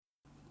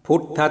พุ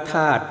ทธธ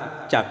าตุ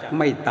จักไ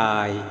ม่ตา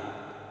ย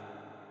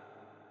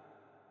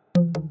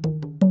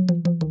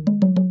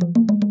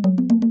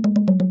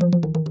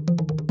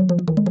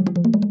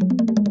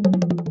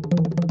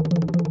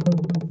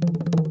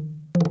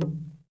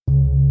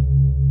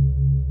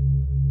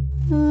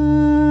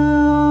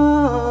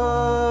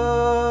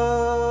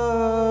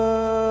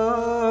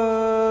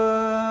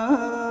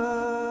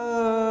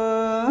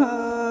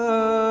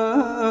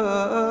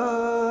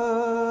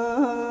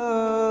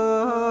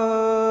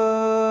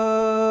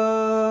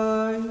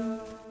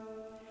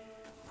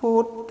พุ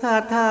ทธ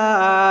ธ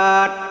า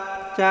ตุ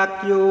จัก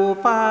อยู่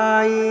ไป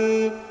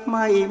ไ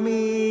ม่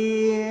มี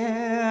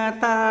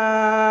ตา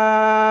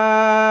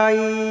ย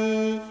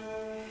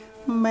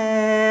แม้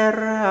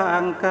ร่า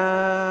งก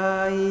า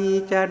ย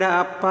จะดั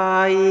บไป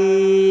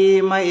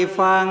ไม่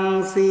ฟัง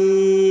เสี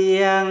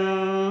ยง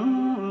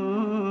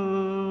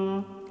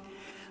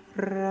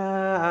ร่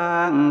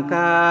างก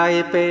าย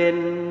เป็น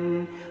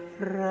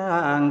ร่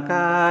างก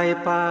าย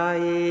ไป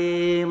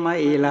ไม่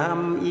ล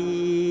ำเ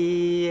อี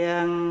ย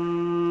ง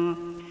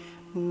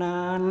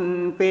นั่น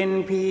เป็น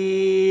เพี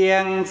ย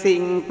ง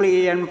สิ่งเป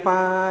ลี่ยนไป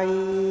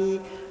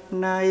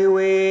ในเว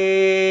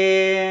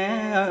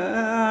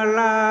ล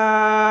า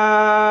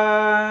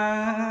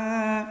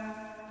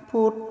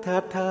พุทธ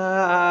ธ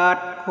า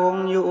ตุคง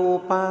อยู่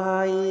ไป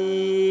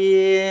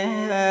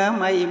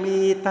ไม่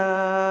มีต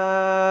า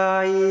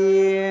ย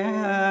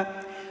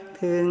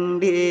ถึง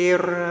ดี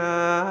ร้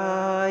า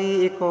ย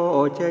ก็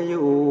จะอ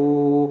ยู่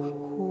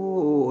คู่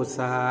ศ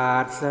า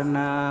สน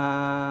า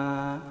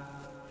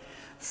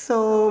ส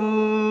ม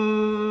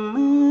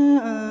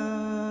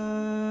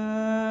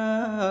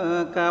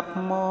กับ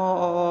มอ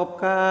บ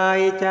กา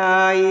ยใจ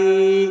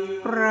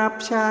รับ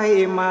ใช้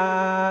มา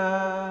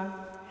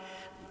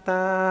ต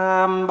า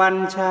มบัญ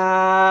ชา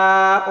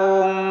อ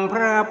งค์พ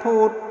ระ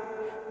พุทธ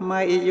ไ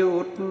ม่หยุ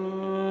ด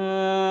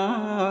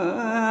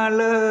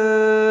เล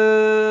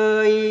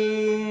ย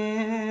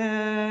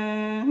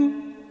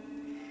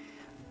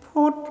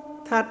พุท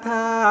ธธ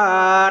า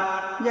ตุ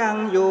ยัง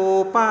อยู่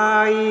ไป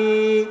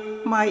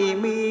ไม่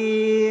มี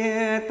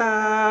ต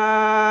า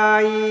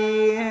ย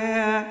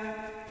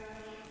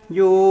อ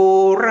ยู่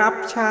รับ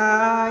ใช้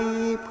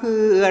เ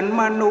พื่อน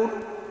มนุษย์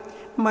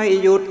ไม่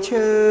หยุดเฉ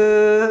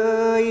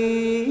ย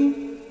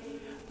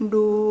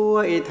ด้ว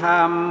ยธร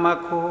รม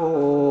โค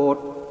ต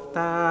ร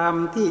ตาม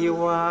ที่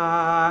ว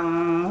าง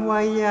ไว้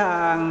อย่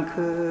างเค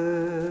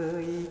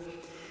ย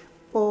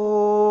โอ้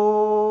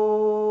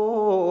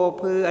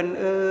เพื่อน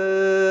เ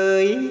อ๋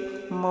ย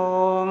ม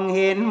องเ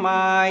ห็นไหม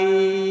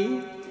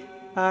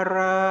อะไร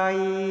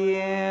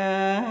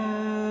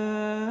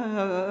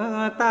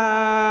ตา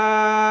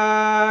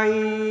ย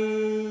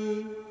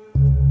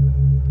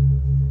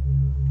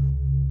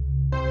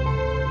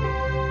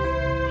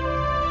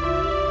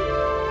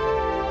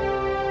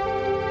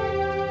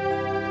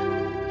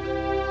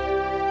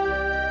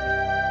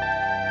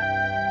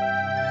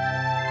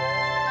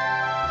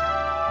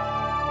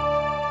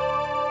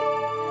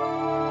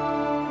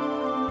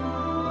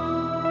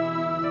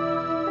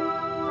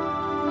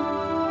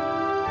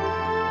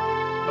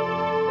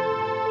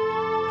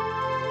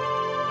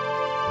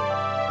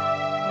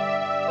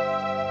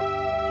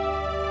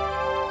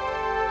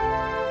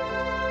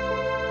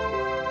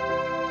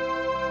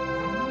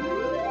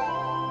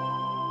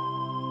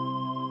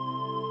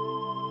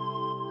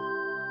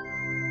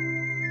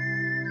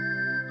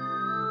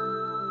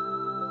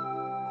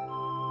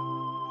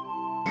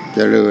เจ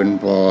ริญ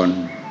พร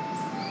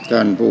ท่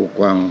านผู้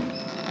ฟัง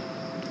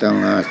ทั้ง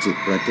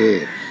50ประเท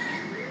ศ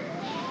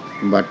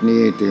บัด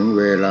นี้ถึง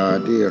เวลา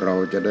ที่เรา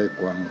จะได้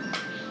ฟัง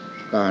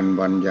การ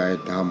บรรยาย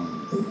ธรรม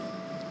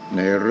ใน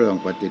เรื่อง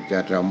ปฏิจจ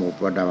สมุ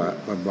ป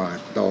บาท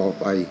ต่อ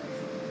ไป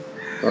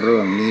เรื่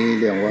องนี้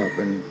เรียกว่าเ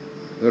ป็น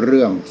เ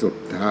รื่องสุด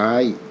ท้า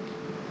ย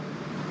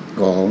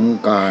ของ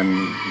การ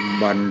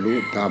บรรลุ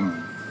ธรรม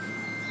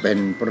เป็น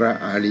พระ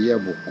อริย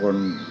บุคคล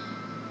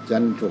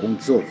ชั้นสูง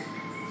สุด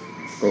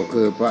ก็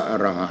คือพระอ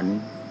รหันต์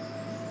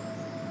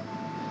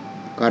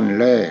ขั้น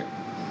แรก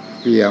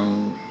เพียง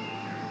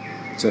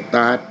สต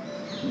าร์ท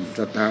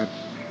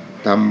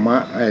ธรรมะ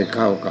ให้เ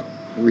ข้ากับ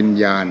วิญ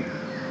ญาณ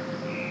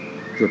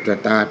จุดส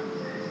ตาร์ท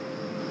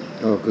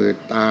ก็คือ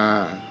ตา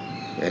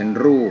เห็น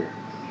รูป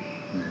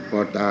พอ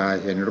ตา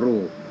เห็นรู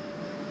ป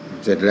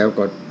เสร็จแล้ว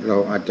ก็เรา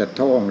อาจจะ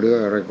ท่องหรือ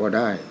อะไรก็ไ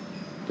ด้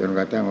จนก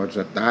ระทั่งว่าส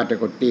ตาร์ทแล้ว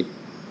ก็ติด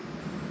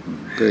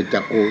เกิดจั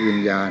กขุวิญ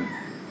ญาณ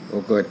พอ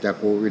เกิดจัก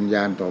ขุวิญญ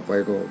าณต่อไป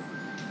ก็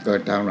เกิ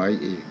ดทางไหน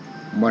อีก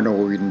มโน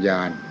วิญญ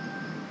าณ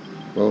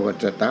พอ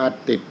สตาร์ท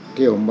ติดเ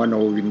ที่ยวมโน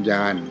วิญญ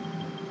าณ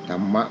ธร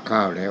รมะข้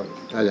าวแล้ว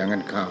ถ้าอย่างนั้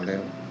นข้าวแล้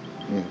ว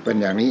นี่เป็น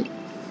อย่างนี้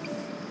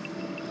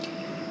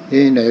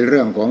ที่ในเ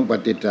รื่องของป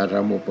ฏิจจส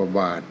มุปบ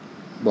าท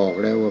บอก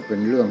แล้วว่าเป็น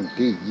เรื่อง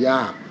ที่ย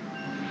าก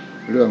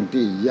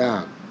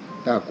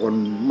ถ้าคน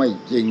ไม่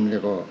จริงแล้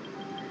วก็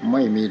ไ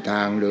ม่มีท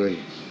างเลย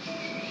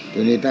ที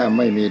นี้ถ้าไ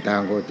ม่มีทา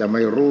งก็จะไ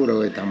ม่รู้เล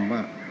ยธรรม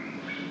ะ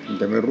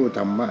จะไม่รู้ธ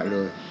รรมะเล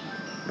ย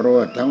เพราะ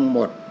ว่าทั้งหม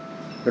ด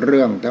เ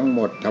รื่องทั้งห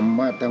มดธรรม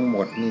ะทั้งหม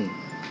ดนี่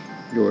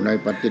อยู่ใน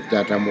ปฏิจจ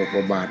สมุป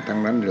บาททั้ง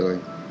นั้นเลย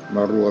ม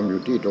ารวมอ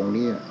ยู่ที่ตรง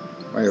นี้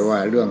ไม่ว่า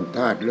เรื่องธ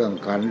าตุเรื่อง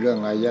ขันธ์เรื่อง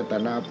อายต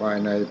นะภาย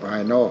ในภา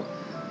ยนอก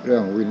เรื่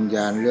องวิญญ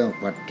าณเรื่อง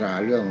ปัจจา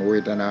เรื่องเว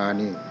ทนา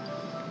นี่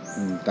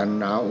ตัณ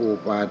หาอุ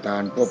ปาทา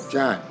นภพช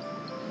าติ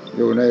อ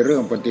ยู่ในเรื่อ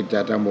งปฏิจจ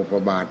สมุป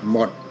บาทหม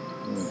ด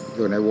อ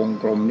ยู่ในวง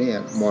กลมนี่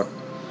หมด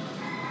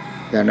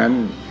ดังนั้น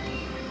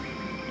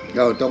เ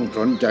ราต้องส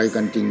นใจกั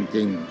นจ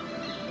ริง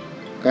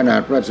ๆขนา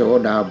ดพระโส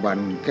ดาบัน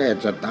แค่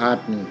สตาร์ท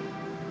นี่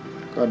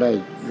ก็ได้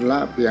ละ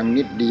เพียง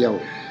นิดเดียว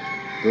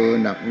คือ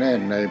หนักแน่น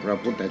ในพระ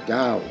พุทธเ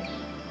จ้า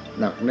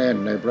หนักแน่น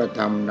ในพระธ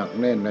รรมหนัก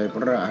แน่นในพ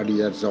ระอริ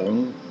ยสง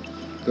ฆ์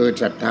คือ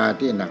ศรัทธา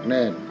ที่หนักแ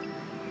น่น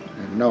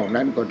นอก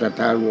นั้นก็ศรัท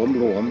ธาหลวม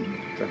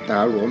ศรัทธา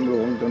หลว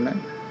มตรงนั้น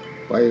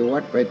ไปวั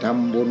ดไปท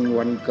ำบุญ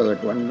วันเกิด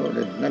วันโน้น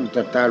นั่นศ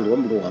รัทธาหลวม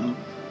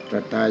ศรั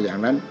ทธาอย่าง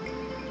นั้น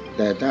แ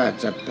ต่ถ้า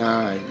ศรัทธา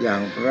อย่า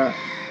งพระ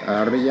อ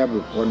ริย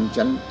บุคคล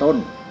ชั้นต้น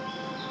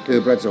คือ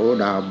พระโส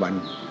ดาบัน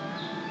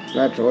พ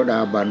ระโสดา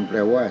บันแปล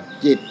ว่า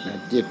จิต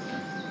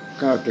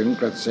เข้าถึง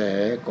กระแส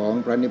ของ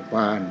พระนิพพ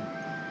าน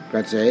กร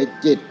ะแส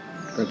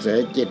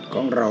จิตข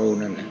องเรา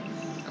นั่นแหละ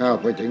เข้า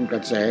ไปถึงกร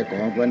ะแสข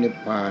องพระนิพ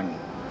พาน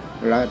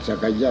ละสั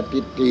กย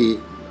ทิฏฐิ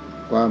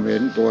ความเห็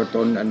นตัวต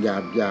นอันหย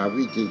าบ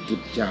วิจิกิ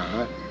จฉา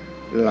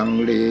ลัง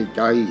เลใ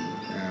จ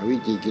วิ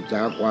จิกิจฉ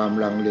าความ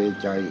ลังเล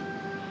ใจ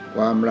ค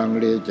วามลัง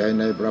เลใจ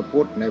ในพระ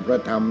พุทธในพระ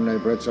ธรรมใน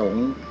พระสง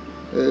ฆ์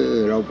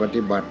เราป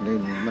ฏิบัตินี่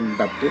มัน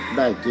ดับทุกข์ไ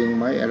ด้จริงไ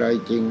หมอะไร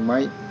จริงไหม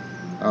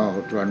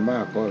ส่วนมา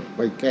กก็ไป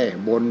แก้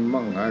บน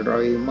มั่งอะไร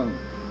มั่ง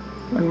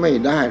มันไม่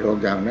ได้หรอก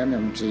อย่างนั้น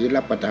ศีล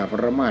ปตป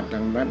รมาส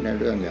ทั้งนั้นใน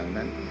เรื่องอย่าง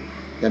นั้น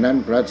ฉะนั้น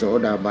พระโส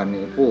ดาบัน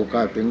ผู้เข้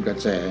าถึงกระ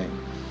แส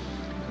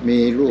มี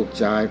ลูก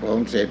ชายของ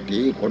เศรษ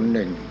ฐีคนห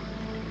นึ่ง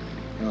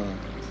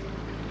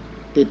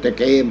ติดแต่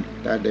เกม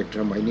แต่เด็กส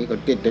มัยนี้ก็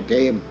ติดแต่เก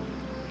ม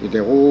ติดแ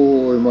ต่โอ้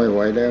ยไม่ไหว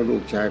แล้วลู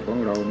กชายของ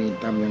เรานี่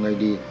ทำยังไง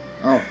ดี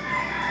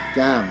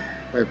จ้าง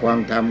ไปฟัง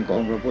ธรรมขอ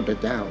งพระพุทธ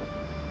เจ้า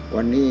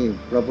วันนี้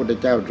พระพุทธ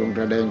เจ้าทรงแ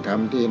สดงธรรม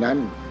ที่นั้น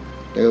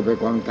เธอไป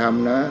ฟังธรรม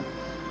นะ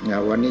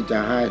วันนี้จะ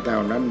ให้เท่า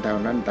นั้น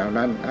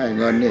ให้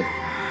เงินนี่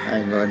ให้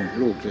เงิน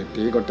ลูกเศรษ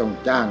ฐีก็ต้อง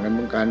จ้างกันเห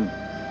มือนกัน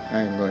ใ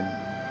ห้เงิน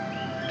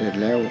เสร็จ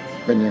แล้ว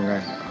เป็นยังไง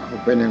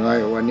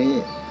วันนี้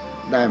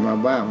ได้มา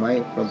บ้างไหม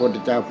พระพุทธ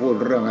เจ้าพูด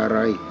เรื่องอะไร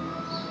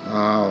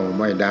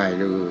ไม่ได้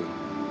เ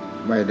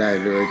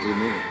ลยที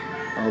นี้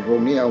พรุ่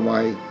งนี้เอาใหม่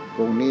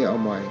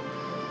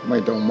ไม่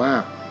ต้องมา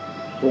ก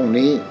พรุ่ง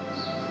นี้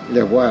เ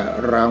รียกว่า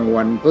ราง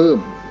วัลเพิ่ม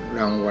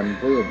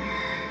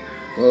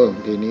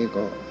ทีนี้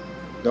ก็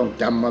ต้อง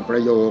จำมาปร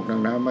ะโยคนึ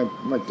งนะ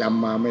ไม่จ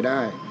ำมาไม่ไ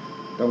ด้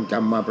ต้องจ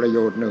ำมาประโย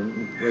คหนึ่ง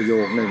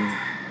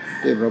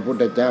ที่พระพุท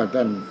ธเจ้า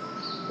ท่าน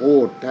พู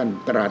ดท่าน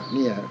ตรัสเ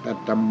นี่ย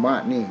ธรรมะ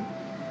นี่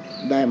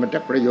ได้มาแค่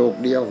ประโยค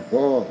เดียวพ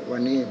อวั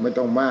นนี้ไม่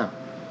ต้องมาก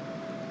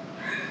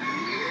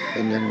เ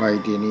ป็นยังไง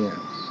ทีนี้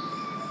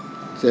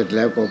เสร็จแ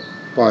ล้วก็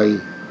ปล่อย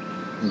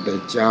แต่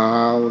เช้า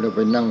แล้วไป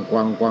นั่งกว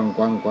าง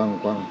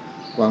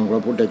พร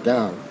ะพุทธเจ้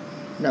า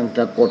นั่งต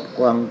ะกดก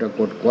วางอ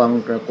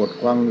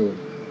ยู่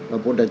พระ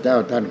พุทธเจ้า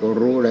ท่านก็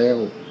รู้แล้ว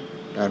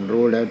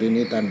ที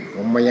นี้ท่านผ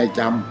มไม่ให้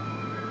จ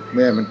ำแ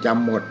ม่มันจ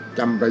ำหมด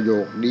จำประโย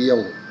คเดียว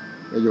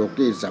ประโยค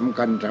ที่สำ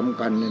คัญ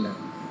นี่นะ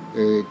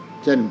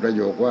เช่นประโ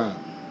ยคว่า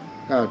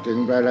เข้าถึง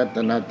พระรัต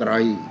นตรั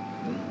ย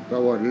เพรา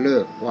ะว่าเลิ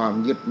กความ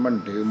ยึดมั่น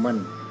ถือมั่น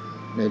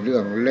ในเรื่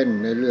องเล่น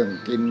ในเรื่อง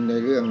กินใน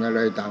เรื่องอะไร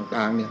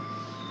ต่างๆเนี่ย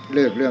เ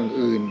ลิกเรื่อง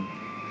อื่น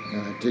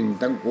สิ่ง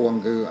ทั้งปวง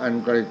คืออัน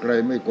ไกล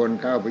ๆไม่ควร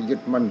เข้าไปยึ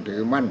ดมั่นถื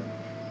อมั่น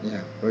เนี่ย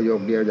ประโยค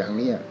เดียวอย่าง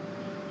นี้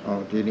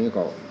ทีนี้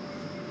ก็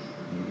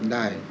ไ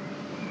ด้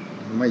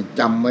ไม่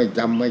จำ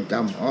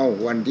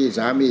วันที่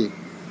3อีก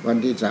วัน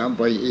ที่3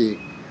ไปอีก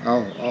เอา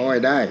ให้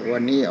ได้วั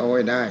นนี้เอาใ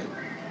ห้ได้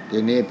ที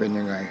นี้เป็น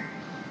ยังไง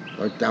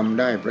ก็จำ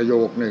ได้ประโย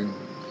คหนึ่ง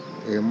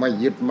คือไม่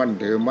ยึดมั่น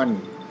ถือมั่น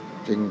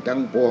สิ่งทั้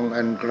งปวง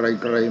อันไ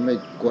กลๆไม่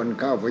ควร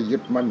เข้าไปยึ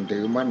ดมั่นถื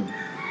อมั่น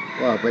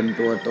ว่าเป็น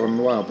ตัวตน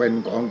ว่าเป็น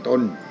ของต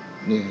น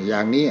นี่อย่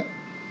างนี้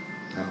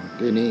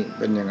ทีนี้เ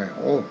ป็นยังไง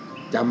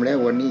จำแล้ว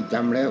วันนี้จ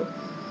ำแล้ว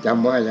จ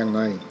ำว่ายังไ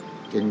ง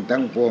สิ่งทั้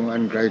งปวงอั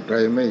นไกล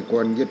ๆไม่ค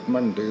วรยึด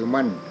มั่นถือ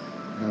มั่น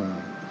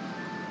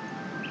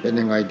เป็น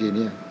ยังไงที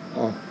นี้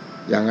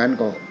อย่างนั้น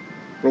ก็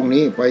พรุ่ง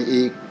นี้ไป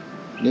อีก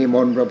นิม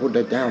นต์พระพุทธ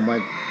เจ้ามา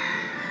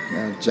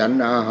ฉัน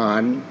อาหา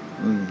ร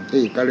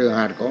ที่คฤห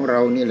าสน์ของเร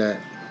านี่แหละ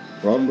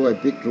พร้อมด้วย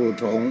ภิกษุ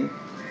สงฆ์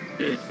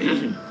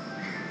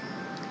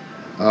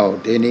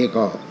ทีนี้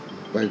ก็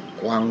ไป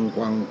กวาง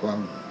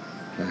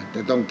แต่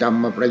ต้องจ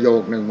ำมาประโย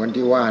คหนึ่งวัน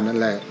ที่ว่านั่น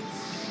แหละ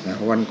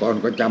วันก่อน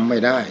ก็จำไม่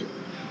ได้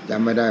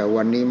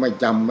วันนี้ไม่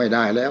จำไม่ไ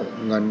ด้แล้ว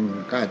เงิน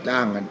ค่าจ้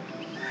างกัน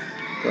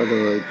ก็เล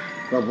ย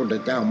พระพุทธ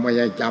เจ้าไม่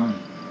ให้จ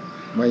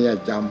ำ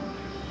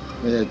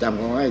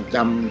ขอให้จ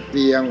ำเ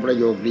พียงประ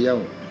โยคเดียว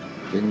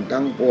สิ่ง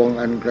ทั้งปวง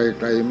อันไ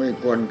กลๆไม่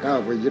ควรเข้า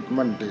ไปยึด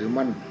มั่นถือ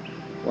มั่น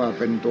ว่าเ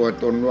ป็นตัว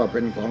ตนว่าเป็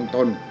นของต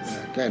น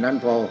แค่นั้น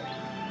พอ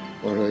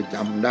เลยจ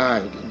ำได้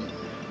ทีนี้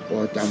พอ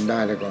จำได้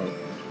แล้วก็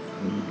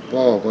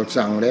พ่อก็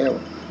สั่งแล้ว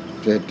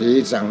เศรษฐี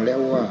สั่งแล้ว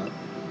ว่า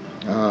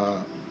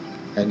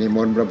ให้นิม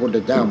นต์พระพุทธ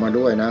เจ้ามา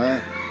ด้วยนะ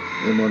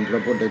นิมนต์พร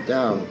ะพุทธเจ้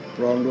าพ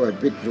ร้อมด้วย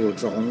ภิกษุ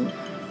สงฆ์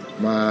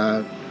มา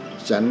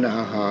ฉันอ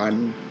าหาร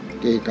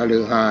ที่คฤ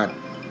หาสน์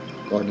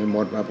ก็นิม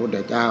นต์พระพุทธ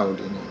เจ้า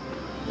ทีนี้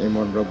นิม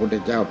นต์พระพุทธ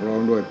เจ้าพร้อ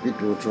มด้วยภิก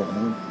ษุสง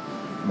ฆ์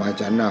มา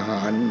ฉันอาห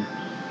าร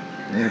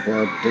นี่พอ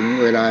ถึง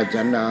เวลา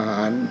ฉันอาห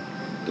าร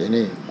ที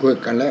นี้คุย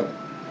กันแล้ว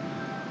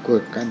คุ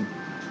ยกั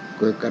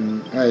น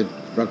ให้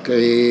ประเค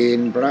น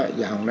พระ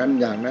อย่างนั้น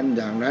อย่างนั้น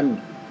อย่างนั้น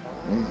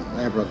ใ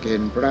ห้ประเค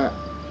นพระ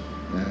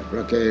ปร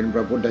ะเคนพ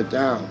ระพุทธเ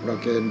จ้าประ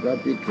เคนพระ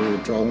ภิกษุ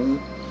สงฆ์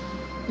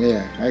เนี่ย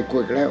ให้คุ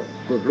ยแล้ว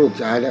คุยลูก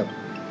ชายแล้ว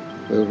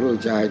ลูก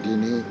ชายที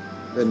นี้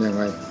เป็นยัง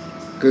ไง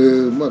คือ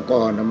เมื่อ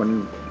ก่อน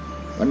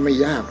มันไม่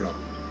ยากหรอก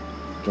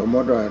สมม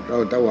ติว่าเรา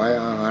ถวาย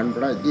อาหารพ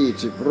ระ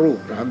20 รูป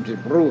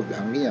30 รูปอย่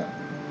างเนี้ย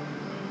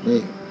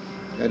นี่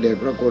แต่เดช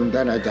พระคุณท่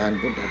านอาจารย์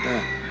พุทธทา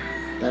ส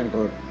ท่าน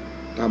ก็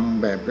ท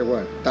ำแบบเรียกว่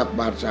าตัก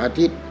บาตรสา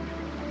ธิต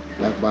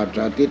ตักบาตรส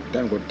าธิตท่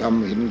านก็ท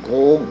ำหินโ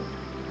ค้ง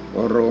พ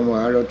อโรงม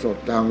หารสพ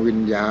ทางวิ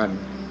ญญาณ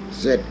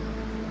เสร็จ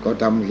ก็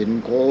ทำหิน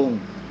โค้ง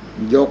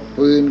ยก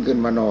พื้นขึ้น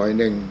มาหน่อย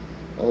หนึ่ง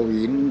เอา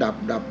หินดับ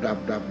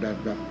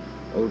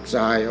เอาท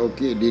รายเอา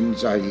ขี้ดิน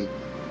ใส่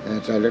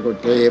แล้วก็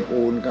เท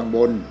ปูนข้างบ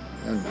น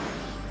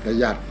ข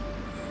ยัด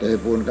เท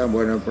ปูนข้างบ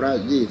นพระ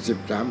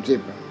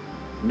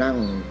20-30นั่ง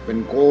เป็น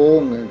โค้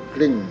งค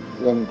รึ่ง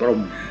วงกลม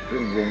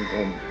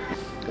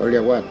เขาเรี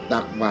ยกว่า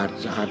ตักบาตร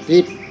สาธิ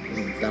ต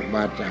ตักบ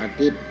าตรสา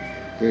ธิต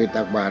คือ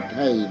ตักบาตรใ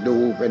ห้ดู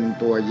เป็น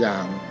ตัวอย่า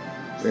ง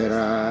เวล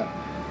า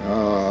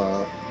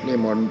นิ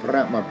มนต์พร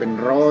ะมาเป็น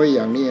ร้อยอ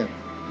ย่างนี้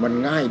มัน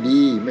ง่าย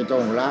ดีไม่ต้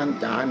องล้าง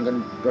จานกัน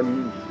จน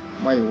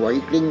ไม่ไหว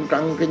กลิ้งกลั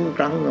ง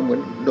เหมือ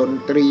นดน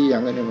ตรีอย่า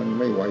งนั้นมัน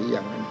ไม่ไหวอย่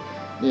างนั้น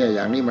เนี่ยอ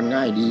ย่างนี้มัน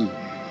ง่ายดี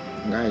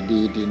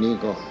ทีนี้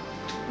ก็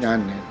งาน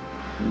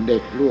เด็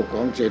กลูกข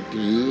องเศรษ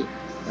ฐี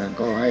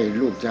ก็ให้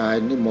ลูกชาย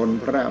นิมนต์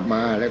พระม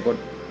าแล้วก็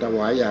ถว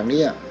ายอย่างเ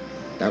นี้ย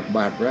ตักบ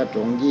าตรพระส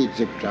งฆ์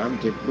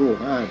20-30 รูป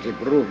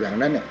50 รูปอย่าง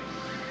นั้นเนี่ย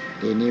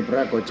ทีนี้พร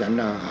ะก็ฉัน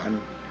อาหาร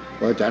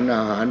พอฉันอ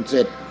าหารเส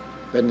ร็จ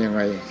เป็นยังไ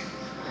ง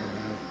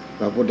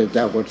พระพุทธเ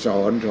จ้าก็ส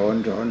อนอ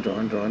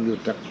ยู่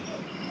สัก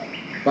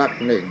พัก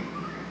หนึ่ง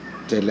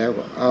เสร็จแล้ว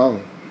ก็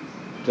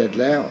เสร็จ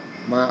แล้ว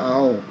มาเอา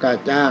ค่า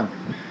จ้าง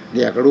เ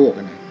รียกลูก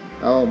นะ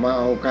มา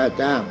เอาค่า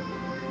จ้าง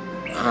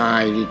อา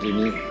ยที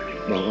นี้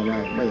บอกว่า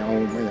ไม่เอา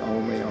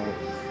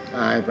อ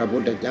ายพระพุ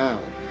ทธเจ้า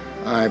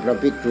อายพระ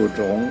ภิกษุ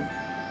สงฆ์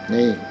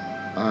นี่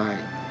อาย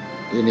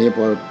ทีนี้พ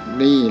อ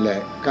นี่แหละ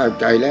เข้า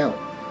ใจแล้ว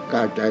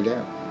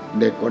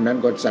เด็กคนนั้น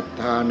ก็ศรัท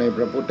ธาในพ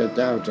ระพุทธเ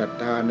จ้าศรัท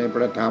ธาในพ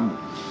ระธรรม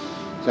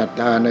ศรัท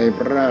ธาในพ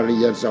ระอริ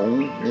ยสง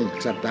ฆ์นี่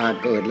ศรัทธา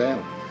เกิดแล้ว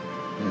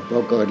พอ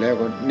เกิดแล้ว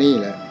ก็นี่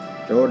แหละ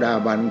โสดา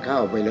บันเข้า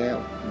ไปแล้ว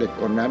เด็ก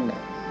คนนั้น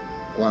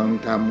ฟัง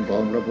ธรรมขอ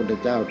งพระพุทธ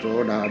เจ้าโส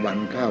ดาบัน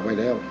เข้าไป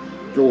แล้ว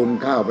จูน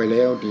เข้าไปแ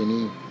ล้วที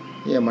นี้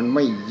เนี่ยมันไ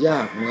ม่ย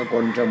ากเหมือนค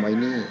นสมัย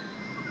นี้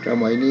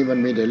มัน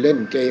มีแต่เล่น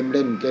เกม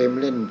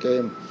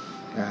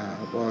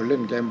พอเล่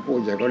นเกมผู้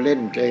ใหญ่ก็เล่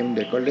นเกมเ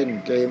ด็กก็เล่น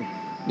เกม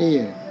นี่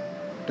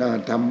ถ้า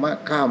ธรรมะ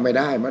เข้าไม่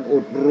ได้มันอุ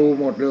ดรู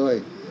หมดเลย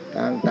ท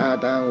างตา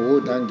ทางหู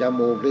ทางจ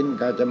มูกลิ้น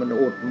กายจะมัน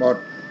อุดหมด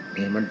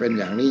นี่มันเป็น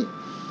อย่างนี้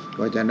เพ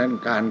ราะฉะนั้น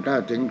การเข้า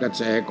ถึงกระแ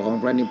สของ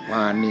พระนิพพ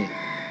านนี่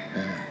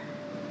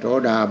โส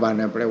ดาบั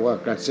นแปลว่า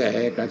กระแส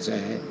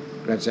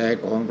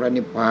ของพระ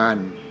นิพพาน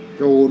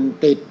จูน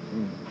ติด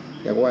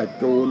เรียกว่า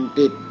จูน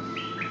ติด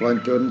พอ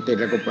จูนติด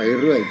แล้วก็ไป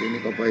เรื่อยที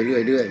นี้ก็ไปเรื่อ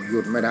ยหยุ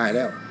ดไม่ได้แ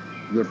ล้ว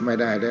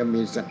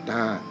มีศรัทธ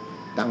า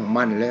ตั้ง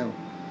มั่นแล้ว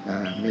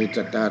มีศ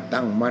รัทธา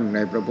ตั้งมั่นใน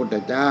พระพุทธ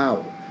เจ้า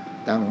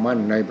ตั้งมั่น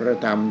ในพระ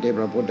ธรรมที่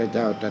พระพุทธเ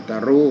จ้าตรัส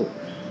รู้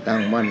ตั้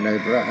งมั่นใน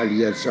พระอริ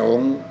ยสง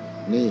ฆ์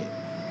นี่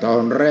ตอ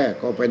นแรก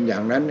ก็เป็นอย่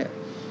างนั้นเนี่ย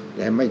แ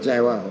ต่ไม่ใช่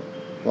ว่า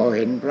พอเ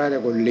ห็นพระแล้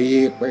วก็หลี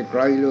กไปไก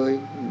ลเล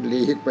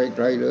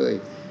ย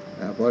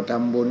พอท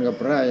ำบุญกับ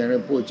พระอย่างนี้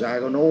ผู้ชาย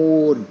ก็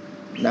นู่น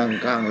นั่ง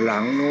ข้างหลั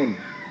งนู่น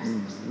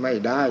ไม่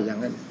ได้อย่าง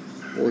นั้น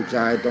ผู้ช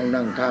ายต้อง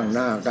นั่งข้างห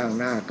น้า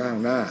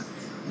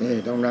นี่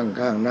ต้องนั่ง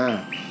ข้างหน้า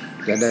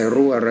จะได้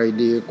รู้อะไร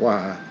ดีกว่า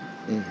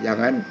นี่อย่าง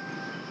นั้น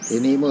ที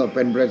นี้เมื่อเ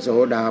ป็นพระโส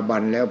ดาบั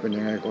นแล้วเป็น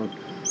ยังไงก็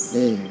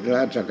นี่ล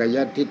ะสักย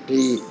ทิฏ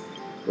ฐิ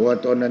ตัว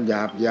ตนนั้นห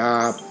ยา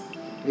บ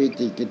วิ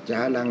จิกิจฉ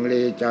าลังเล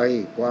ใจ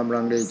ความ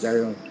ลังเลใจ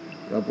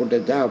พระพุทธ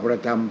เจ้าพระ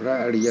ธรรมพระ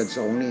อริยส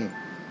งฆ์นี่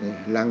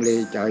ลังเล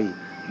ใจ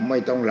ไม่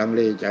ต้องลังเ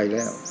ลใจแ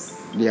ล้ว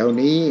เดี๋ยว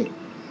นี้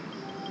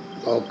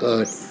ก็เกิ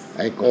ดไ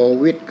อ้โค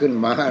วิดขึ้น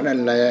มานั่น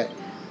แหละ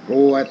ก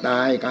ลัวต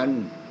ายกัน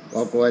พ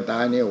อกลัวตา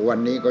ยนี่วัน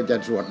นี้ก็จะ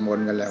สวดมน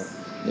ต์กันแล้ว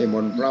นี่ม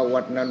นต์พระ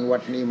วัดนั้นวั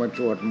ดนี้มาส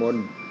วดมน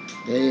ต์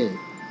นี่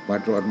มา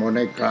สวดมนต์ใ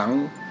ห้ขลัง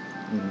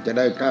จะไ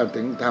ด้เข้า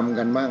ถึงธรรม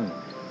กันมั่ง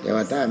แต่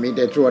ว่าถ้ามีแ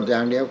ต่สวดอย่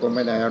างเดียวก็ไ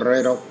ม่ได้อะไร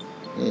หรอก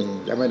นี่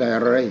จะไม่ได้อ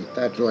ะไร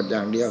ถ้าสวดอย่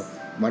างเดียว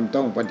มัน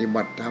ต้องปฏิ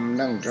บัติธรรม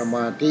นั่งสม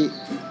าธิ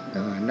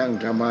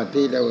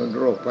แล้ว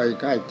โรคภัย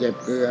ไข้เจ็บ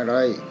คืออะไร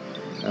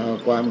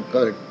ความเ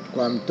กิดค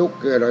วามทุกข์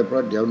คืออะไรเพรา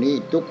ะเดี๋ยวนี้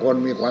ทุกคน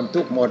มีความ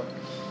ทุกข์หมด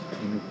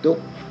ทุก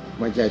ข์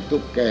ไม่ใช่ทุ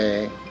กข์แก่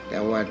แต่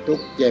ว่าทุก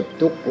ข์เจ็บ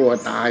ทุกข์กลัว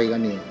ตายกั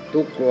นนี่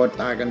ทุกข์กลัว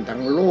ตายกันทั้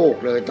งโลก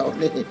เลยตอน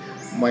นี้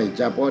ไม่เ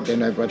ฉพาะแต่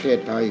ในประเทศ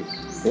ไทย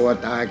กลัว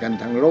ตายกัน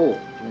ทั้งโลก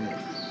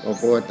พอ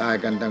กลัวตาย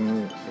กันทั้ง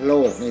โล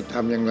กนี่ท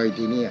ำยังไง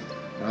ทีนี้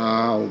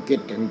คิด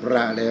ถึงพร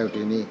ะแล้ว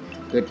ทีนี้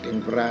คิดถึง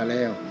พระแ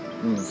ล้ว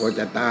พอจ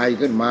ะตาย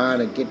ขึ้นมาเ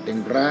นี่ยคิดถึง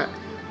พระ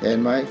เห็น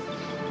ไหม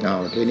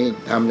ทีนี้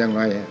ทำยังไ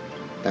ง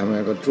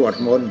ก็สวด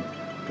มนต์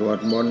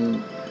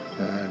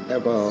แล้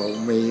วก็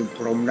มีพ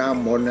รมน้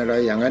ำมนต์อะไร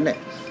อย่างนั้นเนี่ย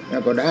แล้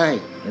วก็ได้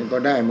มันก็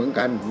ได้เหมือน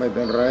กันไม่เ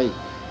ป็นไร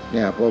เ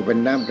นี่ยพอเป็น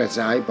น้ำกระส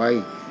ายไป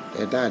แ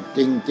ต่ถ้าจ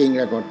ริงๆแ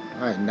ล้วก็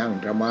ให้นั่ง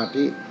สมา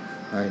ธิ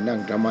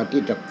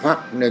สักพัก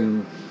หนึ่ง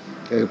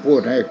พู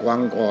ดให้กวา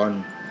งก่อน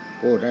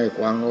พูดให้ก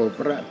วางพ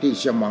ระที่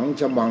ฉมั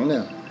งเนี่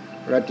ย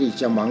พระที่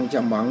ฉมั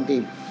งที่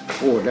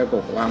พูดแล้วก็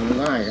กวาง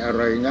ง่ายอะไ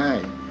รง่าย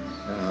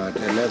แ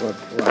ต่แล้วก็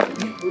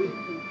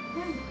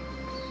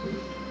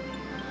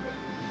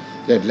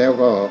เสร็จแล้ว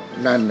ก็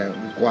นั่นน่ะ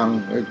กวาง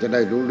จะไ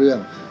ด้รู้เรื่อง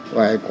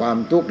ว่าความ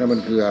ทุกข์นั้นมั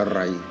นคืออะไร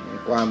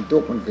ความทุ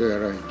กข์มันคืออะ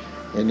ไร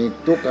อันนี้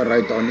ทุกข์อะไร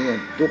ตอนนี้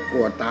ทุกข์ก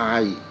ลัวตา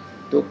ย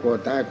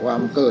ควา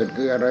มเกิด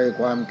คืออะไร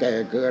ความแก่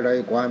คืออะไร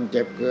ความเ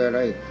จ็บคืออะไร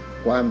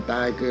ความต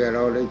ายคือเร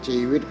าเลยชี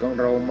วิตของ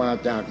เรามา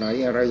จากไหน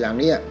อะไรอย่าง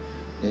เนี้ย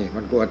นี่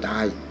มันกลัวตา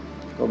ย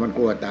ก็มันก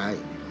ลัวตาย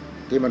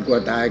ที่มันกลัว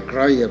ตายใค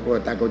รกลัว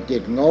ตายก็จิ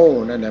ตโง่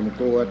นั่นแหละมัน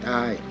กลัวต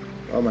าย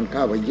เพราะมันเข้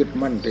าไปยึด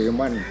มั่นถือ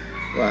มั่น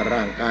ว่า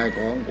ร่างกายข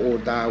องกู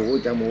ตาหู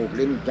จมูก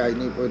ลิ้นใจ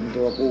นี่เป็น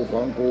ตัวกูข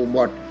องกูหม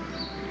ด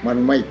มัน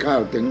ไม่เข้า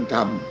ถึงธร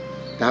ร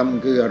ม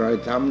คืออะไร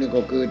ธรรมนี่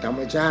ก็คือธรร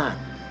มชา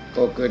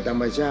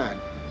ติ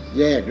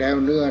แยกแล้ว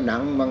เนื้อหนั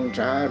งมังส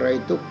าอะไร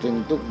ทุกสิ่ง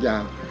ทุกอย่า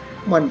ง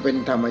มันเป็น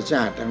ธรรมช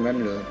าติทั้งนั้น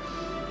เลย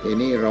ที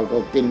นี้เราก็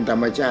กินธร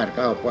รมชาติเ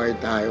ข้าไป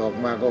ถ่ายออก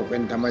มาก็เป็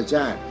นธรรมช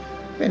าติ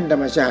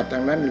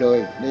ทั้งนั้นเลย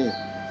นี่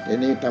ที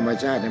นี้ธรรม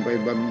ชาติไป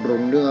บำรุ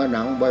งเนื้อห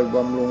นังไปบ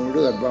ำรุงเ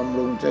ลือดบำ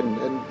รุงเส้น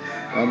เอ็น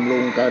บำรุ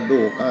งกระ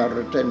ดูก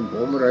เส้นผ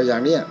มอะไรอย่า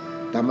งเนี้ย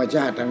ธรรมช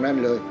าติทั้งนั้น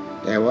เลย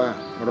แต่ว่า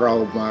เรา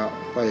มา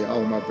ไปเอา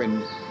มาเป็น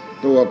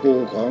ตัวกู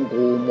ของ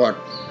กูหมด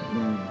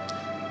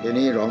ที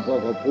นี้หลวงพ่อ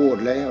ก็พูด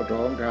แล้ว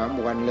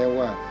2-3 วันแล้ว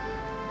ว่า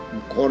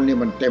คนนี่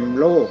มันเต็ม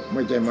โลกไ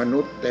ม่ใช่มนุ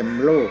ษย์เต็ม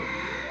โลก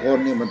คน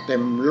นี่มันเต็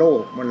มโล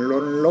กมัน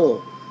ล้นโลก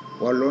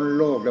พอล้น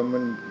โลกแล้วมั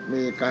นไม่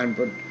มี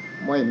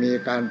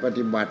การป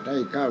ฏิบัติให้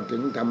เข้าถึ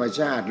งธรรม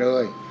ชาติเล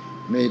ย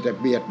มีแต่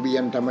เบียดเบีย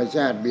นธรรมช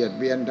าติมีแต่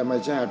เบียดเบียนธร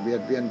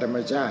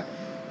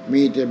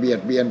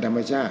รม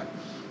ชาติ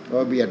พอ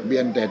เบียดเบี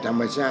ยนแต่ธรร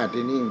มชาติ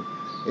ที่นี่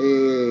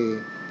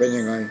เป็น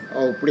ยังไงเอ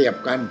าเปรียบ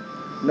กัน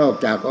นอก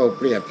จากเอาเ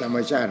ปรียบธรรม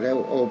ชาติแล้ว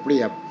เอาเปรี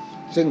ยบ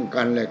ซึ่ง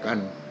กันและกัน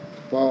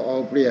พอเอา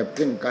เปรียบ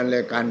ซึ่งกันแล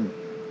ะกัน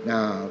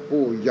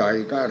ผู้ใหญ่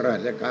ข้ารา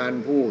ชการ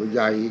ผู้ให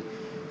ญ่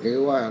หรือ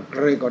ว่าใค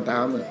รก็ตา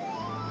ม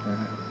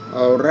เอ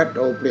ารัด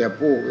เอาเปรียบ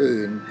ผู้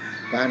อื่น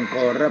การค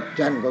อร์รัป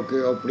ชันก็คื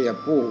อเอาเปรียบ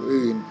ผู้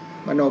อื่น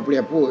มันเอาเปรี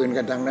ยบผู้อื่น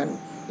กันทางนั้น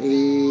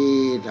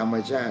ธรรม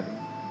ชาติ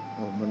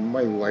มันไ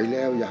ม่ไหวแ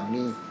ล้วอย่าง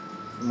นี้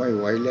ไม่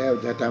ไหวแล้ว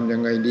จะทำยั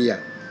งไงดี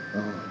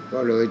ก็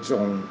เลย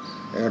ส่ง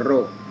โร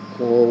คโค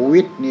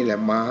วิดนี่แหละ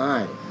มาให้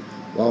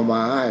พอมา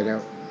ให้แล้ว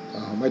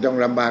ไม่ต้อง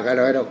ลำบากอะ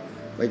ไรหรอก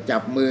ไปจั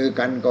บมือ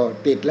กันก็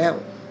ติดแล้ว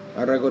อ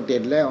ะไรก็ติ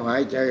ดแล้วหา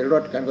ยใจร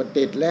ถกันก็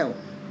ติดแล้ว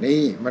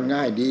นี่มัน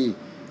ง่ายดี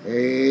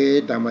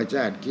ธรรมช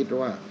าติคิด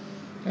ว่า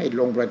ให้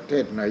ลงประเท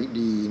ศไหน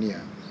ดีเนี่ย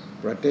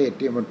ประเทศ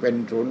ที่มันเป็น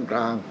ศูนย์กล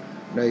าง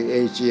ในเอ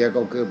เชีย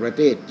ก็คือประเ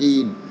ทศจี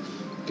น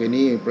ที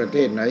นี้ประเท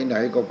ศไหน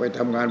ก็ไปท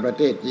ำงานประ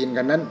เทศจีน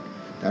กันนั้น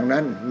ทาง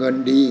นั้นเงิน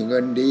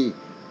ดี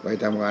ไป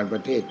ทำงานปร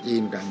ะเทศจี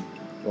นกัน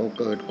พอ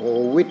เกิดโค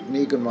วิด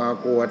นี้ขึ้นมา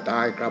กลัวต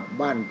ายกลับ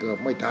บ้านเกือบ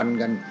ไม่ทัน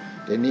กัน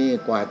ทีนี้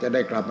กว่าจะไ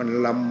ด้กลับมัน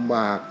ลำบ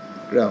าก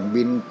เครื่อง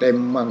บินเต็ม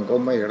มั่งก็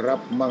ไม่รั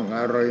บมั่งอ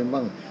ะไร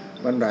มั่ง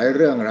มันหลายเ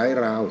รื่องหลาย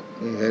ราว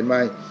นี่เห็นไหม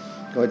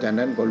เพราะฉะ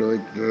นั้นก็เลย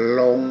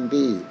ลง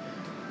ที่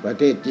ประ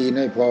เทศจีน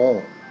ให้พอ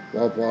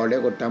แล้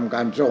วก็ทำก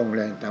ารส่งเ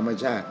ลยธรรม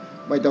ชาติ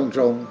ไม่ต้อง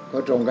ส่งก็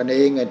ส่งกันเอ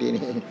งไงที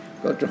นี้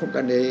ก็ส่ง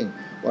กันเอง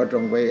พอ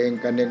ส่งไปเอง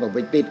กันเองก็ไป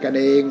ติดกัน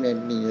เองเนี่ย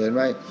นี่เห็นไห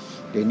ม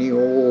ทีนี้โ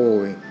อ้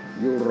ย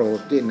ยุโรป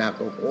ที่หนัก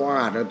ก็กว่า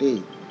แล้วที่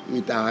อิ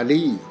ตา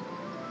ลี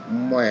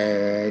แหม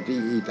ที่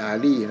อิตา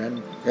ลีนั้น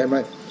เห็นไหม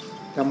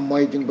ทำไม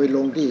จึงไปล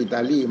งที่อิต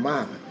าลีมา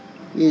ก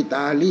อิต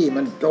าลี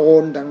มันโจ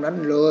รทั้งนั้น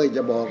เลยจ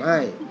ะบอกให้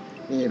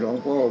นี่หลวง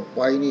พ่อไป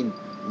นี่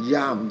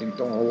ย่ามจึง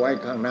ต้องเอาไว้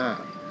ข้างหน้า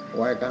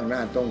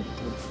ต้อง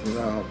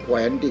แขว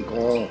นที่ค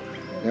อ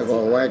แล้วก็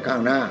ไว้ข้า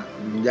งหน้า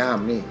ย่าม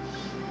นี่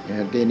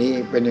ทีนี้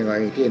เป็นยังไง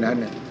ที่นั้น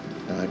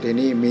ที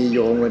นี้มีโย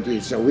งกันที่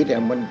สวิต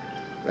มัน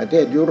ประเท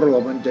ศยุโร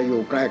ปมันจะอ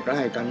ยู่ใกล้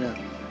ๆกันนะ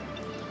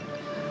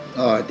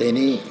ที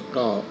นี้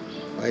ก็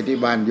ไปที่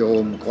บ้านโย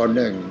มคนห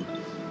นึ่ง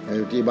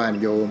ที่บ้าน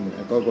โยม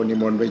ก็คนนิ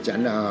มนต์ไปฉัน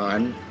อาหาร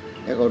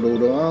แล้วก็ดู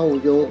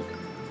โยม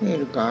นี่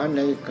ขายน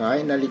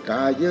าฬิกา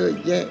เยอะ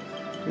แยะ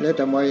แล้ว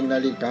ทำไมนา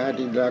ฬิกา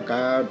ที่ราค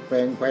าแ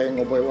พงๆเอ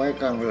าไปไว้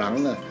ข้างหลัง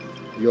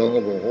โยมก็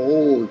บอกโอ้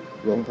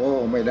หลวงพ่อ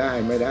ไม่ได้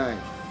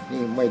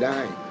นี่ไม่ได้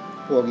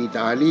พวกอิต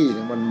าลี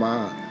มันม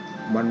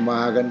า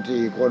กัน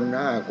4 คน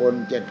5 คน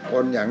7 ค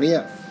นอย่างเนี้ย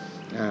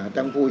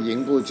ทั้งผู้หญิง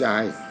ผู้ชา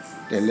ย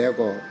แต่แล้ว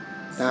ก็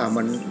ถ้า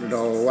มันเร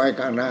าไว้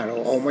ข้างหน้าเรา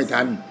เอาไม่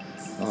ทัน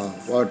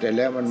พอแต่แ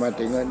ล้วมันมา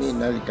ถึงนี่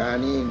นาฬิกา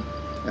นี่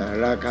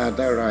ราคาเ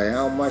ท่าไหร่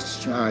how much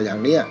อย่าง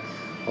เนี้ย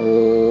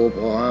พ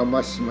อhow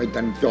muchไม่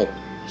ทันจบ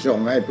ส่ง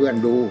ให้เพื่อน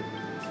ดู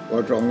พอ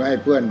ส่งให้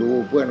เพื่อนดู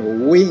เพื่อนก็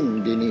วิ่ง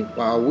ทีนี้พ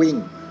าวิ่ง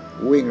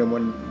แล้ว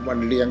มัน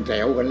เรียงแถ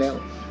วกันแล้ว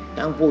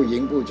ทั้งผู้หญิ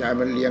งผู้ชาย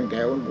มันเรียงแถ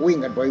ววิ่ง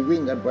กันไปมั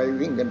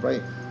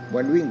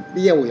นวิ่งเ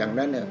ปี้ยวอย่าง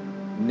นั้นเนี่ย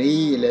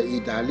นี่แหละอิ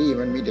ตาลี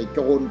มันมีแต่โจ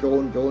ร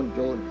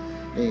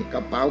นี่กร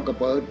ะเป๋า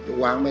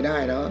วางไม่ได้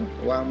เนาะ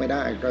วางไม่ไ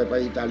ด้เคยไป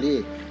อิตาลี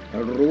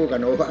รู้กัน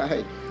เอา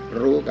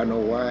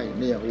ไว้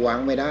เนี่ยวาง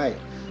ไม่ได้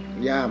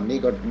ย่ามนี่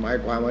ก็หมาย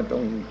ความว่าต้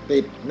องติ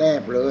ดแน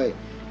บเลย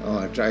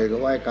ใส่ก็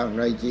ไว้กางใ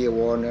นจีว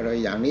รอะไร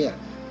อย่างเนี้ย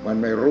มัน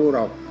ไม่รู้หร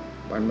อก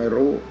มันไม่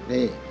รู้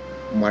นี่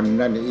มัน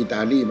นั่นอิต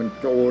าลีมัน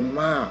โจร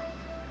มาก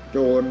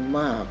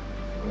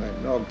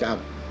นอกจาก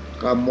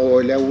ขโมย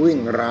แล้ววิ่ง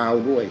ราว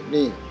ด้วย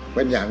นี่เ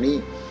ป็นอย่างนี้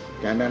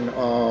ฉะนั้น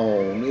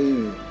นี่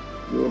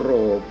ยุโร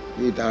ป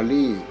อิตา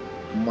ลี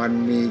มัน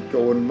มีโจ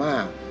รมา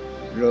ก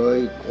เลย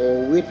โค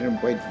วิดมัน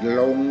ไป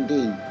ลง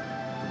ที่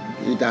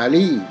อิตา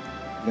ลี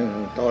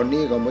ตอน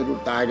นี้ก็ไม่รู้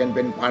ตายกันเ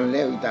ป็นพันแ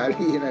ล้วอิตา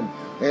ลีนั่น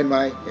เห็นไหม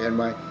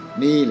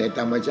นี่แหละธ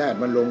รรมชาติ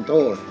มันลงโท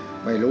ษ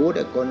ไม่รู้แ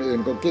ต่คนอื่น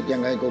ก็คิดยั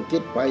งไงก็คิ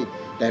ดไป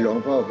แต่หลวง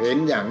พ่อเห็น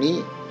อย่างนี้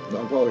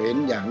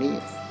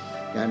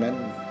ฉะนั้น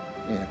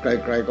เนี่ยใ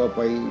ครๆก็ไ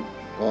ป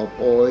กอบ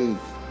โกย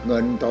เงิ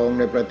นทอง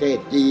ในประเทศ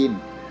จีน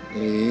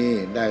นี่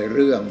ได้เ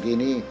รื่องที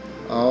นี้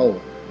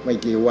ไม่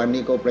กี่วัน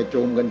นี้ก็ประ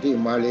ชุมกันที่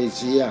มาเลเ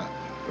ซีย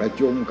ประ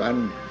ชุมกัน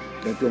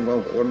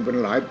คนเป็น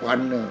หลายพัน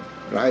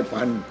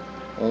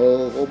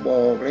เขาบ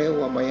อกแล้ว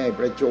ว่าไม่ให้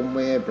ประชุม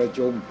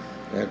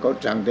แต่ก็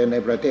สั่งแต่ใน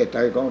ประเทศไท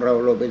ยของเรา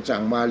ไปสั่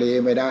งมาเล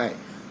ไม่ได้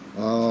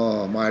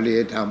มาเล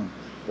ท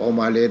ำพอ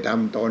มาเลท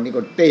ำตอนนี้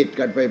ก็ติด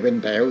กันไปเป็น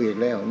แถวอีก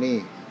แล้วนี่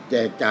แจ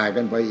กจ่าย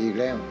กันไปอีก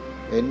แล้ว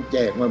เห็นแจ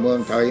กมาเมือง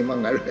ไทยมั่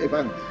งอะไรบ้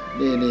าง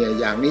นี่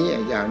อย่างนี้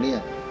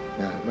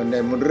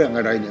มันเรื่องอ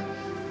ะไรเนี่ย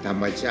ธร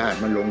รมชาติ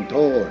มันลงโท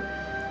ษ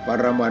ป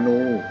รมา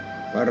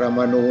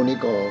ณูนี่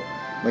ก็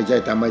ไม่ใช่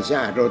ธรรมช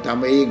าติเราท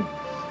ำเอง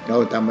เรา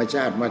ธรรมช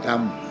าติมา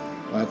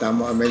ท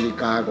ำอเมริ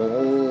กาก็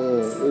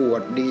อว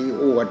ดดี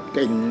อวดเ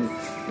ก่ง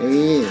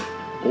นี่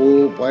กู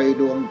ไป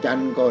ดวงจัน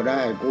ทร์ก็ไ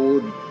ด้กู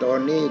ตอน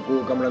นี้กู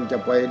กำลังจะ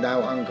ไปดาว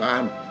อังคา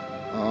ร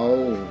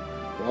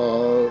พอ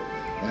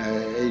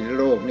ไอ้โ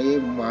ลกนี้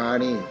มา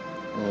นี่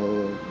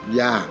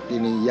ยากที่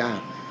นี่ย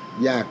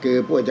ากคือ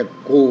พวกจะ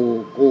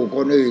กู้ค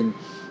นอื่น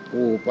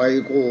กู้ไป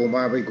กู้ม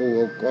าไปกู้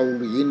เกา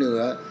หลีเหนื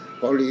อ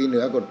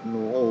ก็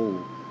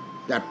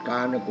จัดกา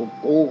รนะ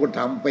กูก็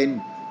ทำเป็น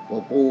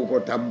กูก็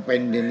ทำเป็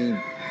นทีนี้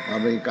อ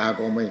เมริกา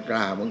ก็ไม่ก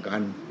ล้าเหมือนกั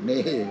น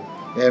นี่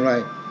เห็นไหม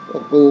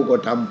กูก็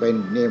ทำเป็น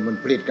นี่มัน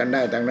ผลิตกันไ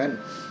ด้ทั้งนั้น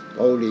เ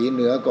กาหลีเห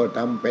นือก็ท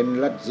ำเป็น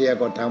รัสเซีย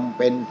ก็ทำเ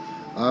ป็น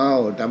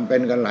ทำเป็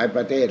นกันหลายป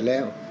ระเทศแล้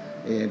ว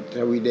ส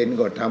วีเดน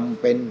ก็ท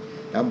ำเป็น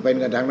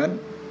กันทั้ง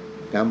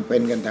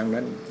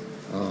นั้น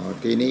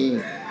ทีนี้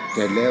เส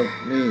ร็จแล้ว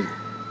นี่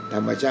ธร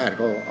รมชาติ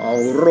ก็เอา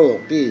โรค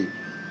ที่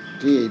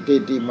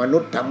มนุ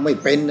ษย์ทำไม่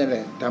เป็นนั่นแหล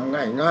ะทำ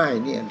ง่าย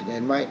เนี่ยเห็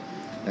นไหม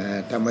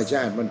ธรรมช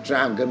าติมันสร้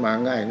างขึ้นมา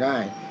ง่า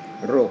ย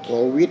โรคโค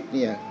วิดเ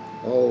นี่ย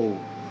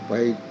ไป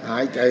หา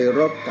ยใจร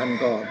ถกัน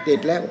ก็ติด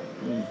แล้ว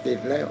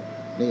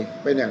นี่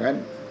เป็นอย่างนั้น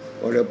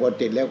พอ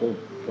ติดแล้วก็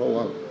เพราะ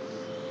ว่า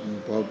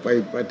พอไป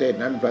ประเทศ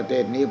นั้นประเท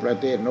ศนี้ประ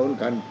เทศโน้น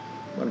กัน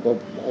มันก็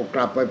ก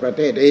ลับไปประเ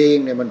ทศเอง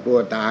เนี่ยมันกลัว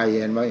ตาย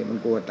เห็นไหมมัน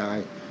กลัวตาย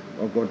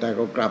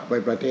ก็กลับไป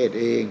ประเทศ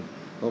เอง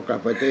ก็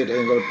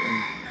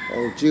เอ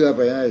าเชื้อไ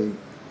ปให้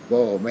พ่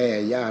อแม่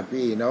ญาติ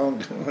พี่น้อง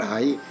ทั้งหลา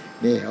ย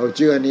นี่เอาเ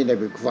ชื้อนี่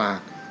ไปฝาก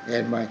เห็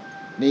นไหม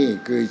นี่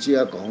คือเชื้อ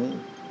ขอ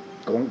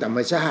งธรรม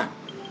ชา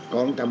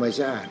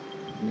ติ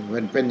มั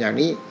นเป็นอย่าง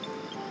นี้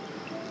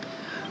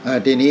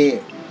ทีนี้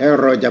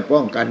เราจะป้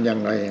องกันยั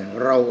งไง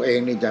เราเอง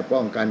นี่จะป้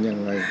องกันยัง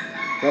ไง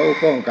เขา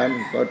ป้องกัน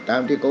ก็ตา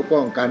มที่เขาป้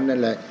องกันนั่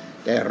นแหละ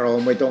แต่เรา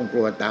ไม่ต้องก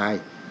ลัวตาย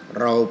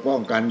เราป้อ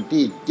งกัน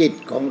ที่จิต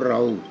ของเรา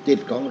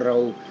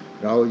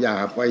เราอย่า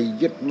ไป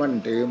ยึดมั่น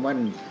ถือมั่น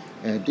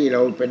ที่เร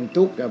าเป็น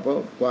ทุกข์เพรา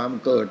ะความ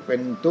เกิดเป็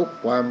นทุกข์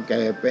ความแ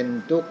ก่เป็น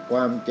ทุกข์คว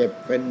ามเจ็บ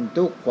เป็น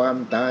ทุกข์ความ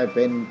ตายเ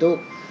ป็นทุก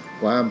ข์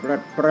ความพลั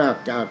ดพราก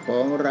จากข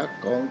องรัก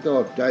ของชอ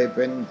บใจเ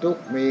ป็นทุก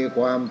ข์มีค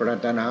วามปรา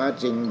รถนา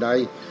สิ่งใด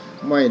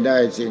ไม่ได้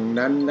สิ่ง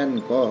นั้นนั่น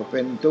ก็เ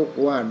ป็นทุกข์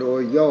ว่าโด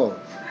ยย่อ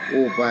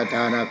อุปาท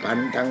านขัน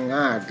ธ์ทั้ง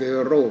ห้าคือ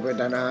รูปเว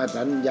ทนา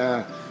สัญญา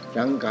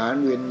สังขาร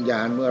วิญญ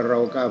าณเมื่อเรา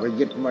เข้าไป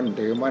ยึดมั่น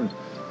ถือมั่น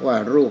ว่า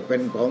รูปเป็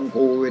นของ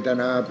กูเวท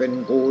นาเป็น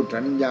กู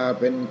สัญญา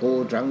เป็นกู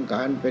สังข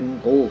ารเป็น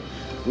กู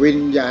วิญ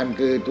ญาณ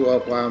คือตัว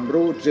ความ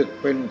รู้สึก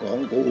เป็นของ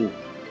กู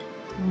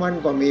มัน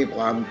ก็มีค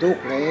วามทุก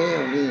ข์แล้ว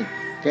นี่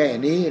แค่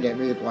นี้เนี่ย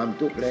มีความ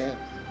ทุกข์แล้ว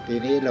ที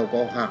นี้เรา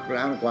ก็หัก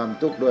ล้างความ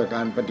ทุกข์ด้วยก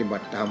ารปฏิบั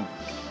ติธรรม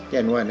เ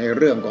ช่นว่าในเ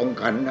รื่องของ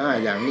ขันธ์ห้า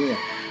อย่างนี้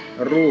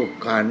รูป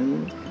ขันธ์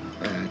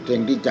สิ่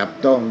งที่จับ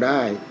ต้องไ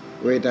ด้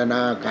เวทน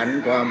าขันธ์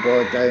ความพอ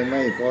ใจไ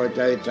ม่พอใ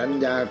จสัญ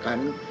ญาขั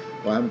นธ์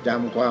ความจ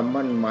ำความ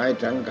มั่นหมาย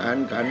สังขาร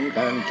ขันธ์ก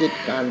ารคิด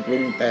การปรุ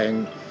งแต่ง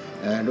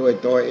ด้วย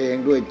ตัวเอง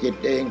ด้วยจิต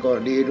เองก็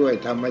ดีด้วย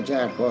ธรรมช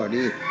าติก็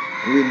ดี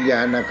วิญญ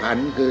าณขัน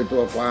ธ์คือตั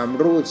วความ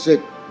รู้สึ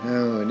ก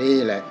นี่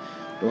แหละ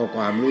ตัวค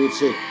วามรู้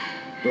สึก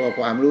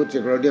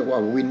เราเรียกว่า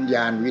วิญญ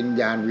าณ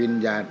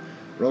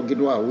เราคิด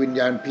ว่าวิญ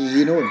ญาณผี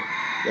นู่น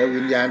แต่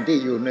วิญญาณที่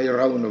อยู่ในเ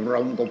รา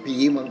ก็ผี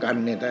เหมือนกัน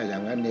เนี่ยถ้าอย่า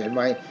งนั้นเห็นไห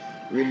ม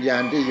วิญญา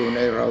ณที่อยู่ใน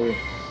เรา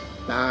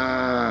ตา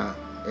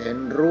เห็น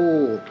รู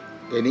ป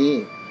ทีนี้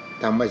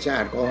ธรรมชา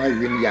ติก็ให้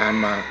วิญญาณ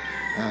มา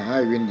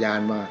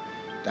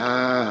ตา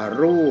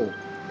รูป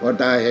พอ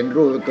ตาเห็น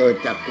รูปเกิด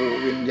จักขุ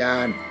วิญญา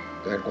ณ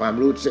เกิดความ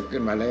รู้สึก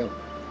ขึ้นมาแล้ว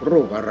รู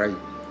ปอะไร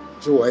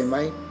สวยไหม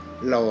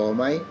หล่อไ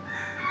หม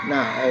หน้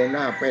าเอาห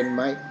น้าเป็นไห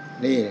ม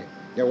นี่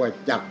เรียกว่า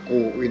จักขุ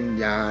วิญ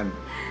ญาณ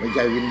ไม่ใ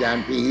ช่วิญญาณ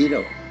ผีหร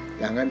อก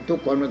อย่างนั้นทุก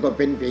คนมันก็เ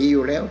ป็นผีอ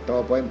ยู่แล้วต่อ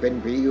ไปมันเป็น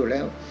ผีอยู่แล้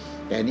ว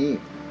แต่นี่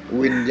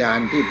วิญญาณ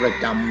ที่ประ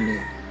จำนี่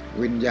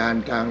วิญญาณ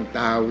ทางต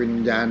าวิญ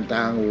ญาณท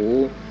างหู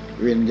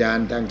วิญญาณ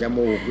ทางจ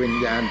มูกวิญ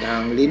ญาณทา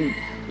งลิ้น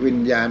วิญ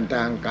ญาณท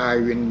างกาย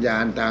วิญญา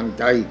ณทาง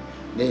ใจ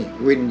นี่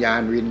วิญญา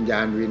ณ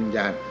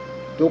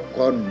ทุกค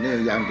นนี่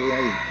อย่างที่ใ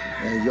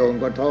ห้โยม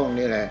ก็ท่อง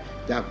นี่แหละ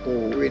จักขุ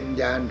วิญ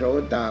ญาณโส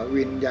ต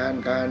วิญญาณ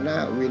กานะ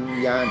วิญ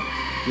ญาณ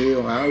จิว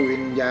หาวิ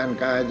ญญาณ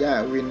กายะ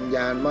วิญญ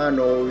าณมโน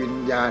วิญ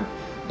ญาณ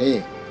นี่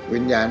วิ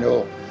ญญาณห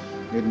ก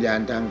วิญญาณ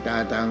ทางตา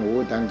ทางหู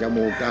ทางจ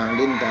มูกทาง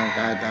ลิ้นทางก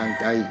ายทาง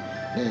ใจ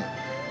นี่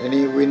อัน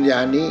นี้วิญญา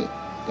ณนี้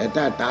แต่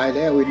ถ้าตายแ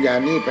ล้ววิญญาณ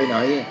นี้ไปไหน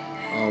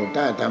เอา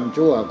ถ้าทำ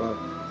ชั่วก็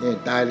นี่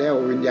ตายแล้ว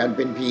วิญญาณเ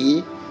ป็นผี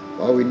พ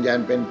อวิญญาณ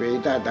เป็นผี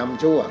ถ้าท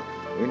ำชั่ว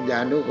วิญญา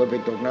ณนู้นก็ไป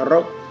ตกนร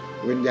ก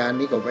วิญญาณ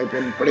นี้ก็ไปเป็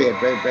นเปรต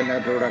ไปเป็นอ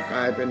สุรก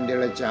ายเป็นเด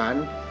รัจฉาน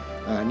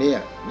นี่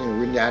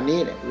วิญญาณนี้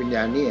แหละวิญญ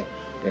าณนี้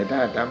แต่ถ้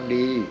าทำ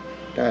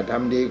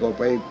ดีก็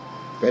ไป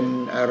เป็น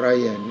อะไร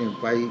นี่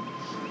ไป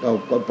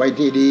ก็ไป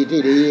ที่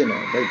ดีน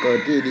ะไปเกิด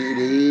ที่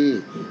ดี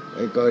ไป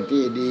เกิด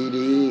ที่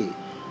ดี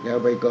แล้ว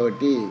ไปเกิด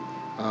ที่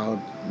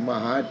ม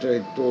หาเ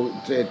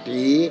ศรษ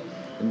ฐี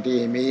ที่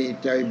มี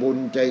ใจบุญ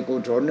ใจกุ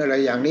ศลอะไร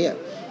อย่างนี้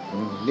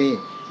นี่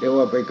เรียก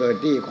ว่าไปเกิด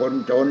ที่คน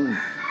จน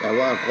แต่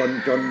ว่าคน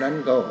จนนั้น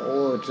ก็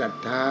ศรัท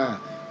ธ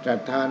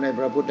าใน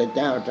พระพุทธเ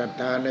จ้าศรัท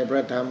ธาในพร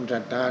ะธรรมศรั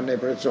ทธาใน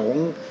พระสง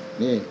ฆ์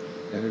นี่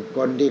ค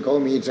นที่เขา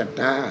มีศรัท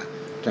ธ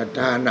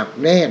าหนัก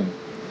แน่น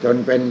จน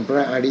เป็นพร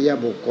ะอริย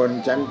บุคคล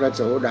ชั้นพระโ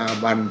สดา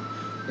บัน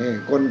นี่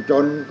คนจ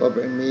นก็เ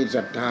ป็นมีศ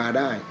รัทธาไ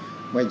ด้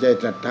ไม่ใช่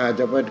ศรัทธาเ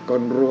ฉพาะค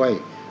นรวย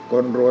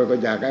ก็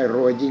อยากให้ร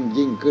วย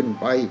ยิ่งขึ้น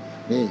ไป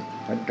นี่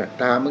มันศรัท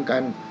ธาเหมือนกั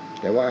น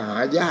แต่ว่าหา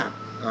ยา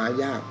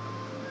ก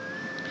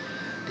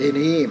ที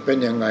นี้เป็น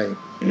ยังไง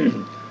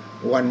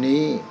วัน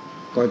นี้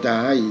ก็จะ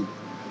ให้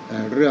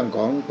เรื่องข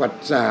องปัส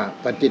สะ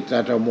ปฏิจจ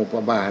สมุป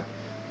บาท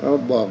เรา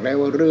บอกแล้ว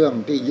ว่าเรื่อง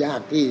ที่ยา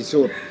กที่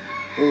สุด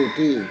ผู้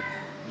ที่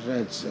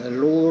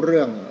รู้เ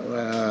รื่อง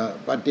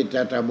ปฏิจจ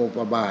สมุป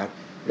บาท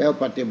แล้ว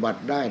ปฏิบั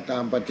ติได้ตา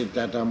มปฏิจจ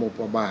สมุป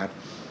บาท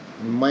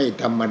ไม่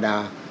ธรรมดา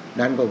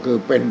นั่นก็คือ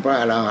เป็นพระ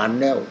อรหันต์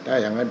แล้วถ้า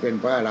อย่างนั้นเป็น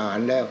พระอรหั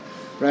นต์แล้ว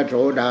พระโส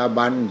ดา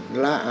บัน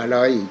ละอะไร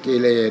กิ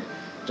เลส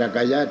จัก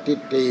รยทิฏ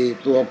ฐิ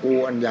ตัวกู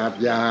อันห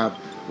ยาบ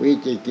วิ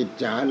จิกิจ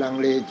ฉาลัง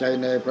เลใจ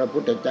ในพระพุ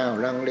ทธเจ้า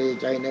ลังเล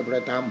ใจในพร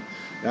ะธรรม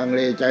ลังเ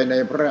ลใจใน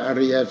พระอ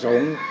ริยส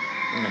งฆ์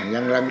ยั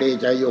งลังเล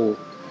ใจอยู่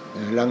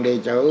ลังเล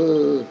ใจ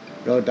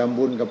เราทำ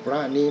บุญกับพระ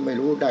นี้ไม่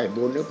รู้ได้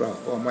บุญหรือเปล่า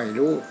ก็ไม่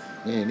รู้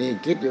นี่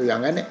คิดอยู่อย่า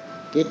งนั้นเนี่ย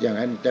คิดอย่าง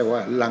นั้นแต่ว่า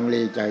ลังเล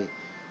ใจ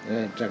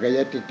จักรย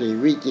ทิฏฐิ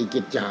วิจิ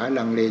กิจฉา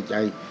ลังเลใจ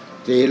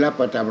ศีลป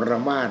ฏิปรา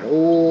มาสโ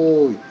อ้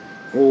ย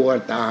กลัว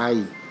ตาย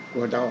เ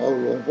อา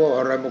หลวงพ่อ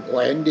อะไรมาแขว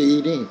นดี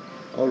นี่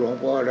เอาหลวง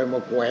พ่ออะไรมา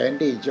แขวน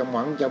ดีจะห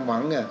มัง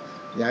เนี่ย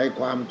อย่าให้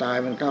ความตาย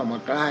มันเข้ามา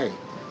ใกล้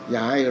อย่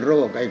าให้โร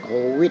คไอ้โค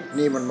วิด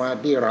นี่มันมา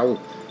ที่เรา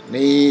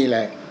นี่แหล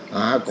ะห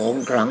าของ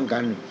ขลังกั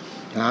น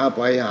หาไ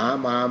ปหา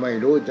มาไม่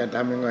รู้จะท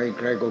ำยังไงใ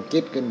ครก็คิ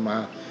ดขึ้นมา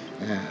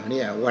เ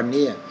นี่ยวัน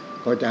นี้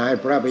ก็จะให้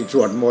พระไปส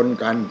วดมนต์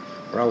กัน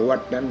พระวั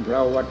ดนั้นพร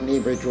ะวัดนี้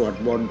ไปสวด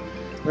มนต์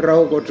เรา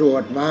ก็สว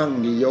ดมั่ง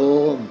ดิโย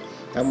ม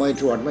ทำไม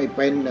สวดไม่เ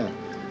ป็น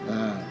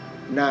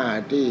หน้า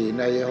ที่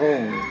ในห้อ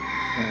ง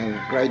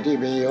ใครที่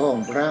มีห้อง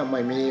พระไ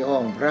ม่มีห้อ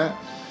งพระ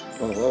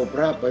ก็เอาพ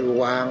ระไป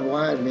วางไ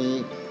ว้มี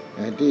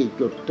ที่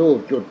จุดธูป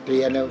จุดเที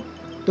ยนแล้ว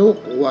ทุก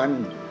วัน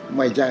ไ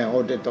ม่ใช่เอา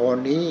แต่ตอน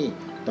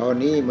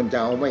นี้มันจะ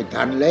เอาไม่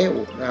ทันแล้ว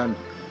นั่น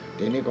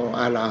ทีนี้ก็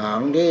อรหั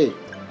งดิ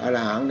อร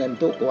หังนั้น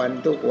ทุกวัน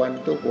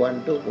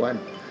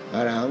อ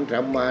รหังสั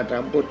มมาสั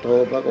มพุทโธ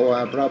พระกว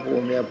าพระภู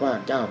มิพระ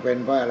เจ้าเป็น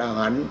พระอร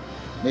หันต์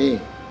นี่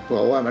บ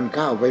อกว่ามันเ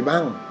ข้าไปบ้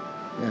าง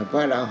พร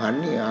ะอรหัน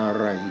ต์นี่อะ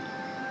ไร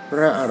พ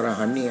ระอร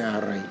หันต์นี่อะ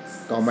ไร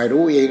ก็ไม่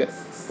รู้อีก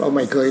ก็ไ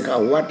ม่เคยเข้า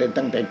วัดแต่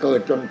ตั้งแต่เกิด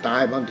จนตา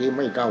ยบางทีไ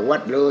ม่เข้าวั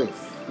ดเลย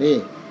นี่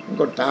มัน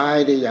ก็ตาย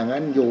ได้อย่าง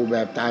นั้นอยู่แบ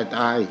บตา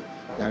ย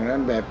อย่างนั้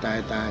นแบบต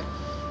าย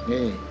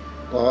นี่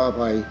ขออ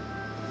ภัย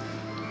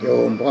โย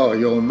มพ่อ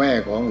โยมแม่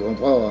ของหลวง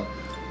พ่อ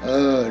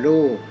ลู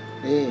ก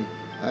นี่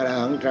อร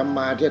หังสัมม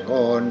าเที่ย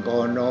ก่อน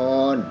น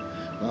อน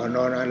อ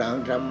รหัง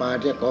สัมมา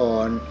เที่ยก่อ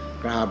น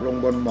กราบลง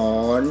บนหม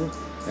อน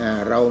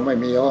เราไม่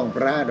มีห้องพ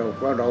ระดอกเ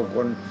พราะเราค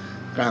น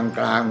ก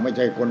ลางไม่ใ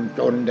ช่คน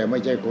จนแต่ไม่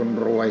ใช่คน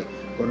รวย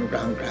คนกล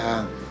าง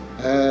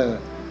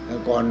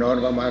ก่อนนอน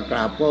ก็มากร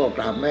าบพ่อก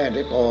ราบแม่ไ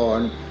ด้ก่อน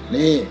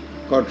นี่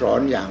ก็สอ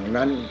นอย่าง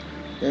นั้น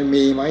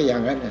มีไหมอย่า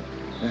งนั้น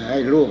ให้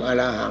ลูกอ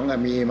รหัง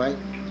มีไหม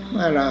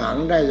อรหัง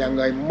ได้ยัง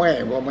ไงแม่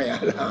ก็ไม่อ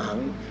รหัง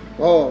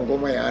พ่อก็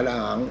ไม่อร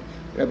หัง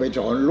แล้วไปส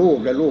อนลูก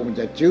แล้วลูกมัน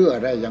จะเชื่อ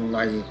ได้ยังไง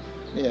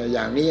นี่อ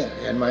ย่างนี้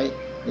เห็นไหม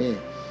นี่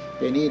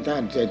ทีนี้ท่า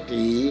นเศรษ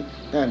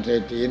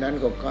ฐีนั้น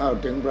ก็เข้า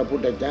ถึงพระพุท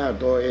ธเจ้า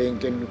ตัวเอง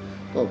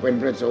ก็เป็น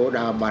พระโสด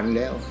าบันแ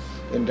ล้ว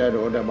เป็นพระโส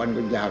ดาบัน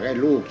ก็อยากให้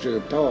ลูกสื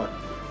บทอด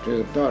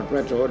พร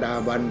ะโสดา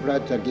บันพระ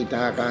สกิท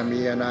าคามี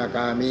อนาค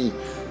ามี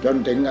จน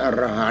ถึงอ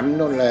รหันต์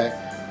นั่นแหละ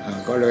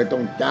ก็เลยต้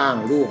องจ้าง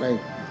ลูกให้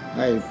ใ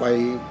ห้ไป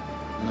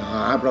ห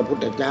าพระพุท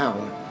ธเจ้า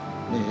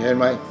นี่เห็น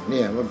ไหมเ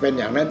นี่ยมันเป็น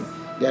อย่างนั้น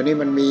เดี๋ยวนี้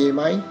มันมีไ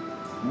หม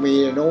มี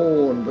โน่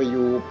นไปอ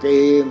ยู่เก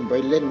มไป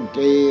เล่นเ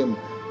กม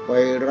ไป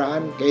ร้า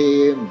นเก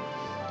ม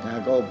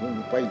ก็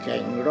ไปแข่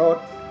งรถ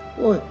โ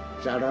อ้ย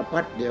สารพั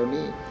ดเดี๋ยว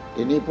นี้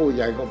ทีนี้ผู้ใ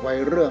หญ่ก็ไป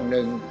เรื่องห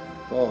นึ่ง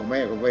พ่อแม่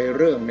ก็ไป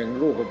เรื่องหนึ่ง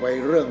ลูกก็ไป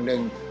เรื่องหนึ่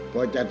งพ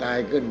อจะตาย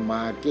ขึ้นม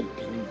าคิด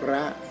ถึงพร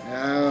ะ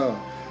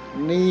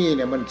นี่เ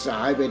นี่ยมันส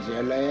ายไปเสี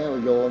ยแล้ว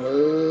โยมเ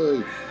อ้ย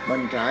มั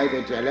นสายไป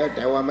เสียแล้วแ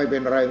ต่ว่าไม่เป็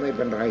นไรไม่เ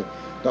ป็นไร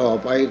ต่อ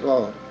ไปก็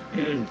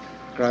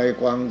ใคร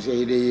กวางซี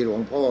ดีหลว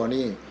งพ่อ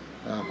นี่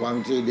กวาง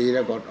ซีดีแ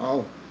ล้วก็เอา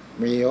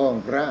มีห้อง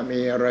พระมี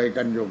อะไร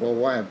กันอยู่ก็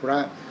ไหว้พระ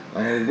เอ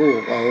าลู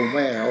กเอาแ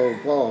ม่เอา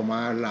พ่อม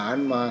าหลาน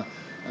มา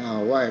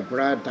ไหว้พร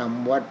ะท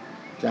ำวัด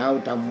เช้า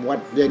ทำวั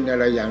ดเย็นอะ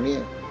ไรอย่างนี้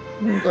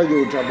มันก็อ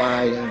ยู่สบา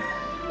ยนะ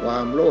ควา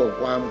มโลภ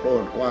ความโกร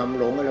ธความ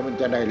หลงอะไรมัน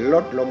จะได้ล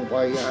ดลงไป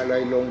อะไร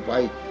ลงไป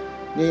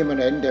นี่มัน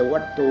เห็นแต่วั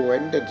ตถุเห็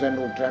นแต่ส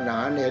นุกสนา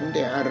นเห็นแ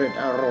ต่อ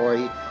ร่อย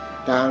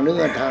ทางเนื้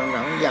อทางห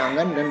นังอย่าง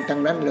นั้นทั้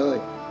งนั้นเลย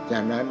จา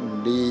กนั้น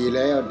ดีแ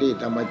ล้วที่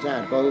ธรรมชา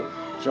ติเขา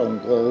ส่ง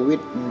โควิ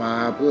ดมา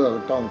เพื่อ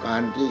ต้องกา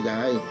รที่จะ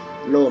ให้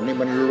โลกนี้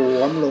มันหล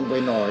วมลงไป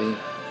หน่อย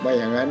ไม่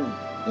อย่างนั้น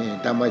นี่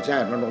ธรรมชา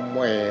ติมันแห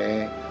ว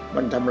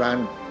มันทำ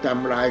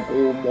ลาย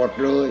กูหมด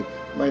เลย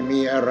ไม่มี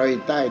อะไร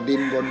ใต้ดิ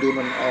นบนดิน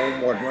มันเอา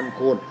หมดมัน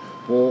ขุด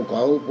ภูเข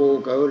า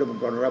แล้วมัน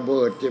ก็ระเ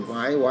บิดจิบห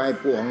ายวาย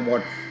ป่วงหม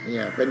ดเนี่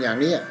ยเป็นอย่าง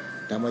นี้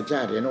ธรรมชา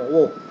ติเห็นว่าโ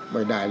อ้ไ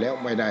ม่ได้แล้ว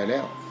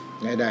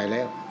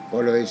ก็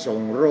เลยส่ง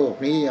โรค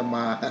นี้ม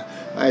า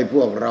ให้พ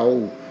วกเรา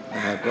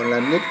คนละ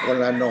นิดคน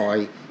ละหน่อย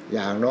อ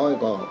ย่างน้อย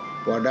ก็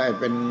พอได้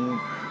เป็น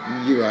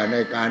เหยื่อใน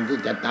การที่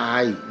จะตา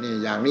ยนี่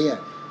อย่างนี้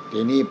ที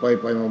นี้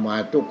ไปมา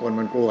ทุกคน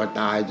มันกลัว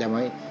ตายใช่ไหม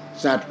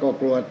สัตว์ก็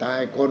กลัวตาย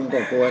คนก็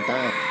กลัวต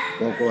าย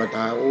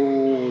โอ้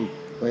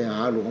ไปหา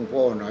หลวง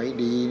พ่อไหน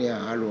ดีเนี่ย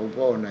หาหลวง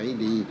พ่อไหน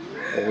ดี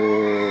โอ้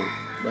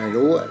ไม่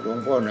รู้หลวง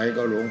พ่อไหน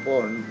ก็หลวงพ่อ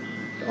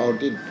เอา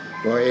ที่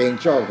ตัวเอง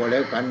ชอบก็แล้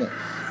วกันเนี่ย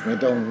ไม่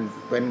ต้อง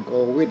เป็นโค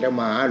วิดแล้ว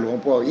มาหาหลวง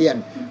พ่อเอี้ยน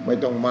ไม่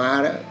ต้องมา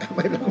แล้วไ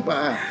ม่ต้องม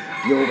า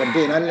อยู่กัน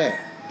ที่นั้นแหละ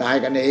ตาย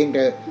กันเองเถ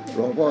อะหล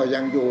วงพ่อยั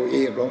งอยู่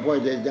อีกหลวงพ่อ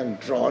จะยัง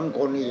สอนค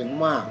นอีก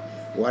มาก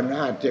วัน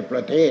50ปร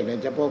ะเทศเนี่ย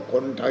เฉพาะค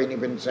นไทยนี่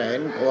เป็นแส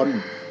นคน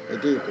ไอ้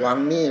ที่ขวาง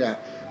นี่แหละ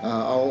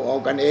เอา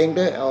กันเองเถ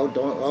อะเ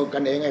อากั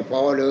นเองให้พ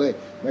อเลย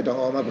ไม่ต้อง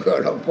เอามาเพื่อ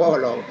หลวงพ่อ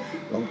หรอก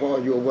หลวงพ่อ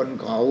อยู่บน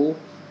เขา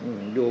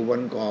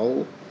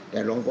แต่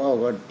หลวงพ่อ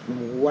ก็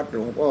วัดหล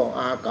วงพ่อ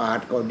อากาศ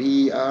ก็ดี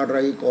อะไร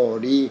ก็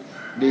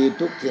ดี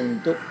ทุกสิ่ง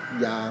ทุก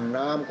อย่าง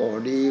น้ำก็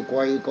ดีไฟ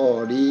ก็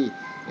ดี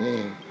นี่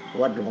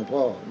วัดหลวง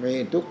พ่อมี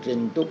ทุกสิ่ง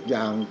ทุกอ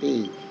ย่าง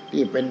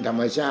ที่เป็นธรร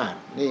มชาติ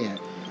นี่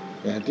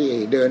ที่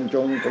เดินจ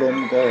งกรม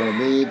ก็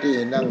มีที่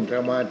นั่งส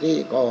มาธิ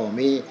ก็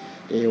มี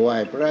ที่ไหว้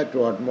พระส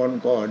วดมนต์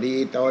ก็ดี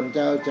ตอน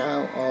เช้า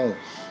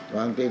บ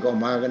างทีก็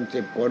มากัน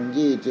10 คน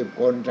20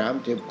 คน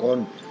30 คน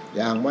อ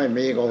ย่างไม่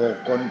มีก็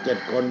6 คน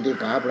7 คนที่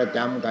ขาประจ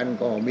ำกัน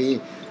ก็มี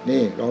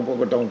นี่หลวงพ่อ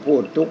ก็ต้องพู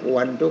ดทุก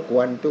วันเพ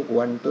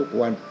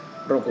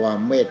ราะความ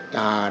เมตต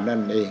านั่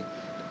นเอง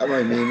ถ้าไม่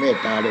มีเมต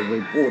ตาเลยไป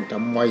พูดท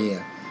ำไม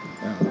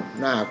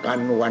หน้ากัน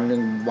วันหนึ่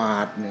งบา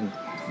ทห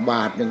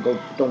นึ่งก็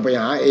ต้องไป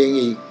หาเอง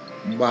อีก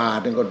บาท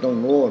หนึ่งก็ต้อง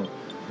โน่น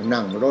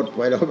นั่งรถไ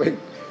ปแล้ว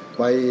ไ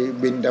ป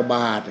บิณฑบ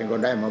าตก็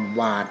ได้มา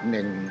บาทห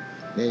นึ่ง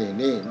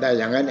นี่ได้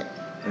อย่างนั้น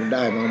ไ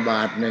ด้มาบ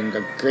าทหนึ่ง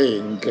กับเข่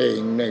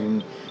งหนึ่ง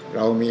เร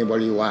ามีบ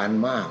ริวาร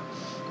มาก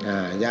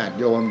ญาติ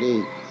โยมที่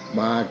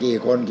มากี่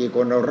ค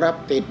นเรารับ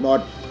ติดหม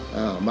ด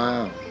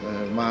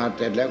มาเ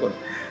สร็จแล้วก็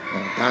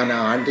ทานอา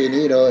หารที่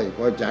นี้เลยพ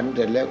อฉันเส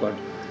ร็จแล้วก็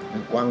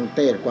กวางเท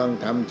ศกวาง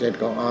ธรรมเสร็จ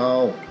ก็เอา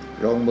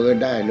ลงมือ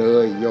ได้เล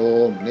ยโย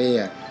มนี่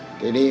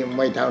ทีนี้ไ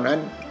ม่เท่านั้น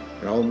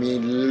เรามี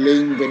ลิ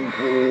งเป็น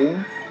ฝูง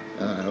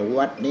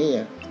วัดนี้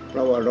เพร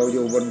าะว่าเราอ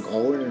ยู่บนเขา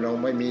เรา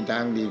ไม่มีทา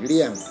งหลีกเ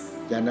ลี่ยง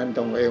ฉะนั้น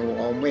ต้อง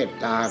เอาเมต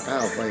ตาเข้า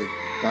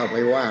ไป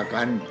ว่า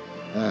กัน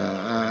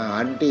อาหา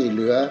รที่เห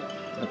ลือ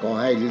ก็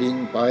ให้ลิง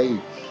ไป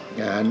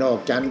นอก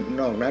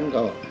นั้น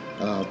ก็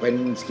เป็น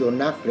สุ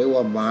นัขหรือ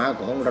ว่าหมา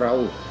ของเรา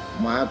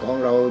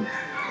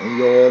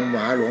โยมหม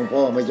าหลวงพ่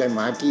อไม่ใช่หม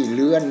าขี้เ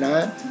ลื้อนนะ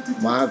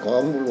หมาขอ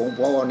งหลวง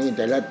พ่อนี่แ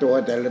ต่ละตัว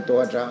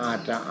สะอาด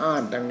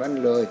ทั้งนั้น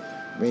เลย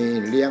มี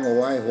เลี้ยงเอา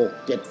ไว้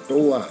6-7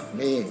 ตัว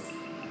นี่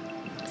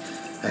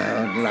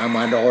ลาม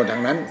าดอทั้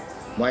งนั้น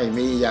ไม่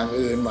มีอย่าง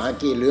อื่นหมา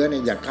ขี้เลื้อน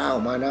นี่อย่าเข้า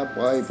มานะ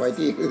ไป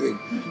ที่อื่น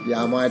อย่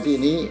ามาที่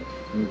นี้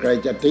ใคร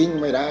จะทิ้ง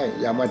ไม่ได้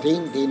อย่ามาทิ้ง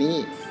ที่นี้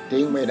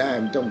ทิ้งไม่ได้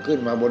มันต้องขึ้น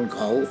มาบนเข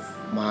า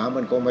หมามั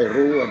นก็ไม่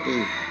รู้ว่าที่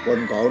บน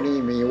เขานี่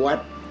มีวัด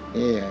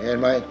นี่เห็น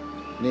ไหม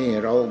นี่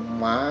เรา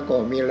หมาก็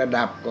มีระ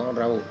ดับของ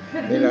เรา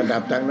มีระดั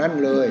บทางนั้น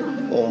เลย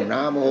โอ่ง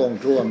น้ำโอ่ง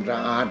ท่วมสะ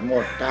อาดหม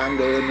ดทาง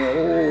เดินโ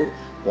อ้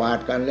กวาด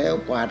กันแล้ว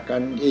กวาดกั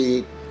นอี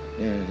ก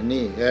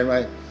นี่เห็นไหม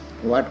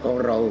วัดของ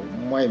เรา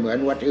ไม่เหมือน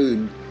วัดอื่น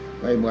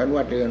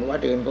วัด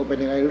อื่นเขาเป็น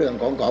ยังไงเรื่อง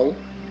ของเขา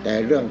แต่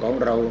เรื่องของ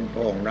เราโ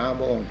อ่งน้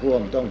ำโอ่งท่ว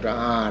มต้องสะ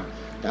อาด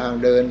ทาง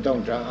เดินต้อง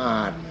สะอ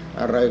าด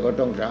อะไรก็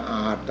ต้องสะอ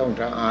าด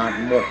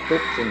หมดทุ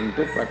กสิ่ง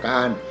ทุกประกา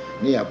ร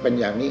เนี่ยเป็น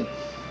อย่างนี้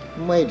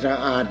ไม่สะ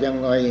อาดยัง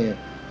ไง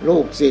ลู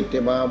กศิษย์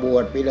ที่มาบว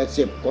ชปีละ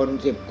10 คน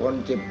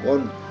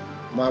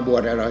มาบว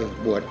ชอะไร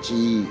บวช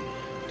ชี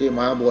ที่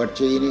มาบวช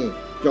ชีนี่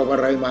จบอะ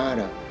ไรมา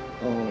น่ะ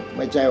โอ้ไ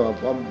ม่ใช่ว่า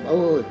ผม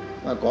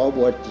มาขอบ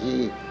วชชี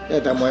แต่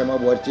ทำไมมา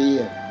บวชชี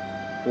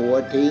ผัว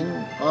ทิ้ง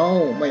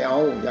ไม่เอา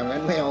อย่างนั้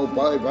นไม่เอาไป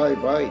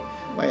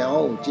ไม่เอา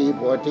ชี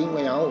ผัวทิ้งไ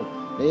ม่เอา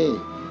นี่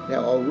แล้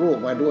วเอาลูก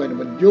มาด้วย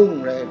มันยุ่ง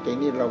เลยที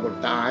นี้เราก็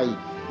ตาย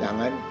อย่าง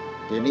นั้น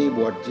ทีนี้บ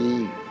วชชี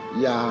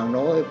อย่าง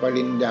น้อยป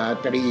ริญญา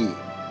ตรี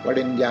ป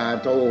ริญญา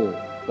โท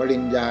ปริ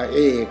ญญาเอ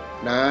ก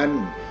นั้น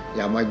อ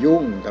ย่ามายุ่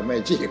งกับแม่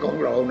ชีของ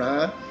เรานะ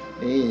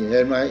นี่เห็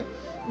นไหม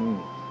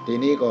ที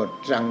นี้ก็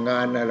สั่งงา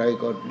นอะไร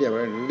ก็เรี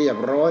ยบ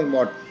ร้อยหม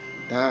ด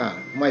ถ้า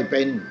ไม่เ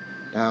ป็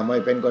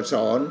นก็ส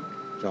อน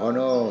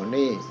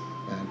นี่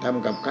ท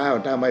ำกับข้าว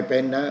ถ้าไม่เป็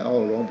นนะ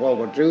หลวงพ่อ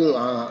ก็ซื้อ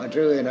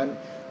นั้น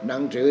หนั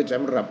งสือส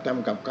ำหรับท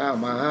ำกับข้าว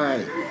มาให้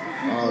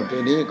ที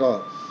นี้ก็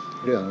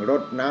เรื่องร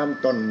ดน้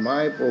ำต้นไม้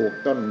ปลูก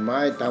ต้นไม้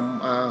ท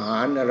ำอาหา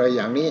รอะไรอ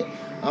ย่างนี้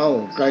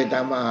ใครท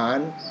ำอาหาร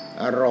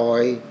อร่อ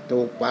ยถู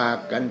กปาก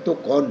กันทุก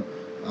คน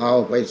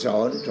ไปส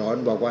อน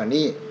บอกว่า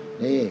นี่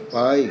ไป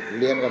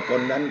เรียนกับค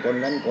นนั้น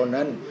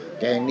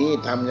แกงนี้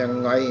ทำยัง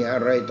ไงอะ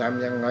ไรท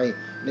ำยังไง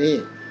นี่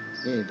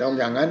ต้อง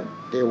อย่างนั้น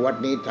ที่วัด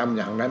นี้ทำ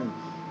อย่างนั้น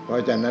เพรา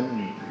ะฉะนั้น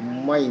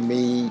ไม่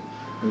มี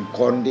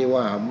คนที่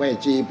ว่าแม่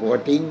ชีผัว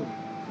ทิ้ง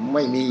ไ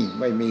ม่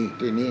มี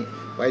ทีนี้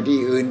ไปที่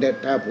อื่น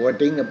ถ้าผัว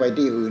ทิ้งไป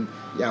ที่อื่น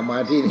อย่ามา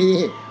ที่นี่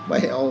ไม่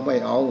เอา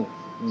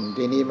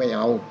ที่นี่ไม่เ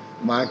อา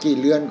หมาขี้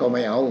เลื้อนก็ไ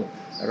ม่เอา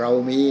เรา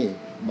มี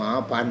หมา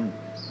พัน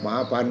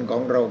ธุ์ขอ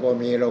งเราก็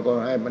มีเราก็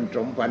ให้มันส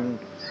มพันธุ์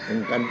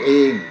กันเอ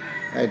ง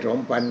ให้สม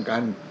พันธุ์กั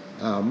น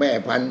แม่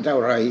พันธุ์เท่า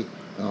ไหร่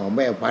แ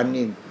ม่พันธุ์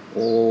นี่โ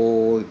อ้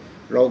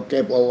เราเก็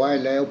บเอาไว้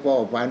แล้วพ่อ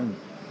พัน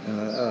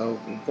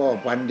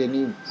ธุ์ที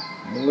นี้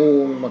งู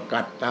มา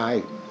กัดตาย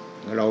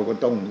เราก็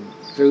ต้อง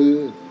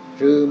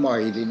ซื้อใหม่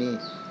ทีนี้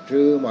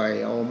ซื้อใหม่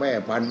เอาแม่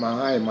พันธุ์มา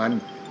ให้มัน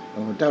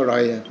เท่าไหร่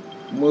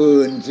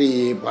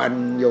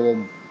14,000 โยม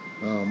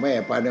แม่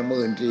พันธุ์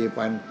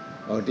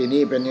14,000ที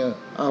นี้เป็นเนี่ย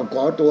ข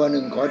อตัวห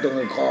นึ่ง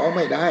ขอไ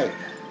ม่ได้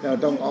เรา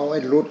ต้องเอาให้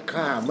หลุด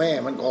ค่าแม่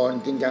มันก่อน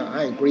จึงจะใ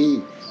ห้ฟรี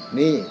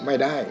นี่ไม่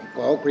ได้ข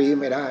อฟรี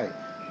ไม่ได้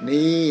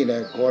นี่แหล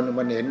ะคน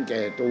มันเห็นแ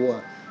ก่ตัว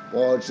พ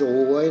อส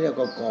วยแล้ว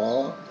ก็ขอ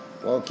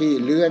พอขี้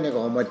เลื้อนเนี่ยก็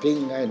เอามาทิ้ง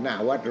ให้หน้า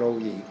วัดเรา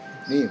อีก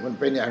นี่มัน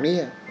เป็นอย่างนี้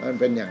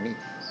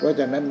เพราะ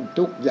ฉะนั้น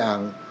ทุกอย่าง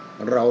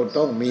เรา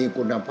ต้องมี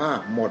คุณภาพ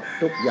หมด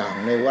ทุกอย่าง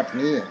ในวัด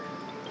นี้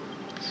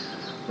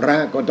พระ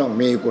ก็ต้อง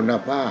มีคุณ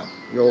ภาพ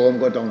โยม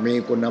ก็ต้องมี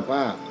คุณภ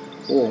าพ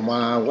ผู้ม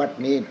าวัด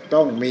นี้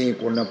ต้องมี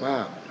คุณภา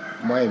พ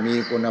ไม่มี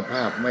คุณภ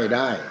าพไม่ไ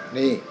ด้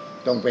นี่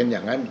ต้องเป็นอย่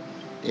างนั้น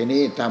ที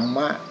นี้ธรรม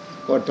ะ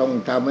ก็ต้อง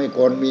ทำให้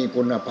คนมี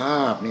คุณภ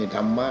าพนี่ธ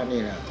รรมะ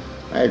นี่นะ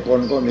ให้คน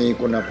ก็มี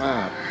คุณภา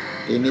พ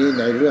ทีนี้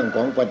ในเรื่องข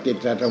องปฏิจ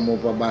จสมุ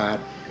ปบาท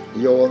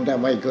โยมถ้า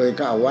ไม่เคยเ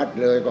ข้าวัด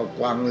เลยก็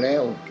ฟังแล้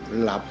ว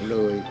หลับเล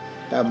ย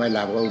ถ้าไม่ห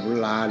ลับก็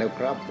ลาแล้ว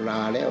ครับล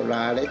าแล้ว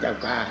เจ้า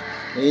ค่ะ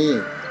นี่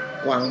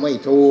ฟังไม่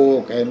ถูก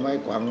เห็นไหม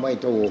ฟังไม่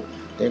ถูก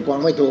แต่ฟัง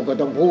ไม่ถูกก็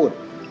ต้องพูด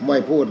ไ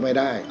ม่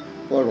ได้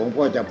เพราะหลวง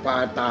พ่อจะพา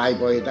ตาย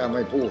ไปถ้าไ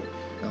ม่พูด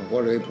ก็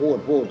เลยพูด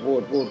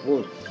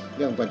เ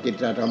รื่องปฏิจ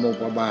จสมุ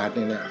ปบาท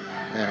นี่แหละ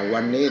วั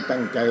นนี้ตั้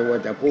งใจว่า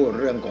จะพูด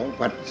เรื่องของ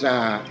ปัจจา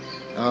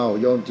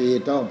โยมจี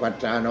ต้องปัจ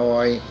จาหน่อ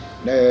ย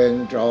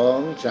1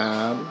 2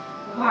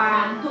 3ควา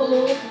มทุ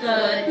กข์เ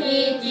กิด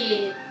ที่จิต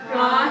เพร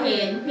าะเ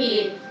ห็นผิ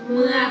ดเ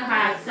มื่อ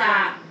ผัสสะ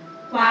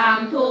ความ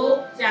ทุก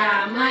ข์จะ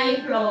ไม่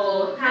โผล่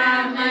ถ้า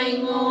ไม่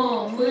โง่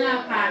เมื่อ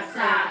ผัสส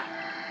ะ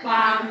คว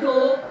าม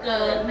ทุกข์เ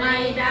กิดไม่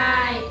ได้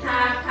ถ้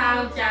าเข้า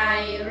ใจ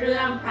เรื่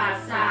องผัส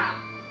สะ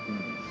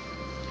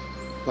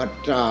ปัจ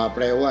จาแป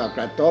ลว่าก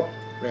ระท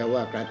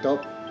บ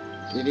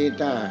ทีนี้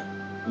ถ้า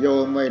โย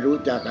มไม่รู้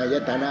จักอาย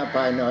ตนะภ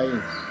ายใน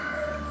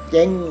เ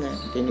จ๊ง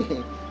ทีนี้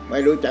ไม่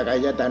รู้จักอา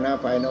ยตนะ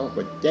ภายนอก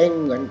ก็เจ๊ง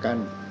เหมือนกัน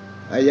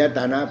อายต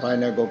นะภาย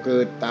ในก็คื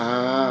อตา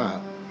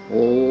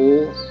หู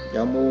จ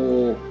มู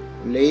ก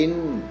ลิ้น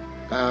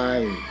กา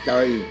ยใจ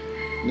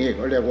นี่เข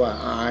าเรียกว่า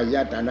อาย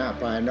ตนะ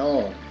ภายนอ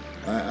ก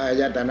อา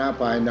ยตนะ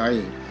ภายใน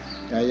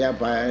อา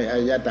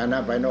ยตนะ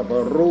ภายนอกก็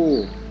รู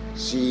ป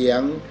เสีย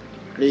ง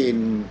กลิ่น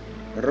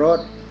ร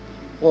ส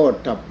โผฏ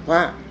ฐัพพ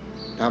ะ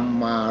ธรร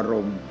มาร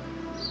มณ์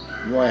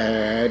แหว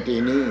ที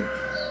นี้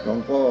หลวง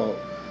พ่อ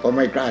ก็ไ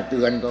ม่กล้าเ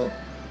ตือนเขา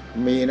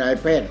มีนาย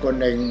แพทย์คน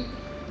หนึ่ง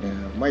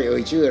ไม่เอ่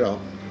ยชื่อหรอก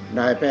น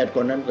ายแพทย์ค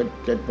นนั้นก็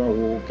จะโอ้โ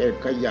หแก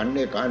ขยันใน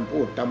การพู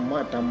ดธรรมะ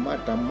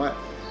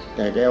แ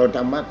ต่แกเอาธ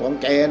รรมะของ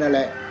แกนั่นแห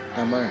ละธ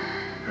รรมะ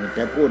แก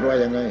พูดว่า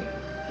ยังไง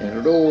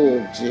รู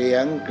ปเสีย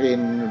งกลิ่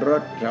นร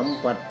สสัม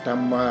ผัสธร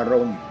รมาร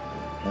มณ์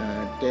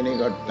ทีนี้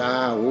ก็ตา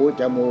หู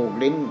จมูก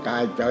ลิ้นกา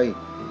ยใจ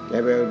แก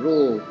ไป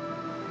รูป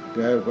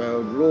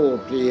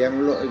เสียง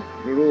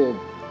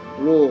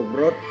รูป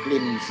รสก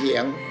ลิ่นเสีย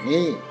ง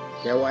นี่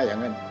แกว่าอย่าง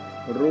นั้น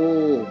รู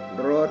ป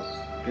รส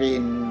ก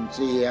ลิ่นเ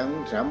สียง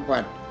สัมผั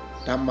ส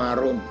ธรรมา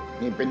รมณ์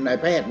นี่เป็นนาย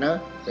แพทย์น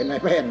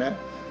ะ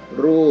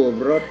รูป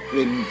รสก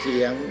ลิ่นเสี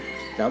ยง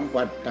สัม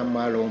ผัสธรรม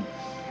ารมณ์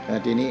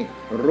ทีนี้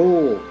รู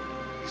ป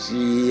เ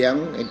สียง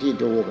ไอ้ที่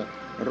ถูก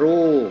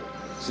รูป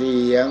เสี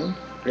ยง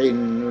กลิ่น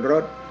ร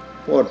ส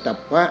โผฏฐัพ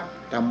พะ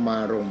ธรรมา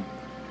รมณ์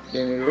เ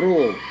ป็นรู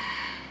ป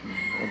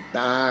ต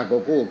าก็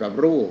คู่กับ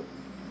รูป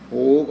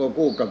หูก็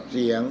คู่กับเ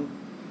สียง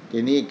ที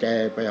นี้แก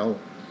ไปเอา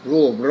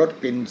รูปรส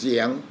กลิ่นเสี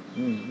ยง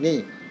นี่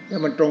แล้ว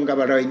มันตรงกับ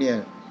อะไรเนี่ย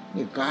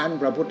นี่การ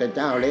พระพุทธเ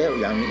จ้าแล้ว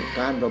อย่างนี้ก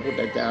ารพระพุท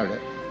ธเจ้าแล้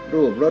ว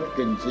รูปรสก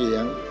ลิ่นเสีย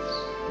ง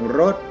ร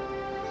ส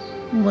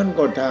มัน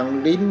ก็ทาง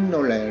ลิ้น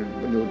นั่นแหละ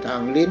มันอยู่ทา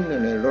งลิ้นนั่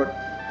นแหละรส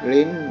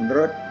ลิ้นร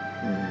ส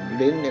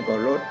ลิ้นเนี่ยก็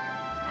รส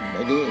ไ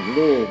อ้นี่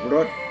รูปร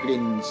สก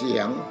ลิ่นเสี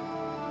ยง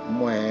แ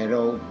หมเร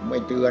าไม่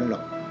เตือนหร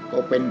อกก็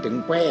เป็นถึง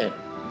แพทย์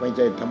ไม่ใ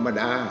ช่ธรรม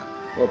ดา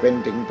ก็เป็น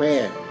ถึงแพ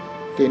ทย์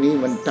ทีนี้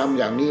มันทำ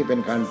อย่างนี้เป็น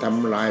การท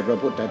ำลายพระ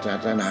พุทธศา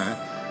สนา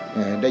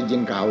ได้ยิ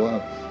นข่าวว่า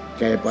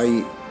แกไป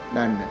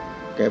นั่น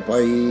แกไป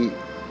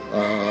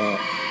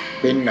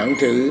เป็นหนัง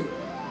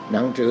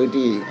สือ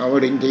ที่อม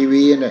รินทร์ที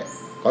วีเนี่ย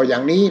ก็อย่า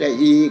งนี้ได้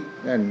อีก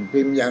นั่น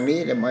พิมพ์อย่างนี้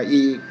ได้มา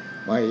อีก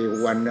มา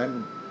วันนั้น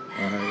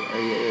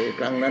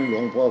ครั้งนั้นหล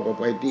วงพ่อก็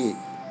ไปที่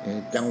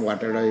จังหวัด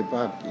อะไรภ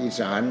าคอี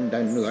สาน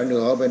เหนื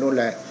อไปนู่น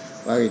แหละ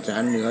ภาคอีสา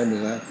นเหนือ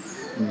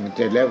เส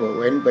ร็จแล้วก็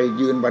เว้นไป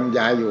ยืนบรรย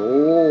ายอยู่โ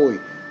อ้ย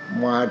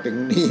มาถึง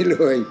นี้เล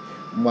ย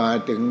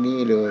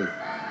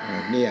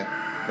เนี่ย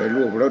ไป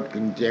รูปรถก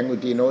ลิ่นเสียงอยู่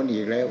ที่โน้นอี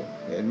กแล้ว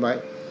เห็นไหม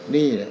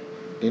นี่แหละ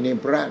ทีนี้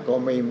พระก็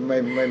ไ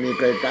ม่มีใ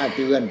ครกล้าเ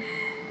ตือน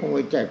ก็ไ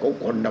ม่ใช่เขา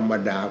คนธรรม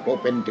ดาก็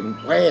เป็นถึง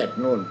แพทย์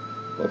นู่น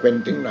ก็เป็น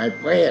ถึงนาย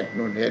แพทย์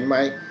นู่นเห็นไหม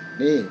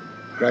นี่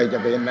ใครจะ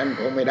เป็นนั้น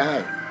ก็ไม่ได้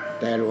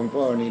แต่หลวง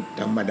พ่อนี่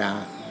ธรรมด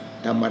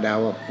า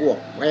ว่าพวก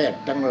แพท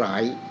ย์ทั้งหลา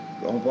ย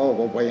หลวงพ่อ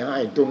ก็ไปให้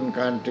ทุน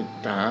การศึก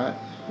ษา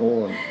โน่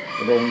น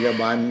โรงพยา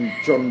บาล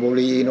ชลบุ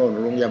รีโน่น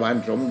โรงพยาบาล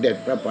สมเด็จ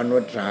พระปานว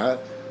สา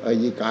อั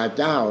ยกา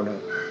เจ้านะ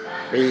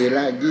ปีล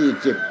ะ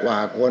20 กว่า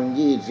คน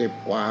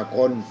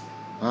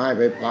ให้ไ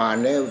ปผ่าน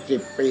แล้ว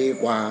10 ปี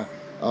กว่า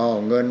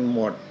เงินห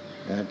มด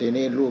ที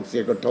นี้ลูกศิ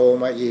ษย์ก็โทร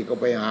มาอีกก็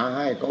ไปหาใ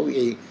ห้เขา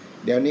อีก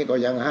เดี๋ยวนี้ก็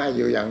ยังให้อ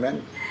ยู่อย่างนั้น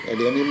แต่เ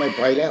ดี๋ยวนี้ไม่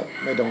ไปแล้ว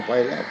ไม่ต้องไป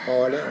แล้วพอ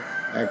แล้ว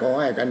ให้เขา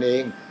ให้กันเอ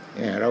ง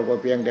เราก็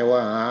เพียงแต่ว่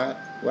าหา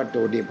วัต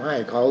ถุดิบให้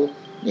เขา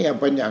เนี่ย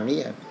เป็นอย่างนี้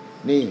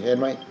นี่เห็น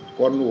ไหม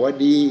คนหัว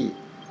ดี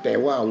แต่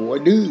ว่าหัว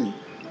ดื้อ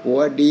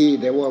ดี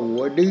แต่ว่าหั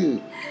วดื้อ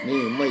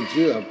นี่ไม่เ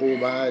ชื่อครู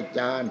บาอาจ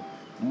ารย์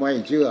ไม่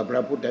เชื่อพร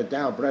ะพุทธเ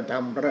จ้าพระธรร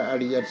มพระอ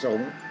ริยสง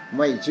ฆ์ไ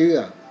ม่เชื่อ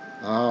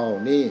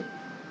นี่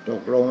ต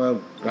กลง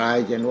กลาย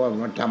เป็นว่า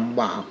มันทำ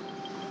บาป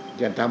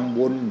จะทำ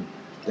บุญ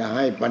จะใ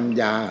ห้ปัญ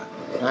ญา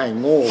ให้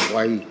โง่ไป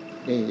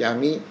นี่อย่าง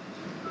นี้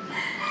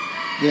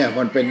เนี่ย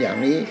มันเป็นอย่าง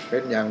นี้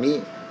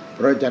เพ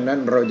ราะฉะนั้น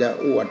เราจะ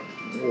อ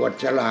วด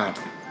ฉลาด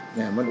เ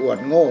นี่ยมันอวด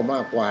โง่มา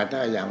กกว่าถ้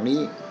าอย่าง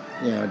นี้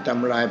เนี่ยท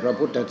ำลายพระ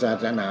พุทธศา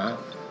สนา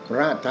พร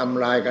ะท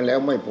ำลายกันแล้ว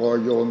ไม่พอ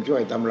โยมช่ว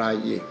ยทำลาย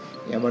อีก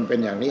เนี่ยมันเป็น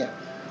อย่างนี้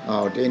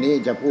ทีนี้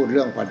จะพูดเ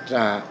รื่องปัจจ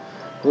า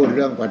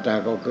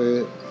ก็คือ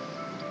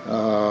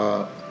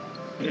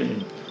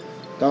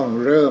ต้อง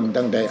เริ่ม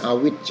ตั้งแต่อ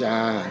วิชชา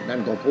นั่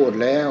นก็พูด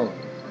แล้ว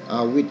อ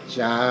วิชช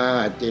า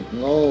จิต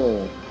โง่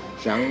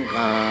สังข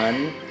าร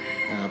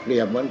เปรี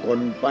ยบเหมือนคน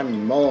ปั้น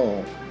หม้อ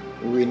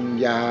วิญ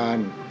ญาณ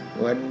เห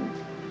มือน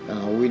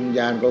วิญญ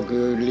าณก็คื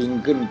อลิง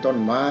ขึ้นต้น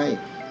ไม้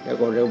แล้ว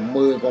ก็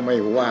มือก็ไม่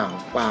ว่าง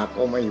ปาก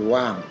ก็ไม่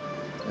ว่าง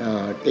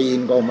ตีน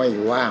ก็ไม่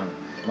ว่าง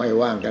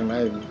จัง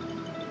นั้น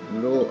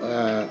รู้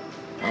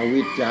อ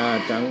วิชชา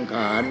สังข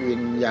ารวิ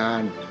ญญา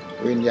ณ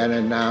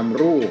นาม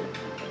รู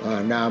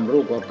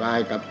ปก็กาย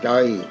กับใจ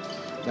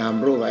นาม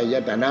รูปอาย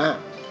ตนะ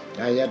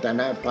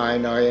ภาย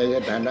ในอาย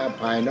ตนะ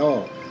ภายนอ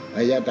กอ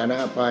ายตนะ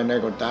ภายใน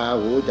ก็ตา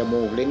หูจ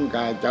มูกลิ้นก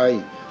ายใจ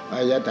อ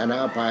ายตนะ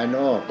ภายน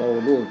อกก็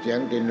รูปเสียง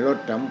กลิ่นรส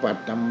สัมผัส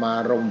ธรรมา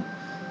รมณ์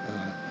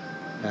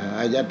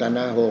อายตน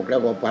ะ6แล้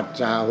วก็ปัจ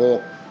จา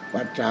6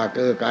ปัจจา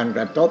คือการก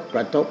ระทบ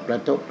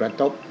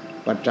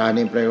ปัจจา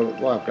นี่แปล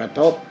ว่ากระ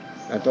ทบ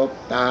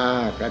ตา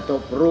กระท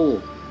บรูป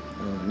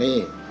นี่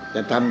จ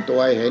ะทำตั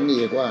วเห็น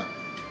อีกว่า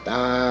ต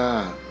า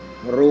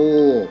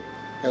รูป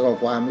แล้วก็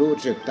ความรู้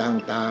สึกทาง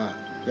ตา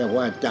เรียก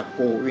ว่าจัก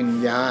ขุวิญ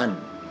ญาณ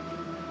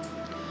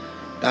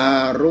ตา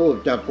รูป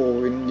จักขุ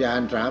วิญญาณ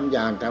3อ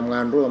ย่างทำง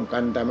านร่วมกั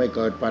นทำให้เ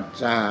กิดปัจ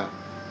จา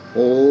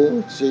หู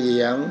เสี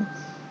ยง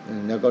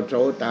แล้วก็โส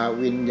ต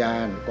วิญญา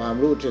ณความ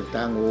รู้สึกท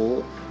างหู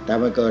ท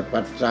ำให้เกิด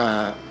ปัจจา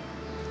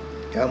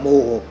จมู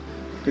ก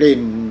กลิ่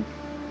น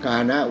กา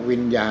นะวิ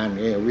ญญาณ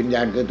วิญญ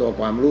าณคือตัว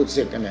ความรู้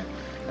สึกกันนะ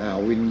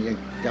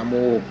จ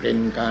มูกกลิ่น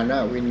กานะ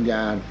วิญญ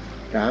าณ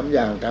3อ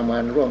ย่างทำงา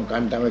นร่วมกั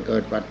นทำให้เกิ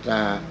ดปัจจ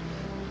า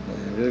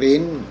ลิ้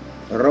น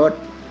รส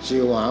ชิ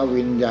วหา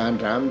วิญญาณ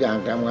3อย่าง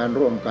ทำงาน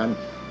ร่วมกัน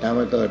ทำใ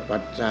ห้เกิดปั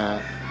จจา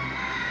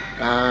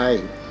กาย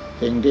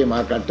สิ่งที่มา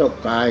กระทบ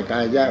กาย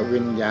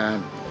วิญญาณ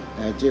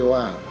ชื่อ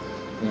ว่า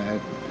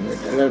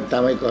แล้วท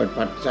ำให้เกิด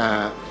ปัจจา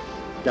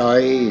ใจ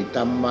ธ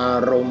รรมา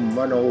รมณ์ม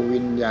โน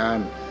วิญญาณ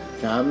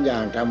3อย่า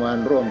งทำงาน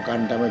ร่วมกัน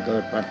ทำให้เกิ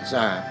ดปัจจ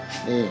า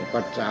นี่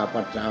ปัจจา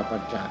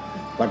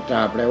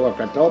แปลว่า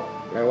กระท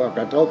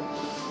บ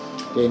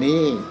ที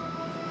นี้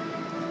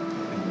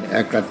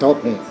กระทบ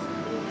นี่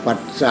ปั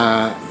จจา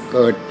เ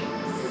กิด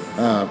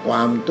คว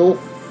ามทุก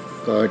ข์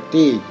เกิด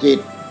ที่จิต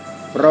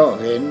เพราะ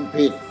เห็น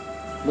ผิด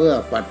เมื่อ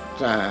ปัจ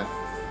จา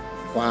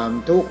ความ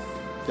ทุกข์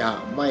จะ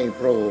ไม่โ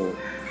ผล่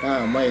ถ้า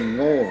ไม่โ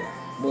ง่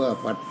เมื่อ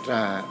ปัจจ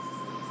า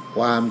ค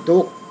วามทุ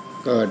กข์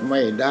เกิดไ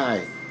ม่ได้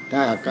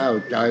ถ้าเข้า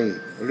ใจ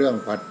เรื่อง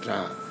ปัจจา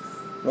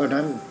เพราะ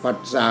นั้นปัจ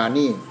จา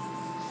นี่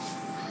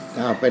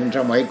ถ้าเป็นส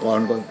มัยก่อน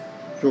ก็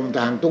ชุมท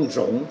างทุ่งส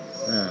ง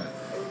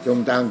ชุม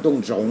ทางทุ่ง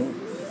สง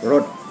ร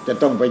ถจะ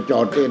ต้องไปจอ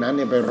ดที่นั้น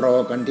นี่ไปรอ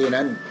กันที่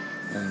นั้น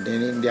ที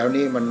นี้เดี๋ยว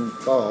นี้มัน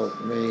ก็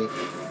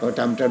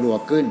ทำสะดวก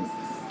ขึ้น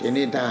ที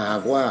นี้ถ้าหา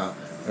กว่า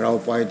เรา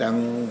ไปทาง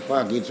ภา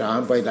คอีสาน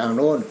ไปทางโ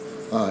น้น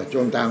ชุ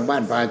มทางบ้า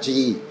นภาชี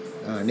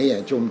นี่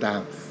ชุมทาง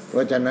เพร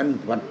าะฉะนั้น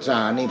ปัจจา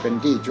นี่เป็น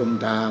ที่ชุม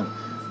ทาง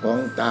ของ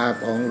ตา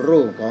ของรู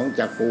ปของ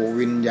จักขุ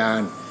วิญญา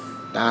ณ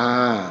ตา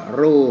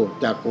รูป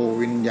จักขุ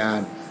วิญญาณ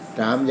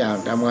สามอย่าง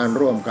ทำงาน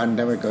ร่วมกันท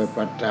ำให้เกิด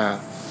ปัจจา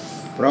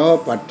เพราะ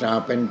ปัจจา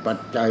เป็นปัจ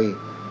จัย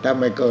ถ้า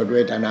ไม่เกิดเว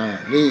ทนา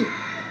นี่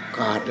ข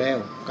าดแล้ว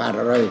ขาด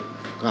อะไร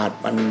ขาด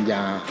ปัญญ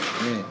า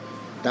นี่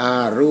ตา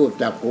รูป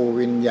จักขุ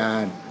วิญญา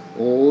ณ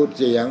หูเ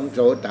สียงโส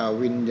ต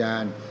วิญญา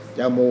ณจ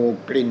มูก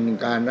กลิ่น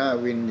กานะ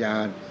วิญญา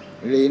ณ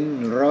ลิ้น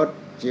รส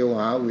ชิว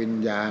หาวิญ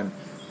ญาณ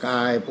ก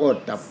ายโพ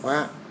ธัพพะ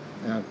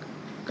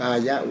กา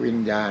ยวิญ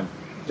ญาณ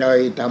ใจ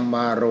ธรรม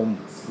ารมณ์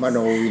มโน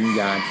วิญ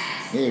ญาณ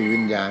นี่วิ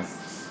ญญาณ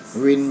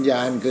วิญญ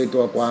าณคือ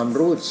ตัวความ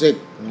รู้สึก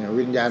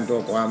วิญญาณตั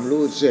วความ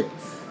รู้สึก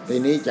ที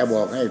นี้จะบ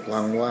อกให้ฟั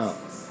งว่า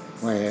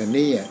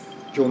นี่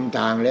ชุมท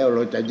างแล้วเร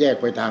าจะแยก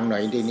ไปทางไหน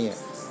ที่นี่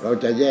เรา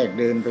จะแยก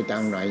เดินไปทา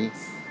งไหน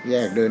แย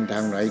กเดินทา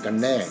งไหนกัน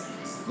แน่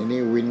ที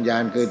นี้วิญญา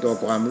ณคือตัว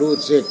ความรู้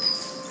สึก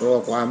ตัว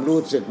ความรู้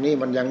สึกนี่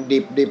มันยังดิ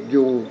บอ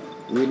ยู่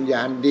วิญญ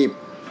าณดิบ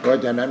เพราะ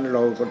ฉะนั้นเร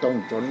าก็ต้อง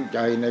สนใจ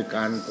ในก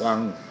ารฟัง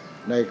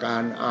ในกา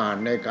รอ่าน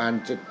ในการ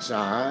ศึกษ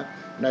า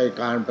ใน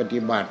การป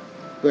ฏิบัติ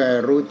เพื่อ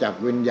รู้จัก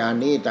วิญญาณ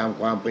นี้ตาม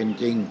ความเป็น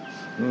จริง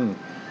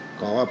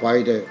ขออภัย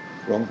เถอะ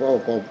หลวงพ่อ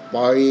ก็ไป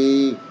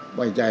ไ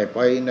ม่ใช่ไป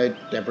ใน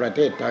แต่ประเท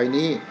ศไทย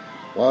นี้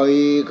ไป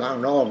ข้าง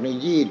นอกนี่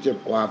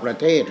20 กว่าประ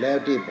เทศแล้ว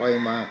ที่ไป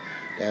มา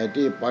แต่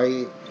ที่ไป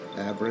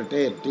ประเท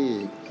ศที่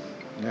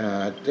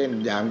เช่น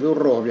อย่างยุ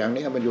โรปอย่าง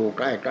นี้มันอยู่ใ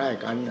กล้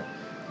ๆกัน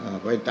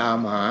ไปตาม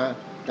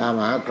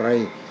หาใคร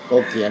ก็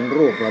เขียน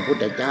รูปพระพุท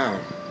ธเจ้า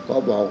ก็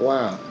บอกว่า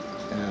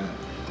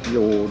อ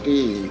ยู่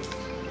ที่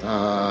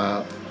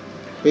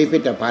พิพิ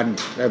ธภัณฑ์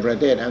ในประ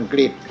เทศอังก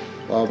ฤษ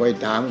พอไป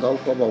ถามเขา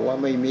ก็บอกว่า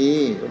ไม่มี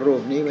รู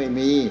ปนี้ไม่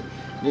มี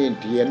นี่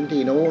เขียน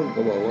ที่โน้นก็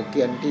บอกว่าเ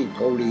ขียนที่เ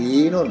กาหลี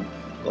โน่น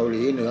เกาห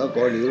ลีเหนือเก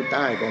าหลีใ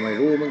ต้ก็ไม่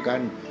รู้เหมือนกัน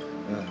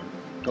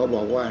เขาบ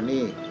อกว่า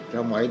นี่ส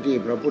มัยที่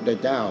พระพุทธ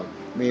เจ้า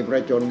มีพร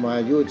ะชนมา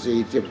ยุ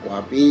40 กว่า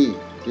ปี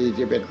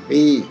41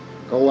 ปี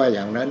เขาว่าอ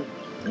ย่างนั้น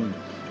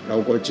เรา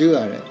ก็เชื่อ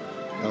นะ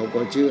เรา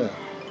ก็เชื่อ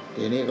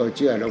ทีนี้เขาเ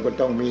ชื่อเราก็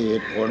ต้องมีเห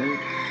ตุผล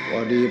พอ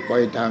ดีไป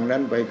ทางนั้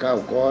นไปเข้า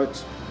คอร์ส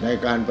ใน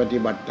การปฏิ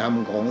บัติธรรม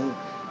ของ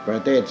ประ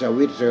เทศส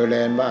วิตเซอร์แล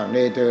นด์บ้างเน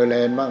เธอร์แล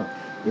นด์บ้าง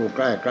อยู่ใก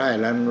ล้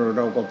ๆแล้วเ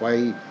ราก็ไป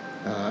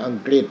อัง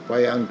กฤษไ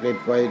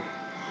ป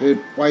คือ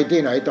ไป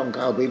ที่ไหนต้องเ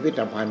ข้าพิพิ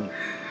ธภัณฑ์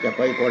จะไ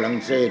ปฝรั่ง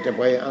เศสจะ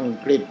ไปอัง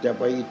กฤษจะ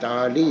ไปอิตา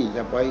ลีจ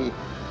ะไป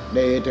เน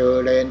เธอ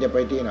ร์แลนด์จะไป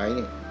ที่ไหน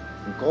นี่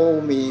เขา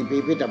มีพิ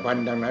พิธภัณ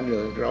ฑ์ทั้งนั้นเล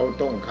ยเรา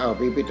ต้องเข้า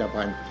พิพิธ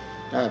ภัณฑ์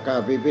ถ้าเข้า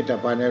พิพิธ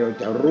ภัณฑ์เรา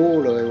จะรู้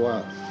เลยว่า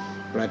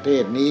ประเท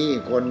ศนี้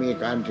คนมี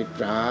การศึก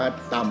ษา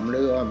ต่ำห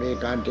รือว่ามี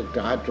การศึกษ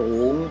าสู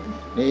ง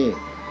นี่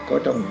ก็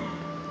ต้อง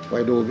ไป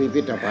ดูพิ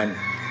พิธภัณฑ์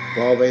พ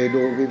อไป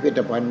ดูพิพิธ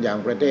ภัณฑ์อย่าง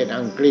ประเทศ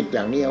อังกฤษอ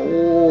ย่างนี้โ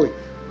อ้ย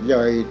ให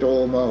ญ่โต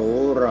มโห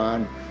ฬาร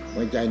ไ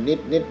ม่ใช่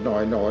นิดหน่อ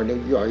ยเนี่ย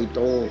ใหญ่โ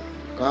ต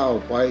เข้า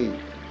ไป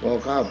พอ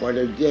เข้าไปแ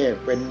ล้วแยก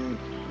เป็น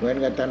เหมือน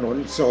กับถนน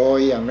ซอย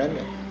อย่างนั้น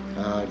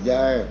แย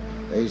ก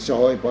ไอ้ซ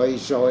อยไป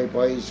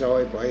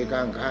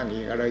ข้างๆ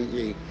อีกอะไร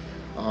อีก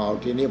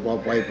ทีนี้พอ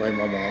ไป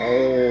มาโอ้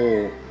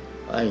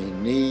ไอ้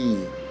นี่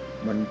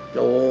มันโจ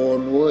ร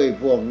เว้ย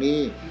พวกนี้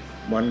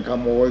มันข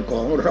โมยข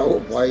องเรา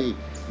ไป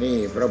นี่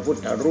พระพุท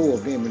ธรูป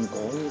นี่มันข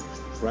อง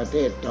ประเท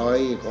ศไทย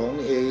ของ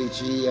เอเ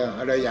ชียอ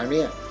ะไรอย่างเ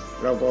นี้ย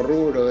เราก็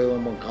รู้เลยว่า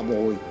มันขโม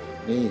ย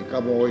นี่ข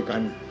โมยกั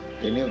น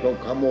ทีนี้ก็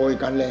ขโมย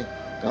กันเลย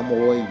ขโม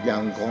ยอย่า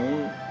งของ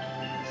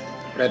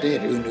ประเทศ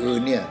อื่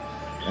นๆเนี่ย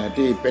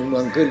ที่เป็นเมื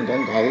องขึ้นขอ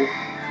งเขา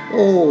โ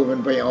อ้มัน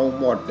ไปเอา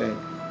หมดเลย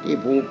ที่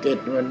ภูเก็ต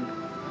มัน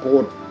ขุ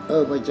ด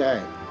ไม่ใช่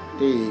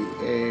ที่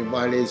ม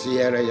าเลเซีย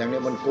อะไรอย่าง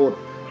นี้มันขุด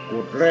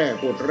แร่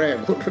หม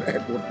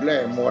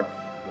ด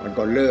มัน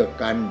ก็เลิก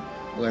กัน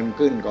เมือง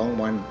ขึ้นของ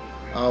มัน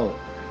เอา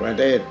ประ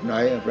เทศไหน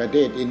ประเท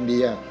ศอินเดี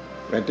ย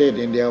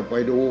ไป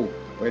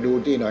ดู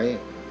ที่ไหน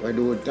ไป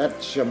ดูทั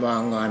ชมา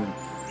งัน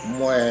แ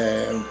ม่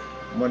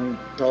มัน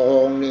ทอ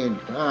งนี่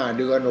5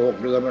 เดือน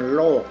6 เดือนมันโ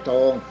ลกท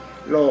อง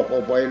โลกเอ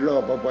าไป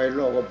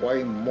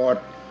หมด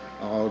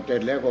เอาเสร็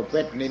จแล้วก็เพ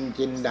ชรนิน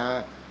จินดา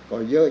ก็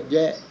เยอะแย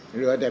ะเห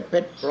ลือแต่เพ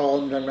ชรปลอม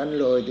ทั้งนั้น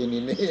เลยที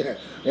นี้นี่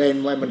เห็น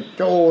ไหมมันโ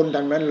จร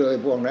ทั้งนั้นเลย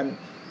พวกนั้น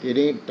ที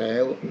นี้แต่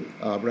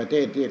ประเท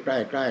ศที่ใ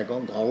กล้ๆขอ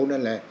งเขานั่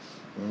นแหละ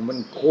มัน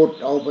ขุด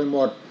เอาไปหม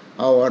ด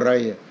เอาอะไร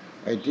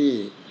ไอ้ที่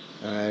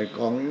ข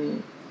อง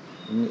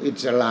อิ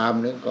สลาม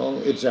เนี่ยของ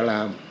อิสลา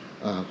ม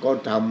ก็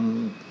ท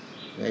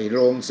ำไอ้โล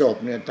งศพ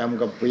เนี่ยท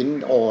ำกับหิน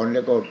อ่อนแ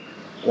ล้วก็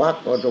ควัก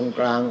เอาตรง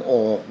กลางอ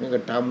อกนี่ก็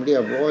ทำเรีย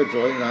บร้อยส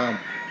วยงาม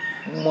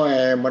แม่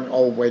มันเอ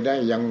าไปได้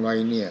ยังไง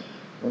เนี่ย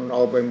มันเอ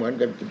าไปเหมือน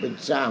กับจะไป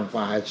สร้าง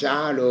ป่าช้า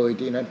เลย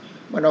ที่นั้น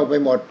มันเอาไป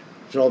หมด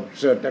ศพ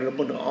เสร็จแต่ละ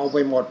มันเอาไป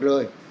หมดเล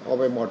ย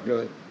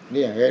เ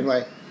นี่ยเห็นไหม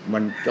มั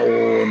นโจ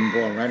รพ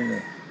วกนั้น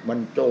มัน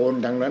โจร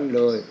ทั้งนั้นเ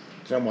ลย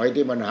สมัย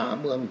ที่มันหา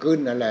เมืองขึ้น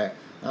นั่นแหละ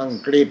อัง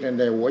กฤษนั่นแ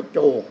หละหัวโจ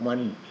กมัน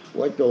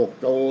หัวโจก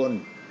โจร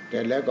แต่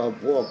แล้วก็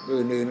พวก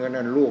อื่นๆก็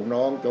นั่นลูก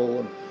น้องโจ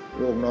ร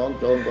ลูกน้อง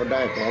โจรก็ไ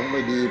ด้ของไ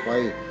ม่ดีไป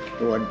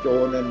ส่วนโจ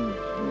รนั้น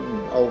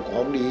เอาขอ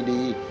ง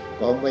ดีๆ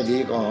ของไม่ดี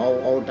ก็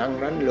เอาทั้ง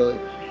นั้นเลย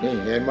นี่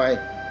เห็นไหม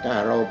ถ้า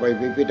เราไป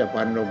พิพิธ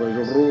ภัณฑ์เราก็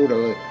รู้เล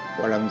ยฝ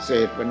รั่งเศ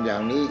สเป็นอย่า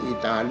งนี้อิ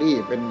ตาลี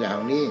เป็นอย่าง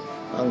นี้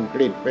อังก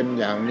ฤษเป็น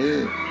อย่างนี้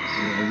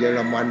เยอร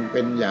มันเ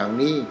ป็นอย่าง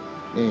นี้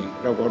นี่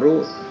เราก็รู้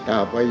ถ้า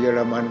ไปเยอร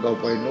มันก็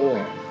ไปโน่น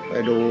ไป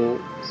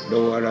ดู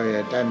อะไร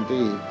ท่าน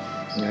ที่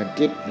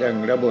คิดเรื่อง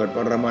ระเบิดป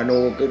รมาณู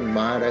ขึ้นม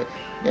าอะไร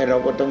เนี่ยเรา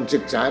ก็ต้องศึ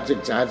กษา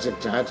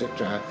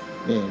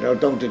นี่เรา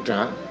ต้องศึกษา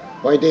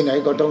ไปที่ไหน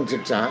ก็ต้องศึ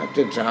ก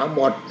ษาห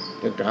มด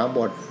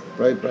ไ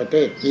ปประเท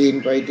ศจีน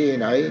ไปที่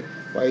ไหน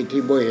ไปทิ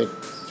เบต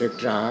ศึก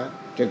ษ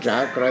า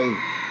ใคร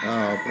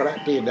พระ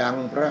ที่ดัง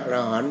พระอร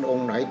หันต์อง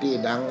ค์ไหนที่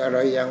ดังอะไร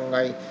ยังไง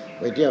ไ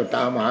ปเที่ยวต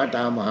ามหา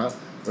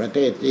ประเท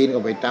ศจีนก็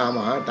ไปตาม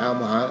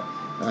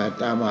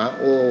หา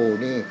โอ้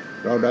นี่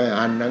เราได้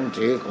อ่านหนัง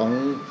สือของ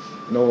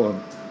โน่น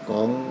ข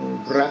อง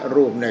พระ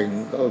รูปหนึ่ง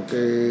ก็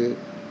คือ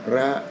พร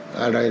ะ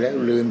อะไรแล้ว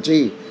ลืม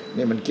ชื่อ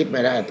นี่มันคิดไ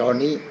ม่ได้ตอน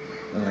นี้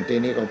ที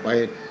นี้ก็ไป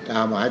ตา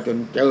มหาจน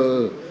เจอ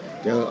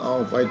เอา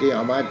ไปที่อ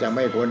ามาจะไ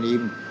ม่ควรอิ่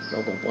มเรา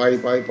ก็ไ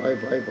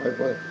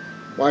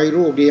ป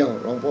ลูกเดียว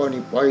หลวงพ่อ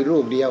นี่ไปลู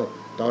กเดียว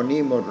ตอนนี้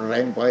หมดแร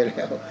งไปแ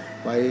ล้ว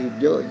ไป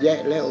เยอะแยะ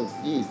แล้ว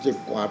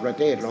20กว่าประ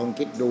เทศลอง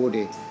คิดดู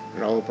ดิ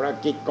เราพระ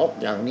กิ๊กก๊อก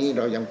อย่างนี้เ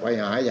รายังไป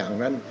หาอย่าง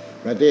นั้น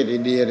ประเทศอิ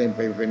นเดียเนี่ยไ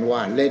ปเป็นว่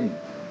าเล่น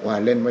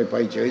ไม่ไป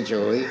เฉ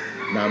ย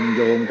นำโ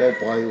ยมก็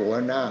ปล่อยหัว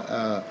ห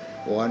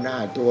น้า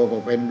ตัวก็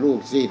เป็นลูก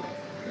ศิษย์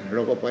เร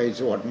าก็ไป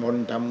สวดมน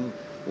ต์ท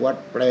ำวัด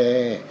แปล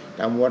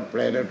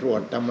แล้วสว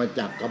ดธรรม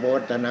จักรกับ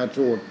วัฒน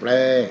สูตรแปล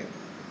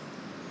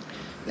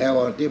แล้ว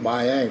อธิบา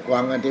ยให้ฟั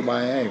ง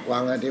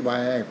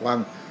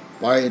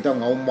ไปต้อง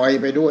เอาไมค์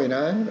ไปด้วยน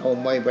ะเอา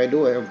ไมค์ไป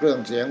ด้วยเอาเครื่อง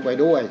เสียงไป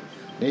ด้วย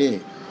นี่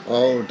เอ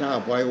าถ้า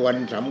ไปวัน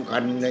สำคั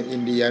ญในอิ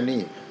นเดีย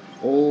นี่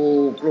โอ้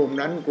กลุ่ม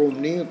นั้นกลุ่ม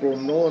นี้กลุ่ม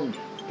โน้น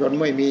จน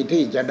ไม่มี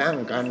ที่จะนั่ง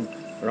กัน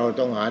เรา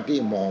ต้องหาที่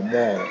หมอ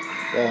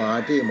ก็หา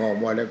ที่หมอ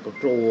แล้วก็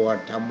ตรวจ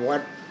ทำวั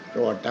ดต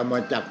รวจธรรม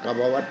จักรกับ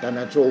วัฒน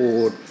สู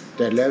ตรแ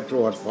ต่แล้วตร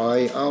วจไป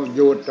เอาห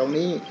ยุดตรง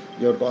นี้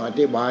หยุดก็อ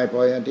ธิบายไป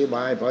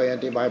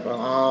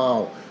อ้าว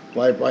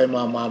ไปม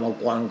า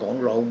กวางของ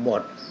เราหม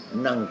ด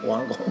นั่งกวา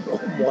งของเรา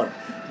หมด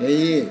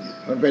นี่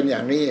มันเป็นอย่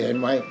างนี้เห็น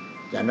ไหม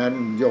จากนั้น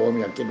โยม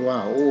อยากคิดว่า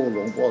โอ้หล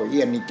วงพ่อเ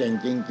อี้ยนนี่เก่ง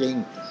จริง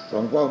ๆหล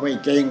วงพ่อไม่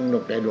เก่งหร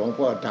อกแต่หลวง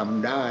พ่อท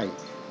ำได้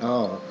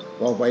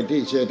พอไป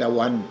ที่เชต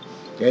วัน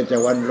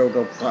เรา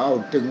ก็เข้า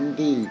ถึง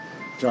ที่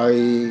ใจ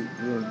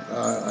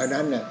อัน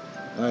นั้นน่ะ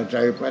ใจ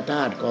พระธ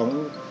าตุของ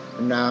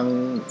นาง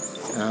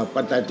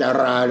ปัตตจา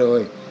ราเล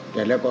ยแ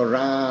ต่แล้วก็เ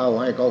ล่า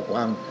ให้เขา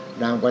ฟัง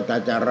นางปัตต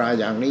จารา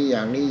อย่างนี้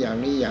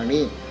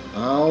เ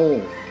อา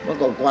มัน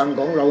ก็ควัน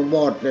ของเราหม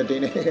ดเลยที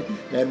นี้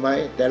เห็นไหม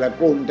แต่ละ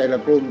กลุ่ม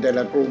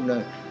น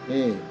ะ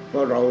นี่เพรา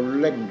ะเรา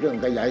เล่นเครื่อง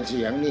ขยายเ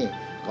สียงนี่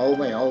เขา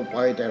ไม่เอาไป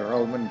แต่เรา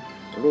มัน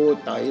รู้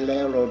ไตแล้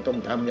วเราต้อง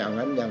ทำอย่าง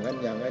นั้น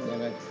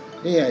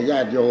นี่ญา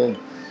ติโยม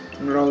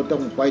เราต้อ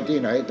งไปที่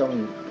ไหนต้อง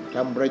ท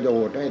ำประโย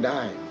ชน์ให้ไ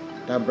ด้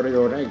ทำประโย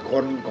ชน์ให้ค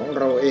นของ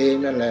เราเอง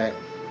นั่นแหละ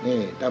นี่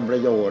ทำปร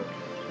ะโยชน์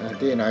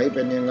ที่ไหนเ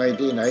ป็นยังไง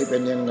ที่ไหนเป็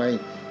นยังไง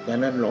ดัง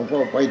นั้นหลวงพ่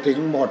อไปถึง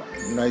หมด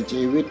ใน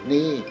ชีวิต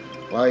นี้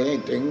ไปให้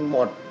ถึงหม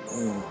ด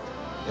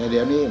แต่เ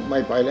ดี๋ยวนี้ไม่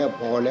ไปแล้ว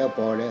พอแล้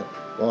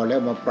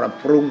วมาปรับ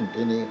ปรุง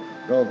ทีนี้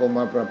เราก็ม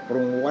าปรับปรุ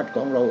งวัดข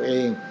องเราเอ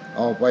งเ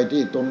อาไป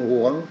ที่ตุนห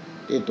ว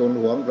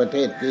งประเท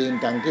ศจีน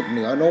ทางทิศเห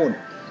นือโน่น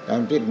ทา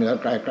งทิศเหนือ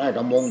ใกล้ๆ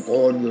กับมองโก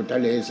ลอยู่ทะ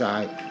เลทรา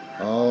ย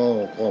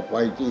ก็ไป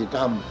ที่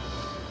ถ้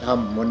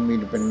ำมันมี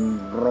เป็น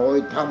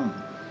100ถ้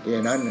ำที่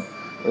นั้น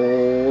โอ้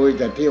ย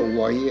จะเที่ยวไห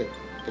ว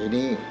ที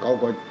นี้เขา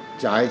ก็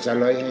ฉายส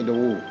ไลด์ให้ดู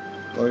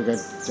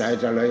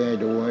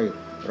ให้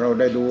เรา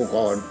ได้ดู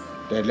ก่อน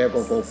แต่แล้วก็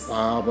พ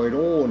าไป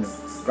นู่น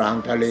กลาง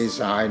ทะเล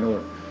ทรายนู่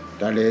น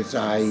ทะเลท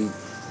ร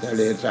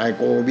าย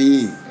โกบี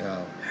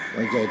ไ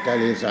ม่ใช่ทะ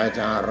เลทรายซ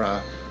าฮารา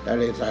ทะ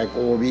เลทรายโก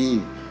บี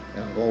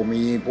ก็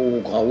มีภู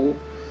เขา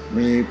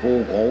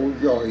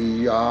ใหญ่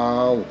ยา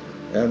ว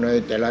แล้วใน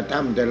แต่ละถ้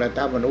ำ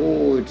มัน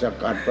ส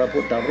กัดพระพุ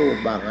ทธรูป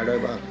บ้างอะไร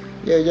บ้าง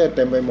เยอะๆเ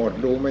ต็มไปหมด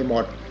ดูไม่หม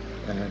ด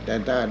แต่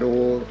ถ้าดู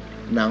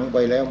หนังไป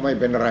แล้วไม่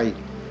เป็นไร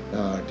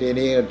ที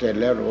นี้เสร็จ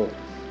แล้ว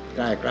ใ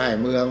กล้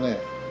เมือ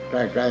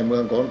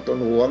งของตน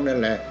หวงนั่น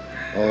แหละ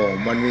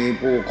มันมี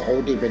ภูเขา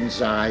ที่เป็น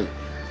ทราย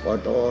พอ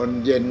ตอน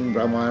เย็นป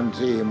ระมาณ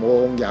4 โม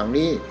งอย่าง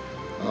นี้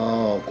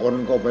คน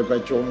ก็ไปปร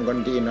ะชุมกัน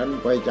ที่นั้น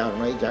ไปจากไ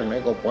หน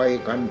ก็ไป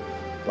กัน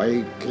ไป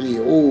ขี่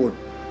อูฐ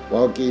พอ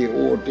ขี่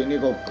อูฐทีนี้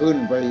ก็ขึ้น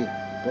ไป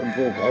บน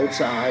ภูเขา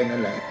ทรายนั่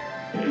นแหละ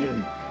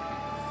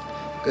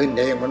ขึ้น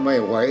เองมันไม่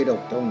ไหวดอ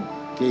กต้อง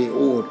ขี่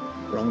อูฐ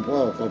หลวงพ่อ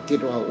ก็คิด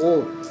ว่า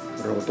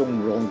เราต้อง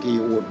ลองขี่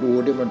อูฐดู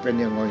ที่มันเป็น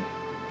ยังไง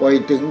ไป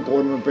ถึงค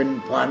นมันเป็น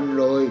พัน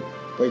เลย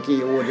ไปขี่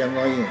อูฐยังไ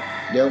ง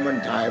เดี๋ยวมัน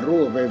ถ่ายรู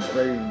ปไป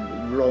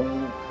ลง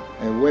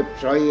เว็บ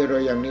ไซต์อะไร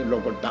อย่างนี้เรา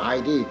ก็ตาย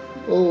ที่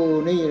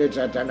นี่ศ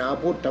าสนา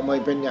พุทธทำไม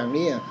เป็นอย่าง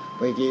นี้พ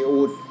ไปกี่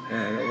อูฐ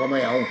เราก็ไม่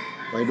เอา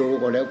ไปดู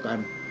ก็แล้วกัน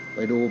ไป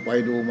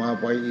ดูมา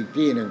ไปอีก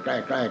ที่หนึ่งใก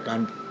ล้ๆกัน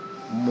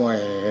แหม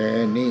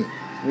นี่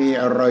มี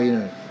อะไรน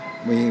ะ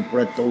มีป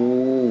ระตู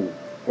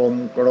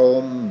กล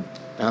ม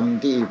ๆท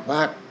ำที่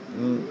พัก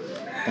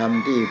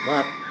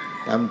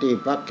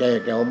แข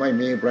กเราไม่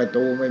มีประ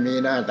ตูไม่มี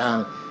หน้าต่าง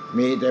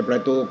มีแต่ปร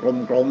ะตู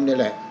กลมๆนี่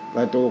แหละป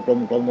ระตูกล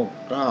ม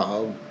ๆก็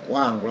ก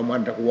ว้างประมาณ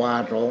วา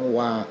2 ว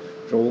า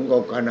สูงก็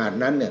ขนาด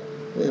นั้นเนี่ย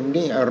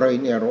นี่อะไร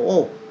เนี่ยโอ้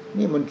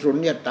นี่มันสุญ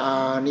ญตา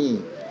นี่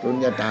สุญ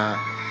ญตา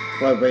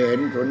พอไปเห็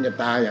นสุญญ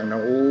ตาอย่างนั้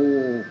นโอ้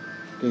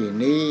ที่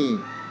นี่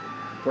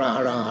พระอ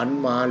รหันต์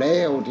มาแล้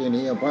วที่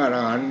นี่พระอร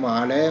หันต์มา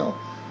แล้ว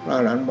พระอ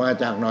รหันต์มา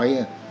จากไหน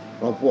เ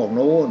พราะพวก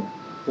นู้น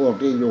พวก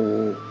ที่อยู่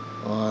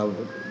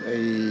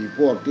พ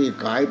วกที่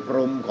ขายพร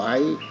มขาย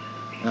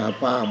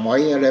ผ้าไหม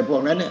อะไรพว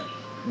กนั้นเนี่ย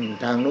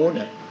ทางนู้นเ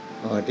นี่ย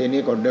ที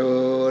นี้ก็เดิ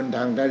นท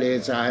างทะเล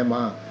ทรายม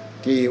า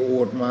ขี่อู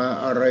ฐมา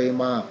อะไร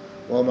มา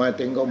พอมา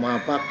ถึงก็มา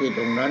พักที่ต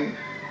รงนั้น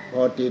พ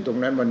อที่ตรง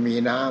นั้นมันมี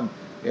น้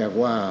ำเรียก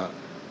ว่า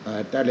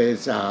ทะเล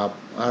สาบ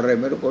อะไร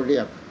ไม่รู้ก็เรี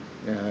ยก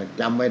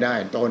จำไม่ได้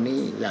ตอนนี้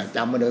อยากจ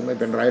ำมาเลยไม่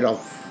เป็นไรหรอก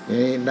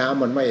นี่น้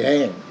ำมันไม่แห้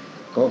ง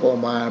เขาก็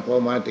มาพอ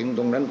มาถึงต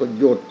รงนั้นก็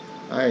หยุด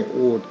ให้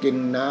อูฐกิน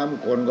น้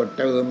ำคนก็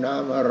เติมน้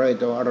ำอะไร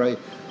ต่ออะไร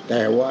แ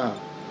ต่ว่า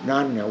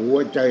นั่นเนี่ยหัว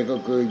ใจก็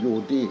คืออยู่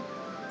ที่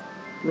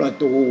ประ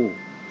ตู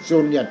สุ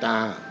ญญตา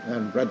นั่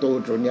นประตู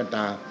สุญญต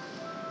า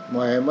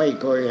ไม่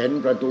เคยเห็น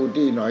ประตู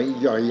ที่ไหน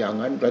ใหญ่อย่าง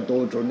นั้นประตู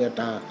สุญญ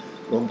ตา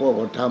หลวงพ่อ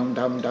ก็ทำ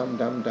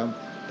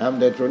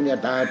แต่สุญญ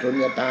ตา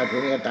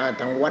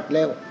ทางวัดแ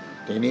ล้ว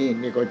ทีนี้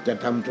นี่ก็จะ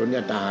ทำสุญญ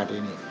ตาที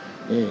นี้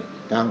นี่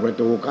ทางประ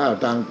ตูเข้า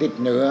ทางทิศ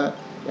เหนือ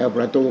แล้วป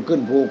ระตูขึ้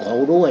นภูเขา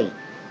ด้วย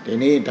ที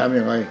นี้ทำ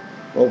ยังไง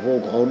พอภู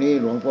เขานี้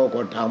หลวงพ่อ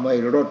ก็ทำให้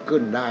รถ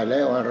ขึ้นได้แล้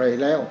วอะไร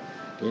แล้ว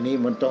ทีนี้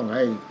มันต้องใ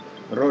ห้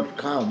รถ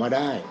เข้ามาไ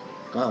ด้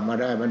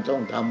มันต้อ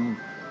งท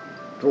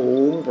ำสู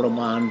งประ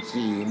มาณ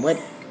4 เมต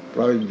รเพร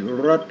าะ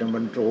รถมั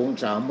นสูง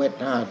3.50 เมตร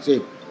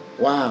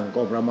กว้าง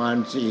ก็ประมาณ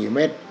4 เม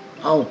ตร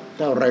เอาเ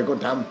ท่าไรก็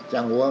ทำจั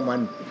งหัวมั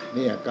นเ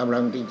นี่ยกำลั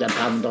งที่จะ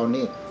ทำตอน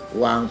นี้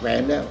วางแผ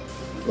นแล้ว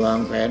วาง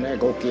แผนให้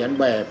เขาเขียน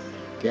แบบ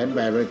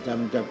เลยท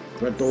ำจาก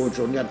ประตู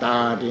สุญญตา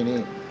ทีนี้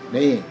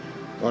นี่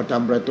พอท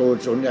ำประตู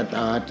สุญญต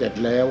าเสร็จ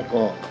แล้ว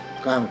ก็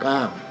ข้าง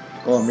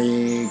ก็มี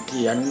เ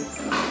ขี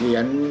ย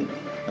น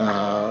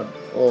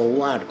โอ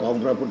วาทของ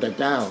พระพุทธ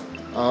เจ้า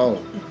เอา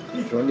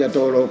สุญญโต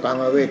โลกัง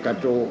อเวกกัจ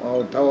จุเอา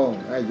ท่อง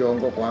ให้โยม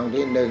ก็ขวาง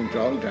ที่1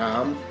 2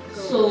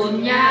 3สุญ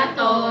ญโ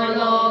ตโ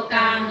ล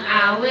กังอ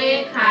เว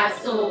คัส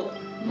สุ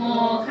โม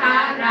ฆ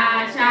รา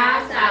ชา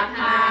สัทธ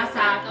าส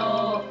ะโต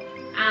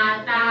อา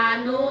ตา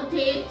นุ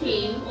ทิฏฐิ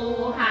อุ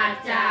หัจ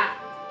จะ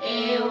เอ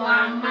วั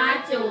งมัจ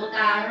จุต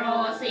าโร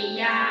สิ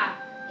ยา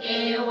เอ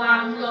วั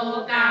งโล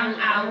กัง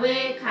อเว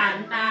ขัน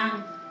ตัง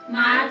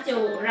มัจจุ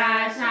รา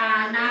ชา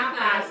นา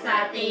ปัสส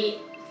ติ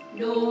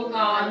ดู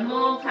ก่อนโม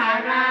คค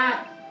ราช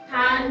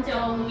ท่านจ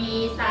งมี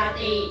ส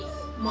ติ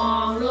มอ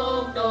งโล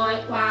กโดย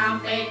ความ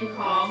เป็นข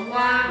อง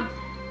ว่าง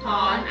ถ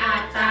อนอั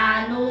ตตา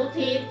นุ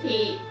ทิฏ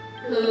ฐิ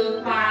คือ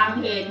ความ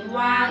เห็น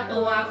ว่า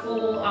ตัวกู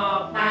ออ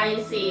กไป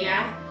เสีย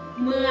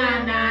เมื่อ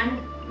นั้น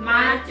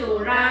มัจจุ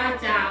ราช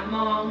จะม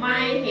องไม่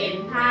เห็น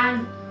ท่าน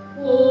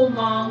ผู้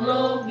มองโล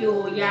กอยู่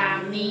อย่าง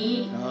นี้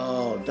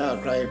ถ้า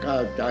ใครเข้า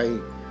ใจ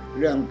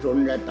เรื่องสุญ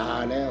ญตา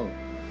แล้ว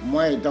ไ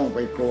ม่ต้องไป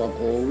กลัวโ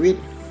ควิด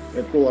ไป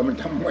กลัวมัน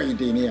ทำไม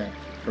ทีเนี่ย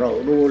เรา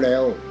รู้แล้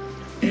ว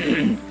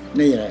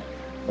นี่แหละ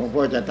หลวงพ่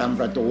อจะทำ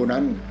ประตู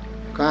นั้น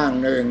ข้าง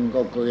หนึ่ง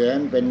ก็เขียน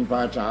เป็นภ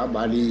าษาบ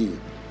าลี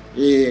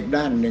อีก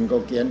ด้านหนึ่งก็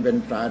เขียนเป็น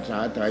ภาษา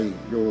ไทย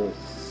อยู่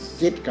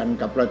คิดกัน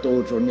กับประตู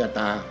สุญญ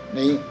ตา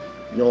นี้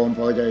โยมพ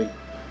อจะ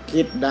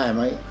คิดได้ไห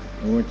ม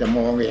จะม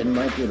องเห็นไหม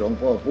ที่หลวง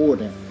พ่อพูด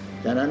เนี่ย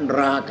ฉะนั้น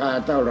ราคา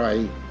เท่าไหร่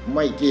ไ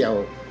ม่เกี่ยว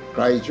ใค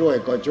รช่วย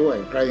ก็ช่วย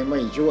ใครไม่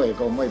ช่วย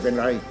ก็ไม่เป็น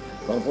ไร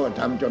หลวงพ่อ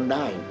ทำจนไ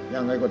ด้ยั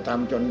งไงก็ท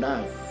ำจนได้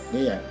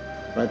นี่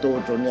ประตู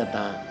สุญญต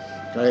า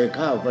ใครเ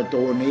ข้าประ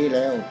ตูนี้แ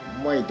ล้ว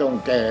ไม่ต้อง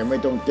แก่ไม่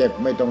ต้องเจ็บ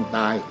ไม่ต้องต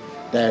าย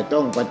แต่ต้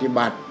องปฏิ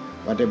บัติ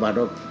ว่า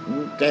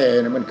แก่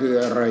นะมันคือ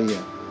อะไร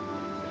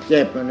เ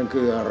จ็บมัน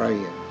คืออะไร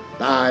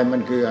ตายมั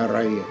นคืออะไร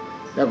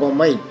แล้วก็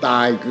ไม่ต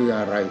ายคืออ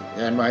ะไรเ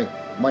ห็นไหม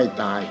ไม่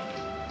ตาย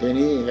ที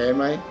นี้เห็นไ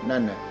หมนั่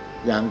นน่ะ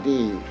อย่าง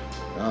ที่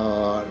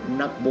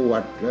นักบว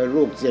ชและ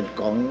ลูกศิษย์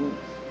ของ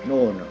โ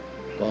น่น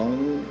ของ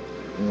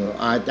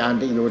อาจารย์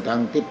ที่อยู่ทาง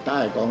ทิศใต้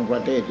ของปร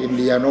ะเทศอิน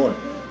เดียโน่น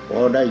พอ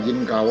ได้ยิน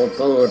ข่าวว่า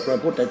เกิดพระ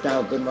พุทธเจ้า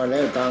ขึ้นมาแล้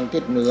วทางทิ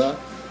ศเหนือ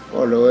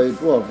ก็เลย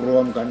รวบรว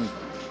มกัน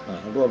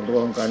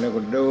แล้ว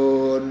ก็เดิ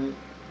น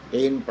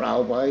ตีนเปล่า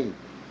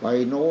ไป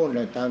โน่นใน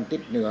ทางทิ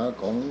ศเหนือ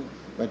ของ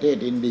ประเทศ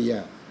อินเดีย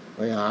ไป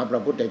หาพร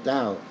ะพุทธเจ้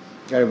า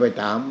ก็เลยไป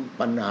ถาม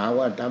ปัญหา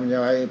ว่าทำยั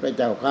งไงพระ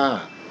เจ้าข้า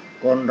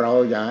คนเรา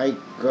อย่าให้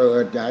เกิ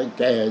ดอย่าให้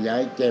แก่อย่าใ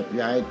ห้เจ็บอ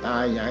ย่าให้ตา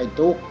ยอย่าให้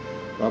ทุกข์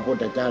พระพุท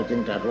ธเจ้าจึ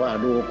งตรัสว่า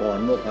ดูก่อน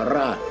โมคคร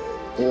าช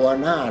ตัว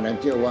หน้านั้น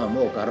ชื่อว่าโม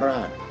คคร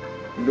าช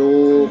ดู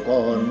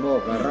ก่อนโม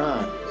คครา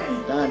ช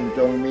ท่านจ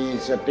งมี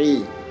สติ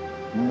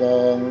ม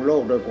องโล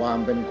กโดยความ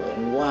เป็นของ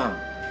ว่าง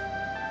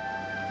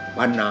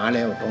ปัญหาแ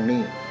ล้วตรง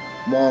นี้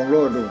มองโล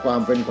กด้วยควา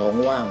มเป็นของ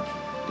ว่าง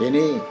ที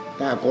นี้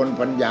ถ้าคน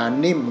ปัญญา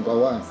นิ่มก็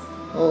ว่า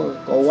โอ้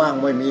ก็ว่าง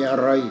ไม่มีอะ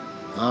ไร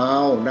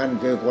นั่น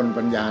คือคน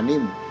ปัญญานิ่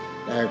ม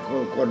แต่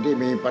คนที่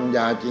มีปัญญ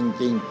าจ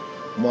ริง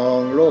ๆมอง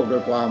โลกด้ว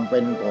ยความเป็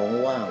นของ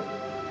ว่าง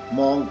ม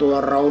องตัว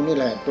เรานี่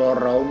แหละตัว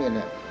เราเนี่ยน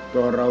ะ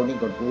ตัวเรานี่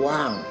ก็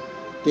ว่าง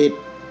จิต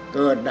เ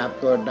กิดดับ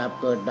เกิดดับ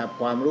เกิดดับ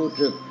ความรู้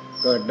สึก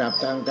เกิดดับ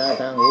ทางตา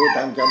ทางหูท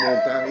างจมูก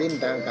ทางลิ้น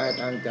ทางกาย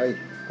ทางใจ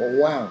ก็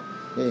ว่าง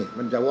นี่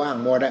มันจะว่าง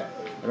หมดอะ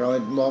เรา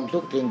มองทุ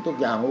กสิ่งทุก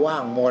อย่างว่า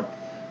งหมด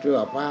เสื้อ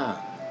ผ้า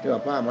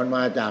มันม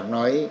าจากไหน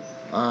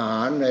อาห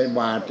ารในบ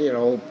าตรที่เร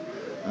า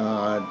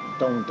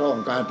ต้องท่อง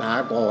คาถา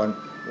ก่อน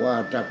ว่า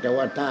จักจะ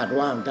ว่าธาตุ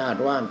ว่างธาตุ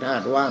ว่างธา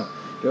ตุว่าง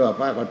เสื้อ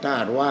ผ้าก็ธา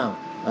ตุว่าง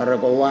อะไร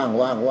ก็ว่าง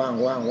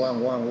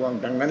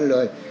ทั้งนั้นเล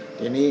ย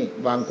ทีนี้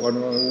บางคน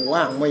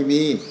ว่างไม่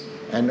มี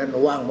อันนั้น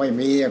ว่างไม่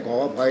มีขอ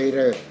อภัยเ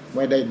ลยไ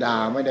ม่ได้ด่า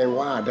ไม่ได้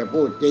ว่าแต่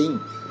พูดจริง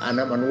อัน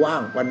นั้นมันว่า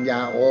งปัญญา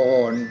อ่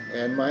อนเ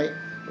ห็นไหม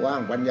ว่า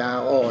งปัญญา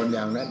อ่อนอ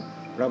ย่างนั้น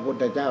พระพุท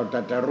ธเจ้าต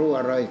รัสรู้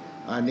อะไร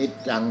อนิจ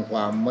จังคว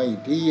ามไม่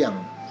เที่ยง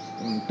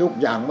ทุก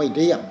อย่างไม่เ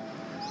ที่ยง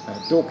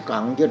ทุกขั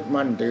งยึด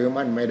มั่นถือ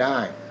มั่นไม่ได้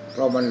เพ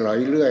ราะมันไหล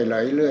เรื่อย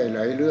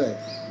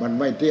มัน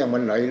ไม่เที่ยงมั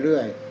นไหลเรื่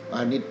อยอ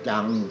นิจจั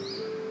ง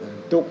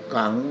ทุก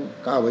ขัง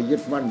ก้าวไปยึ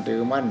ดมั่นถื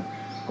อมั่น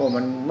ก็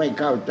มันไม่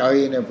เข้าใจ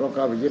เนี่ยเพราะ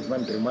ก้าวไปยึดมั่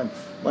นถือมั่น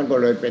มันก็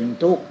เลยเป็น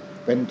ทุก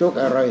ข์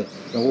อะไร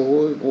โอ้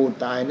ยกู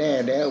ตายแน่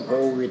แล้วโค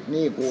วิด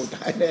นี่กูต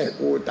ายแน่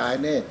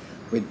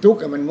เป็นทุกข์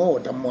มันโง่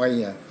ทำไม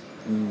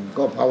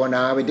ก็ภาวน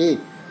าไปที่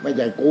ไม่ใ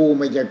ช่กู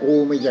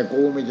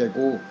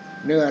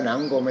เนื้อหนัง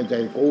ก็ไม่ใช่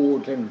กู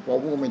เส้นผ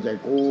มก็ไม่ใช่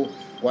กู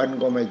วัน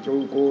ก็ไม่ใช่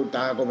กูต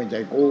าก็ไม่ใ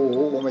ช่กู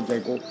หูก็ไม่ใช่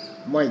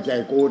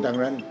กูทั้ง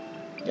นั้น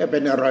จะเป็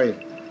นอะไร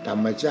ธร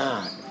รมชา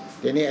ติ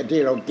ทีนี้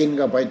ที่เรากินเ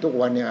ข้าไปทุก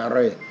วันเนี่ยอะไร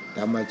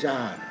ธรรมชา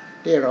ติ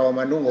ที่เราม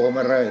านุ่งห่ม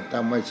อะไรธ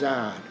รรมชา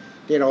ติ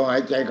ที่เราหา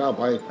ยใจเข้า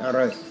ไปอะไร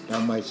ธร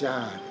รมชา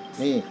ติ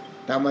นี่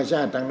ธรรมช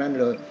าติทั้งนั้น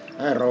เลย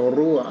ให้เรา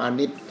รู้อ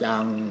นิจจั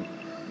ง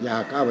อย่า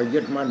เข้าไปยึ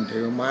ดมั่น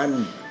ถือมั่น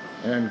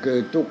นั่นคือ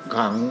ทุก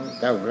ขัง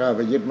แต่เข้าไ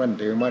ปยึดมั่น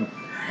ถือมั่น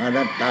อ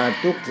นัตตา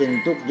ทุกสิ่ง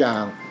ทุกอย่า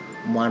ง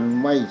มัน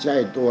ไม่ใช่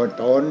ตัว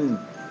ตน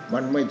มั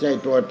นไม่ใช่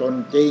ตัวตน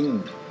จริง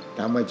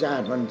ธรรมชา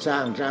ติมันสร้า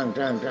ง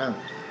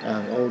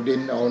เอาดิ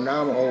นเอาน้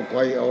ำเอาไฟ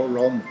เอาล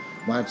ม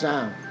มาสร้า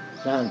ง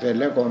เสร็จ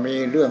แล้วก็มี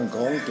เรื่องข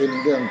องกิน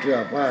เรื่องเสื้อ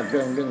ผ้าเ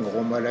รื่อง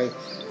ห่มอะไร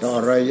ต่อ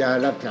ระยะ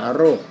รักษา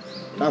โรค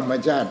ธรรม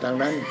ชาติทาง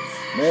นั้น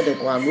แม้แต่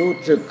ความรู้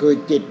สึกคือ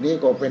จิตนี้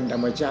ก็เป็นธร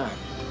รมชาติ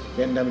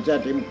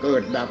ที่เกิ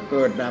ดดับ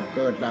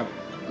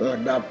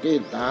ที่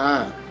ตา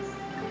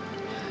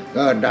เ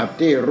กิดดับ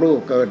ที่รูป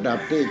เกิดดับ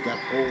ที่จัก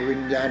ขุวิ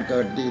ญญาณเกิ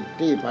ดดับ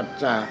ที่ผัส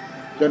สะ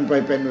จนไป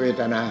เป็นเว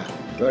ทนา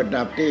เกิด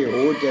ดับที่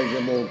หูจ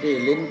มูกที่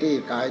ลิ้นที่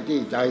กายที่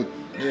ใจ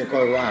นี่ก็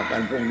ว่ากั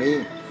นพรุ่งนี้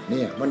เ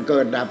นี่ยมันเกิ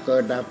ดดับ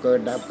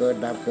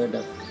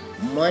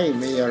ไม่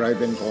มีอะไร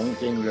เป็นของ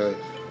จริงเลย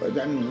เพราะฉะ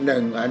นั้นห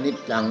นึ่งอนิจ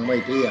จังไม่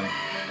เที่ยง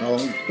สอง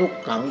ทุก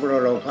ขังเพรา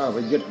ะเราเข้าไป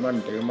ยึดมั่น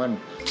ถือมั่น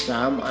ส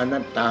ามอนั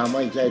ตตาไ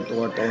ม่ใช่ตั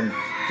วตน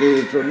สี่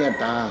สุญญ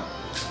ตา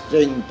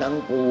สิ่งทั้ง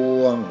ป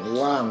วง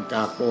ว่างจ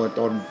ากตัว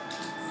ตน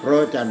เพรา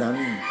ะฉะนั้น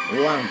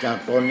ว่างจาก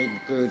ตนนี่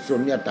คือสุ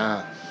ญญตา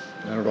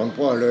หลวง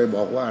พ่อเลยบ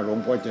อกว่าหลวง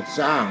พ่อจะ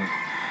สร้าง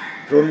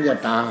สุญญ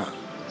ตา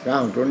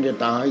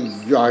ให้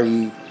ใหญ่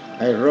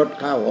ให้รถ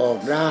เข้าออก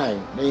ได้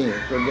นี่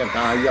สุญญต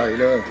าใหญ่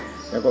เลย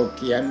แล้วก็เ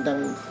ขียนทั้ง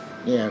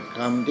เนี่ยค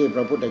ำที่พ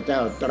ระพุทธเจ้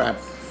าตรัส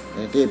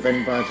ที่เป็น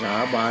ภาษา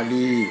บา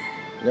ลี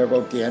แล้วก็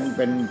เขียนเ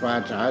ป็นภา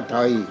ษาไท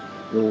ย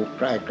อยู่ใ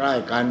กล้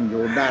ๆกันอ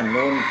ยู่ด้านโ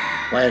น้น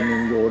แผ่นหนึ่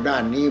งอยู่ด้า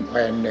นนี้แ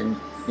ผ่นหนึ่ง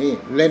นี่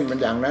เล่นมัน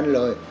อย่างนั้นเ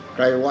ลยใค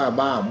รว่า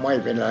บ้าไม่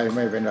เป็นไ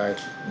ร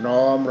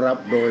น้อมรับ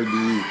โดย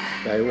ดี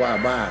ใครว่า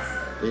บ้า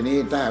ทีนี้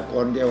ถ้าค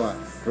นที่ว่า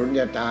สุญญ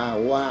ตา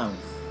ว่า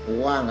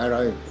งอะไร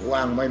ว่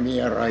างไม่มี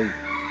อะไร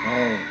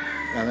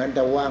อย่างนั้นแ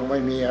ต่ว่างไม่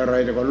มีอะไร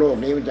แต่ก็โลก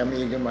นี้มันจะมี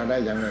ขึ้นมาได้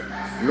อย่างไร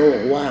โลก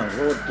ว่างโ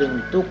ลกจริง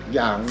ทุกอ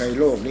ย่างใน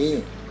โลกนี้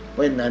เ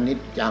ป็นอนิจ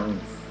จัง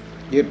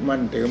ยึดมั่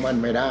นถือมั่น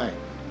ไม่ได้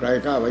ใคร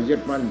เข้าไปยึ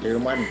ดมั่นถือ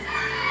มั่น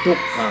ทุก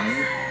ขัง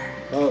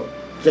เพราะ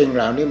สิ่งเ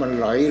หล่านี้มัน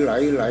ไหล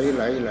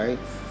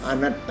อ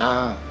นัตตา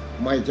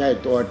ไม่ใช่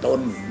ตัวตน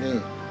นี่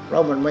เพรา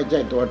ะมันไม่ใช่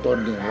ตัวตน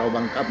นี่เรา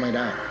บังคับไม่ไ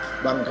ด้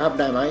บังคับ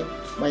ได้ไหม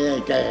ไม่ให้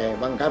แก่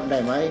บังคับได้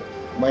ไหม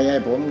ไม่ให้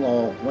ผมงอ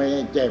กไม่ใ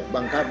ห้เจ็บ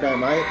บังคับได้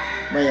ไหม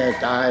ไม่ให้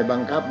ตายบั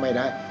งคับไม่ไ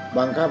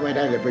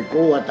ด้เลยไปก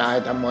ลัวตาย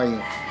ทำไม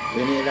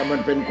ทีนี้แล้วมั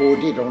นเป็นกู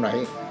ที่ตรงไหน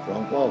หลว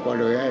งพ่อก็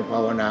เลยให้ภา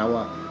วนา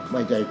ว่าไ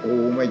ม่ใช่กู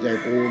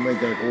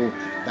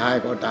ตาย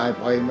ก็ตาย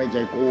ไปไม่ใ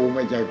ช่กู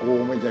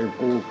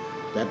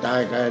จะตาย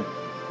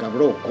กับโ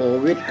รคโค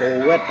วิด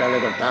อะไร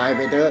ก็ตายไ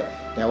ปเถอะ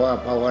แต่ว่า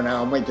ภาวนา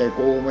ไม่ใช่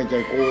กู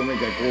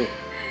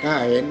ถ้า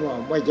เห็นว่า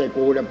ไม่ใช่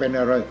กูแล้วเป็น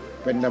อะไร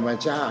เป็นธรรม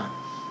ชาติ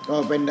ก็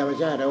เป็นธรรม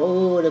ชาติแล้ว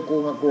แล้วกู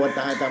มากลัว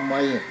ตายทำไม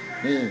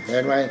นี่เห็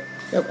นไหม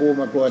แล้วกู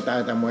มากลัวตาย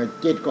ทำไม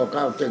จิตก็เ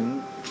ข้าถึง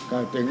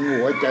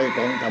หัวใจข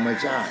องธรรม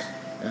ชาติ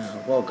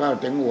พอเข้า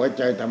ถึงหัวใ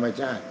จธรรม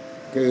ชาติ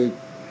คือ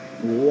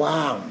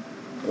ว่าง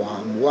ควา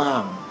มว่า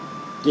ง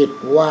จิต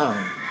ว่าง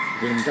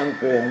สิ่งทั้ง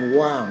ปวง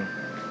ว่าง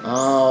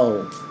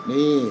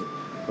นี่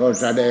ก็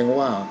แสดง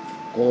ว่า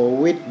โค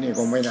วิดนี่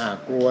ก็ไม่น่า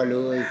กลัวเล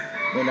ย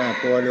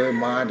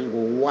มาที่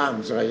กูว่าง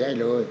ใส่ให้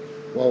เลย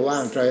ว่าว่า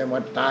งใส่มา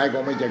ตายก็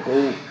ไม่ใช่กู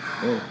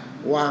นี่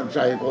ว่างใ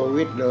ส่โค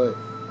วิดเลย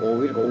โค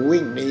วิดก็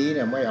วิ่งหนีเ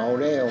นี่ยไม่เอา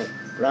แล้ว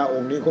พระอ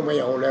งค์นี้ก็ไม่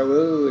เอาแล้ว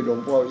หลวง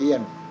พ่อเอี้ย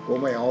นกู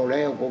ไม่เอาแ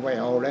ล้วกูไม่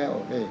เอาแล้ว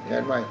นี่เห็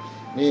นไหม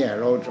นี่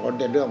เราสอน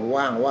แต่เรื่อง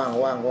ว่าง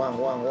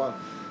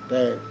แ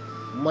ต่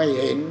ไม่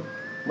เห็น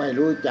ไม่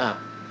รู้จัก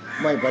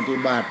ไม่ปฏิ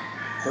บัติ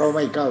เพราะไ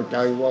ม่เข้าใจ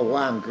ว่า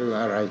ว่างคือ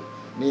อะไร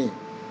นี่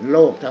โล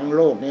กทั้งโ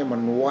ลกนี้มั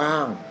นว่า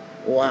ง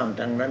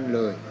ทั้งนั้นเล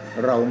ย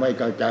เราไม่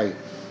เข้าใจ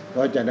เพ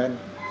ราะฉะนั้น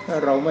ถ้า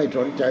เราไม่ส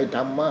นใจธ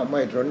รรมะไ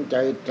ม่สนใจ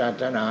ศา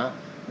สนา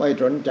ไม่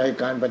สนใจ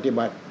การปฏิ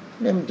บัติ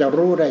นี่มันจะ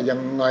รู้ได้ยั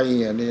งไง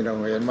นี่เรา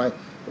เห็นไหม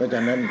เพราะฉ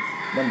ะนั้น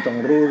มันต้อง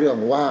รู้เรื่อง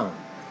ว่าง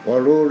พอ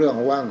รู้เรื่อง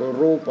ว่างก็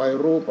รู้ไป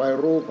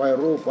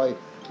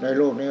ใน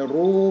โลกนี้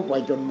รู้ไป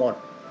จนหมด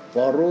พ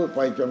อรู้ไป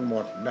จนหม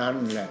ดนั่น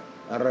แหละ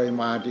อะไร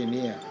มาที่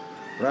นี่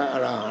พระอ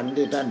รหันต์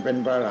ที่ท่านเป็น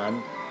พระอรหัน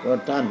ต์เพราะ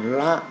ท่าน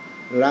ล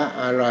ะ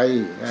อะไร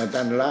ท่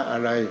านละอะ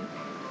ไร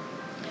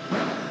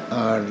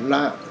ล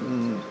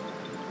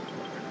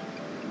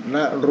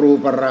ะรู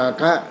ปรา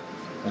คะ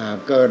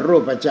เกิดรู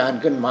ปฌาน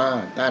ขึ้นมา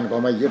ท่านก็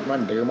ไม่ยึดมั่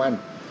นถือมั่น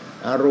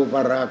อรูป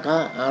ราคะ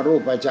อรู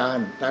ปฌาน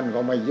ท่านก็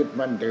ไม่ยึด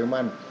มั่นถือ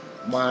มั่น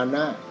มาน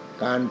ะ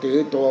การถือ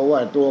ตัวว่า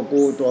ตัว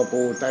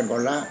กูท่านก็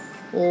ละ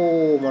โอ้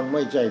มันไ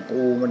ม่ใช่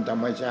กูมันธร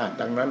รมชาติ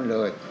ทั้งนั้นเล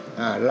ย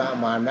ละ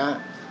มานะ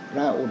ล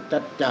ะอุทธั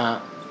จจะ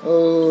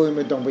ไ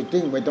ม่ต้องไป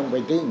ติ้งไ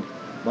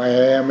ป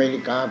อเมริ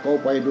กาเขา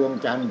ไปดวง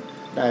จันทร์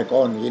ได้ก้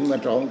อนหินมา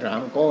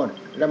2-3 ก้อน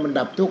แล้วมัน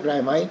ดับทุกข์ได้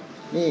ไหม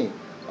นี่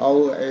เอา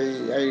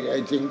ไอ้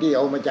สิ่งที่เ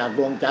อามาจากด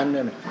วงจันทร์เ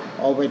นี่ย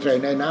เอาไปใส่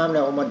ในน้ำแล้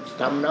วเอามา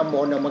ทำน้ำม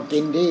นต์เอามากิ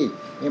นที่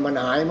นี่มัน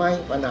หายไหม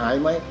ต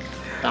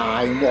า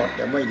ยหมดแ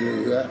ต่ไม่เหลื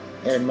อ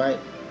เห็นไหม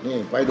นี่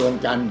ไปดวง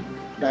จันทร์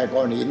ได้ก้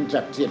อนหิน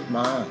ศักดิ์สิทธิ์ม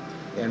า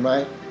เห็นไหม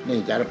นี่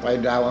จะไป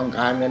ดาวอังค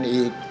ารกัน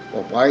อีกก็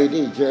ไป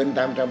ที่เชิญต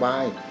ามสบา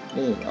ย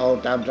นี่เอา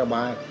ตามสบ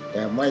ายแ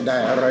ต่ไม่ได้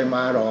อะไรม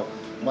าหรอก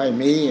ไม่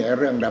มี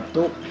เรื่องดับ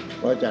ทุกข์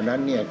เพราะฉะนั้น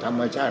เนี่ยธรร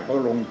มชาติเขา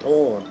ลงโท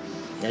ษ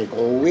ไอ้โค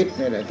วิดเ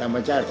นี่ยธรรม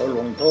ชาติเขาล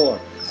งโทษ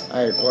ไ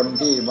อ้คน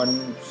ที่มัน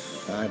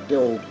เดี๋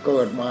ยวเกิ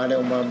ดมาแล้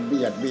วมาเ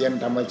บียดเบียน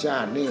ธรรมชา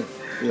ตินี่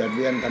เบียดเ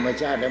บียนธรรม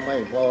ชาติได้ไม่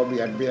พอเบี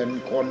ยดเบียน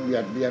คนเบี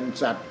ยดเบียน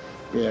สัตว์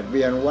เบียดเ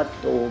บียนวัต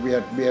ถุเบีย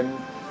ดเบียน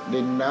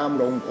ดินน้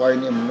ำลมไฟ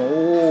เนี่ยมัน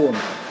นู่น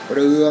เป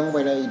ลืองไป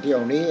ในเที่ย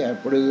วนี้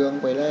เปลือง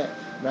ไปแล้ว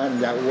นั่น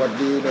อย่าอวด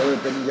ดีเลย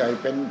เป็นใหญ่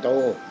เป็นโต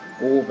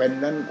กูเป็น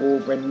นั้นกู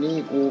เป็นนี้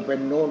กูเป็น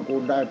โน่นกู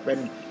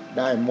ไ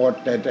ด้หมด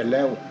แต่แ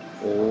ล้ว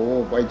โอ้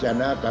ไปช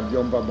นะกับย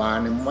มพบาล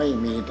เนี่ยไม่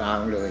มีทาง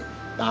เลย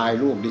ตาย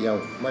ลูกเดียว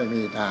ไม่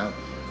มีทาง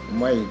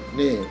ไม่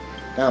นี่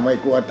ถ้าไม่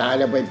กลัวตายแ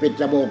ล้วไปปิด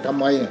จมูกทำ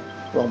ไม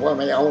หลวงพ่อไ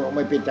ม่เอาไ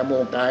ม่ปิดจมู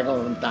กตายก็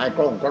มันตายก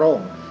ล้อง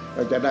เร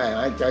าจะได้ห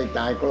ายใจต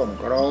ายกล้อง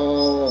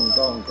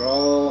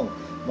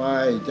ไม่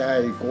ใช่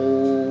กู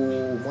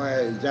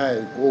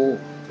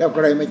แล้วใค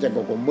รไม่ใช่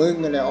กูมึง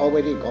นั่นแหละเอาไป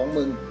ที่ของ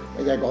มึงไ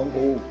ม่ใช่ของ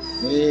กู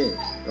นี่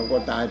เราก็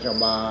ตายส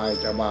บาย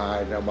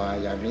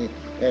อย่างนี้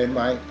เห็นไห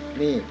ม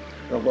นี่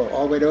เราก็เอ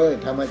าไปเลย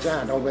ธรรมชา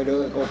ติเอาไปเล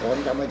ยก็ของ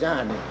ธรรมชา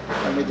ตินี่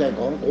มันไม่ใช่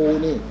ของกู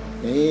นี่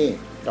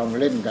ต้อง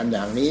เล่นกันอ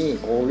ย่างนี้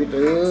โควิด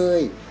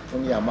มึ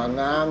งอย่ามา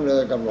ง้างเล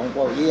ยกับหลวง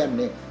พ่อเอี้ยน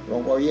นี่หลว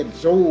งพ่อเอี้ยน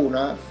สู้น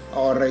ะเอ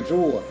าอะไร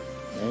สู้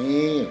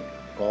นี่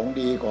ของ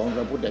ดีของพ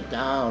ระพุทธเ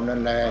จ้านั่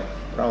นแหละ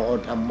เราเอา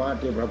ธรรมะ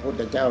ที่พระพุท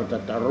ธเจ้าตรั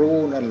สรู้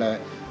นั่นแหละ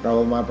เรา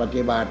มาป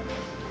ฏิบัติ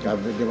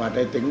ใ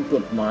ห้ถึงจุ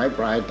ดหมาย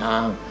ปลายทา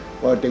ง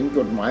พอถึง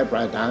จุดหมายปล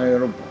ายทาง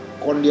เรา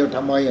คนเดียวท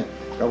ำไม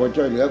เราก็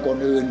ช่วยเหลือคน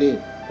อื่นดิ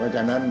เพราะฉ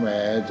ะนั้นแหม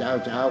เ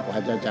ช้ากว่า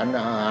จะฉันอ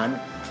าหาร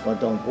ก็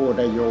ต้องพูด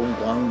ให้โยง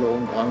ฟังล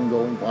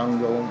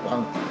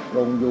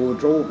งยู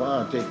ทูบ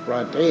50 ปร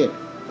ะเทศ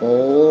โอ้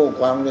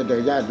ฟังเลยแต่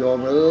ญาติโยม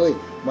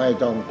ไม่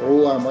ต้องกลั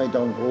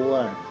ว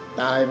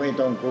ตายไม่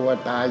ต้องกลัว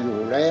ตายอยู่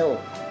แล้ว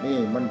นี่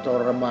มันท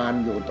รมาน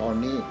อยู่ตอน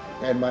นี้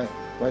เห็นไหม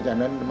เพราะฉะ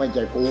นั้นไม่ใ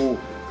ช่กู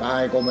กา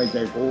ยก็ไม่ใ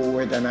ช่กูเว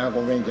ทนาก็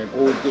ไม่ใช่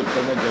กูจิตก็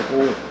ไม่ใช่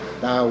กู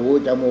ตาหู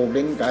จมูก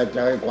ลิ้นกายใจ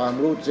ความ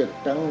รู้สึก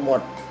ทั้งหม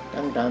ด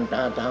ทั้งทางต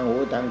าทางหู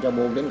ทางจ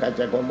มูกลิ้นกายใ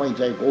จก็ไม่ใ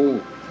ช่กู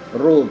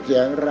รูปเสี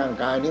ยงร่าง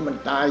กายนี้มัน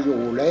ตายอ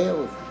ยู่แล้ว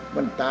ไ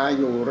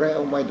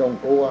ม่ต้อง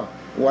กลัว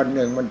วันห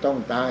นึ่งมันต้อง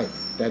ตาย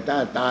แต่ถ้า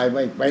ตายไ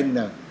ม่เป็นน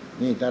ะ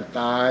นี่ถ้า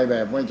ตายแบ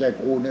บไม่ใช่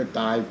กูเนี่ย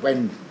ตายเป็น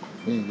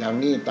นี่อย่าง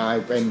นี้ตาย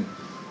เป็น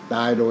ต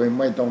ายโดย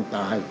ไม่ต้องต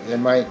ายเห็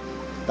นไหม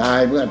ตาย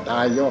เมื่อตา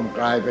ยย่อมก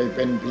ลายไปเ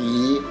ป็นผี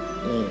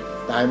นี่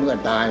ตายเมื่อ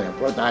ตายเ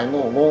พราะตายโ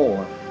ง่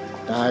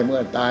ตายเมื่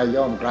อตาย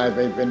ย่อมกลายไป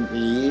เป็น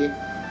ผี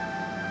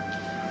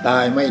ตา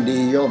ยไม่ดี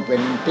ย่อมเป็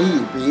นตี้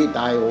ผี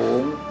ตายโห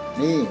ง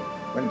นี่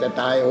มันจะ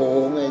ตายโห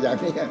งไงอย่าง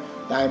นี้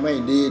ตายไม่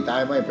ดีตา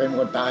ยไม่เป็น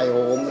ก็ตายโห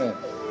งเลย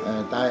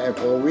ตาย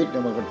โควิดเนี่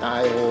ยมันก็ตา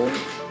ยโหง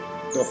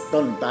ตก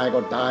ต้นตาย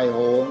ก็ตายโห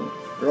ง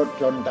รถ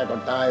ชนตายก็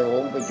ตายโห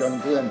งไปชน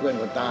เพื่อน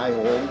ก็ตายโ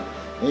หง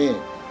นี่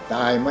ต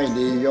ายไม่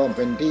ดีย่อมเ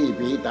ป็นที่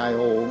ผีตาย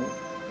โหง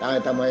ตาย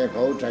ทำไมเข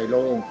าใส่โล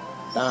ง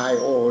ตาย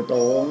โอโต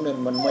งนั่น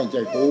มันไม่ใ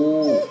ช่กู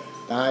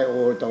ตายโอ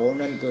โตง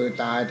นั่นคือ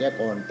ตายแต่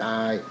ก่อนต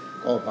าย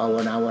ก็ภาว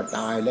นาว่าต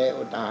ายแล้ว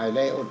แ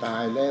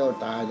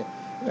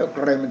ล้วใค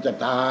รมันจะ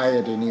ตาย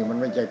ทีนี้มัน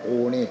ไม่ใช่กู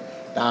นี่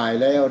ตาย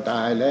แล้ว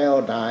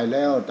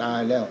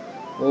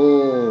โอ้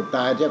ต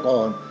ายแต่ก่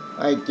อน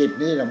ไอ้จิต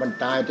นี่แหละมัน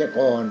ตายแต่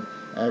ก่อน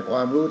ไอ้คว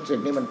ามรู้สึก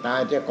นี่มันตา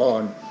ยเสียก่อ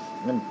น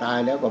มันตาย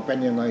แล้วก็เป็น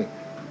ยังไง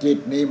จิต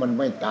นี้มัน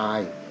ไม่ตาย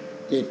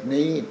จิต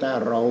นี้ถ้า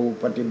เรา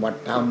ปฏิบัติ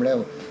ธรรมแล้ว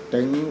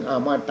ถึงอ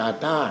มตะ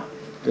ธาตุ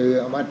คือ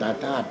อมตะ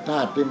ธาตุธา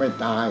ตุที่ไม่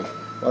ตาย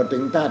พอถึ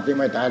งธาตุที่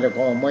ไม่ตายแล้ว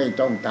ก็ไม่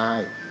ต้องตาย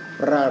พ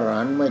ระอร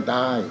หันต์ไม่ต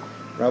าย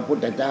พระพุท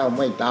ธเจ้า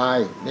ไม่ตาย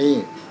นี่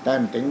ท่า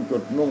นถึงจุ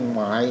ดมุ่งห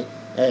มาย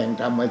แห่ง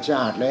ธรรมช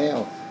าติแล้ว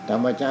ธร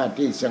รมชาติ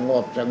ที่สง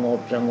บ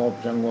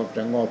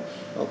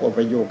ก็ไป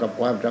อยู่กับ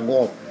ความสง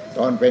บต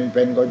อนเ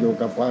ป็นก็อยู่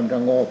กับความส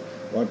งบ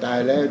พอตาย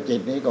แล้วจิ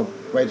ตนี้ก็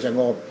ไปส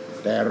งบ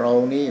แต่เรา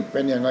นี่เป็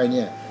นยังไงเ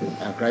นี่ย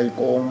ใครโ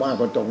กงมาก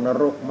ก็ตกน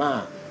รกมา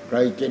กใคร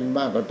กินม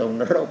ากก็ตก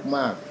นรกม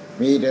าก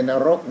มีแต่น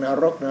รก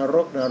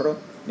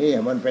นี่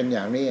มันเป็นอ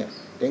ย่างนี้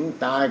ถึง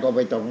ตายก็ไป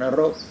ตกน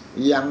รก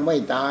ยังไม่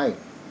ตาย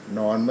น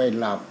อนไม่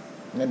หลับ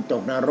นั่นต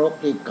กนรก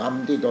ที่กรรม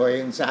ที่ตัวเอ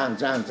งสร้าง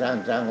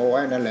เอาไ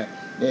ว้นั่นแหละ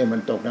นี่มั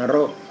นตกนร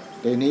ก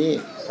ทีนี้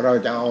เรา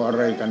จะเอาอะไ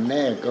รกันแ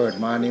น่เกิด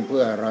มานี่เพื่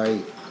ออะไร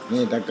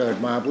นี่ถ้าเกิด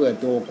มาเพื่อ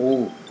ตัวกู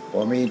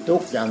ก็มีทุ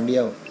กข์อย่างเดี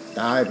ยว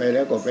ตายไปแ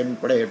ล้วก็เป็น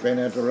เปรตเป็น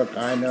อสุรก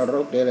ายนร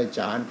กเดรัจฉ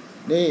าน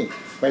นี่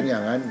เป็นอย่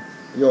างนั้น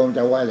โยมจ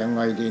ะว่าอย่างไ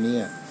งทีนี้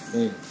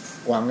นี่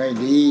กวางให้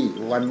ดี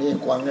วันนี้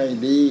กวางให้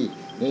ดี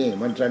นี่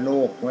มันสนุ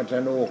กเ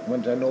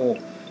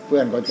พื่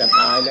อนก็จะ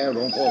ตายแล้วหล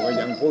วงพ่อก็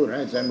ยังพูดใ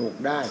ห้สนุก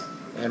ได้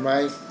เห็นไหม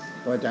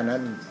เพราะฉะนั้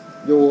น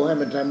อยู่ให้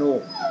มันสนุก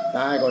ต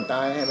ายก็ต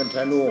ายให้มันส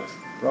นุก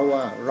เพราะว่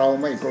าเรา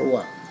ไม่กลัว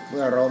เ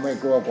มื่อเราไม่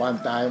กลัวความ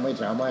ตายไม่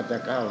สามารถจะ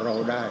ก้าวเรา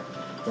ได้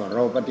ก็เร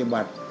าปฏิ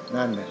บัติ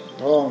นั่น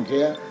ท่องเสี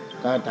ย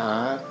คาถา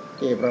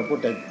ที่พระพุท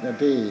ธ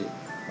ที่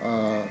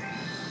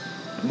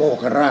โมค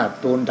คราช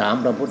ทูลถาม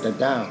พระพุทธ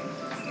เจ้า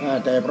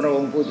แต่พระอ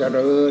งค์ผู้เจ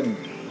ริญ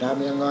ท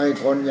ำยังไง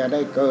คนอย่าไ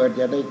ด้เกิดอ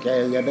ย่าได้แก่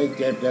อย่าได้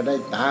เจ็บอย่าได้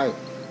ตาย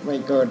ไม่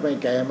เกิดไม่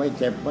แก่ไม่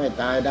เจ็บไม่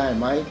ตายได้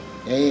ไหม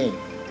นี่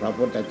พระ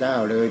พุทธเจ้า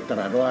เลยต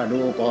รัสว่าดู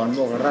ก่อนโม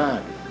คครา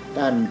ช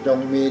ท่านจง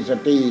มีส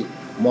ติ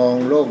มอง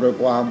โลกโดย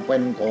ความเป็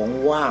นของ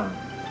ว่าง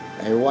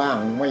ไอ้ว่าง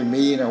ไม่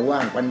มีนะว่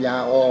างปัญญา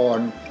อ่อน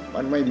มั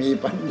นไม่มี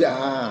ปัญญา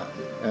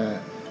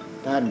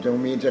ท่านจง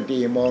มีสติ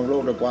มองโล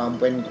กด้วยความ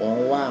เป็นของ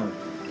ว่าง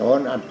ถอน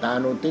อัตตา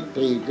นุทิฏ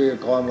ฐิคือ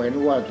ความเห็น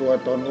ว่าตัว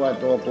ตนว่า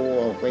ตัวกู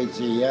ออกไปเ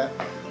สีย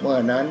เมื่อ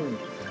นั้น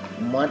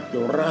มัจ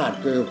จุราช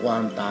คือควา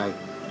มตาย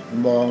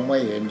มองไม่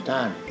เห็นท่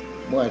าน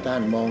เมื่อท่า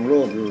นมองโล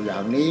กอยู่อย่า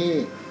งนี้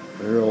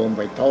โยมไ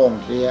ปท่อง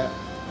เสีย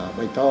ไป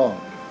ท่อง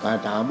คา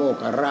ถาโมค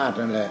คราช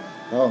นั่นแหละ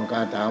ท่องค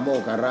าถาโม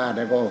คคราชแ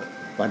ล้วก็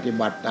ปฏิ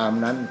บัติตาม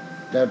นั้น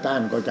แล้วท่า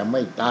นก็จะไ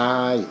ม่ตา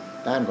ย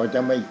ท่านก็จ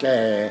ะไม่แก่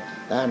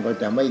ท่านก็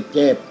จะไม่เ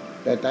จ็บ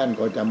แต่ท่าน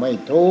ก็จะไม่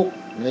ทุกข์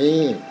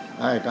นี่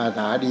ให้คา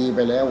ถาดีไป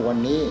แล้ววัน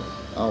นี้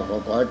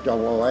ขอจบ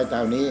เอาไว้เท่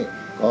านี้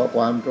ขอค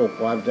วามสุข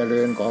ความเจ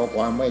ริญขอค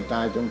วามไม่ต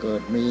ายจงเกิ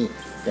ดมี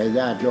แก่ญ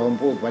าติโยม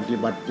ผู้ปฏิ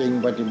บัติจริง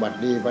ปฏิบัติ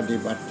ดีปฏิ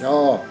บัติช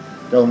อบ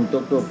จง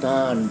ทุกท่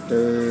านเ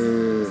ถิ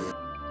ด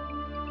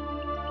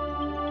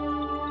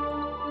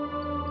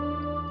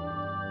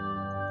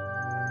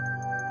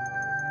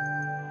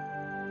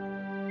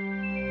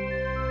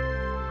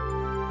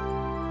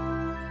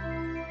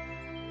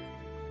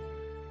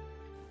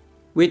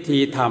วิธี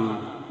ท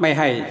ำไม่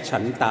ให้ฉั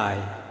นตาย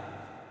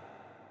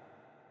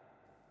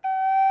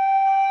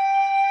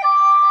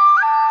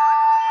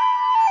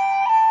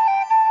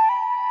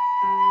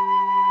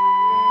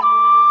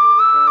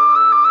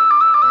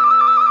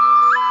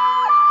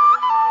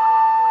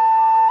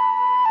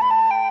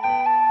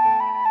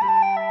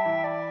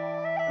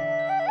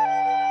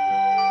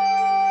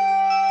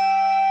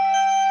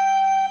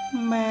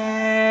แม้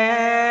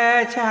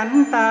ฉัน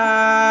ตา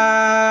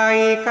ย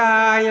ก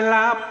าย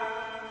ลับ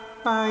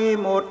ไป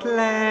หมด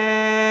แล้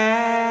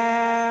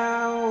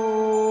ว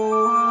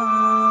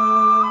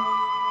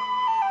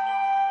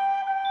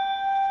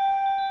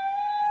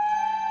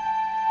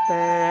แ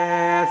ต่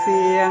เ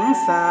สียง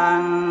สั่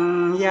ง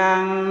ยั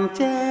งแ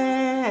จ้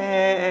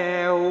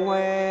วแว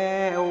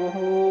ว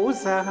หู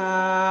สห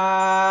า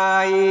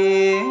ย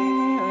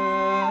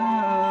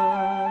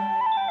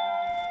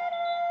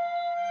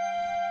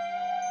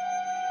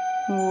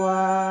ว่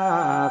า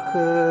เค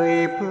ย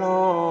พล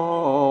อ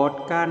ด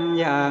กัน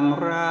อย่าง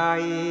ไร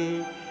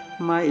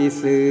ไม่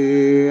เสื่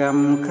อม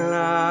คล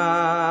า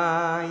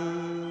ย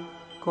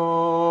ก็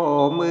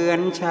เหมือ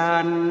นฉั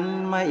น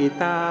ไม่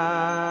ตา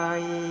ย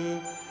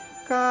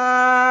ก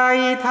าย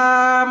ธร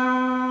รม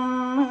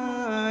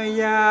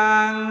ยั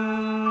ง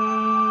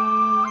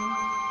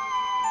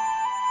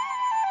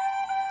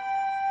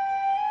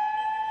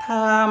ท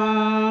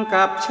ำ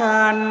กับ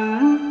ฉัน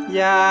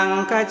อย่าง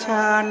กับ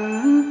ฉัน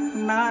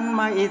นั้นไ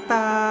ม่ต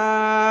า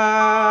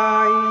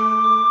ย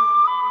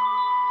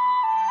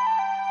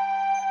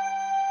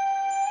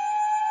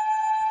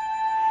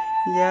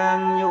ยัง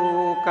อยู่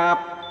กับ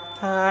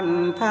ท่าน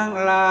ทั้ง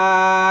หล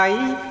าย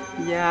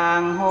อย่า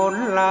งหน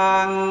หลั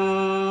ง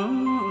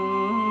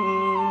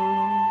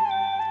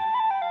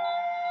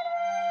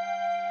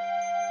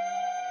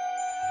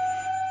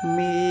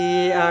มี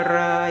อะไร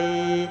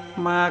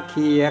มาเ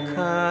ขี่ยค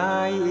า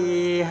ย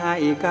ให้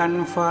กัน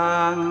ฟั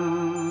ง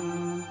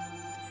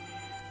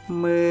เ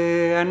หมื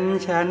อน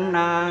ฉัน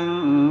นั่ง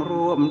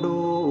ร่วม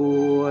ด้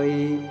วย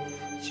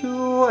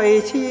ช่วย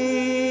ชี้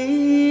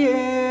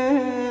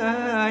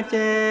แ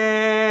จ้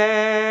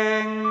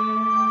ง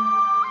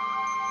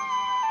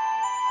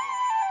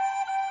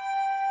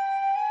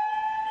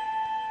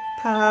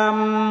ท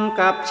ำ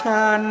กับ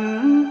ฉัน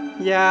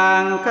อย่า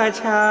งกับ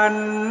ฉัน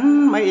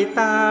ไม่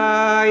ตา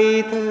ย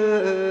เถิ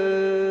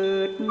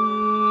ด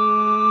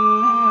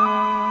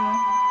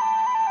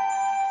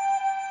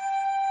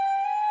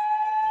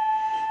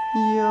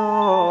ย่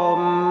อ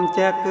มจ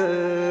ะเ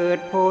กิด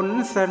ผล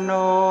สน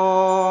อ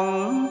ง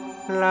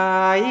หล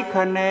ายแข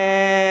น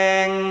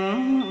ง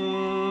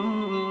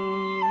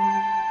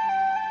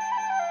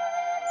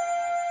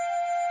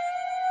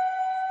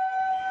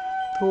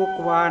ทุก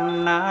วัน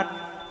นัด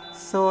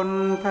สน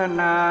ท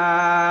นา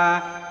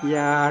อ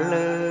ย่าเ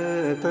ลิ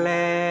กแ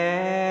ล้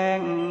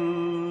ง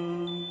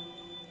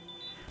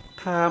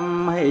ท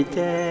ำให้แ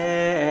จ้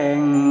ง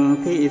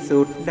ที่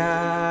สุดไ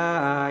ด้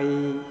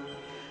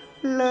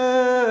เ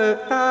ลิก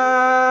ต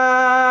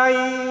าย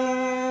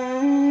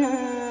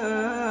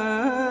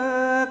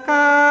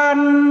กัน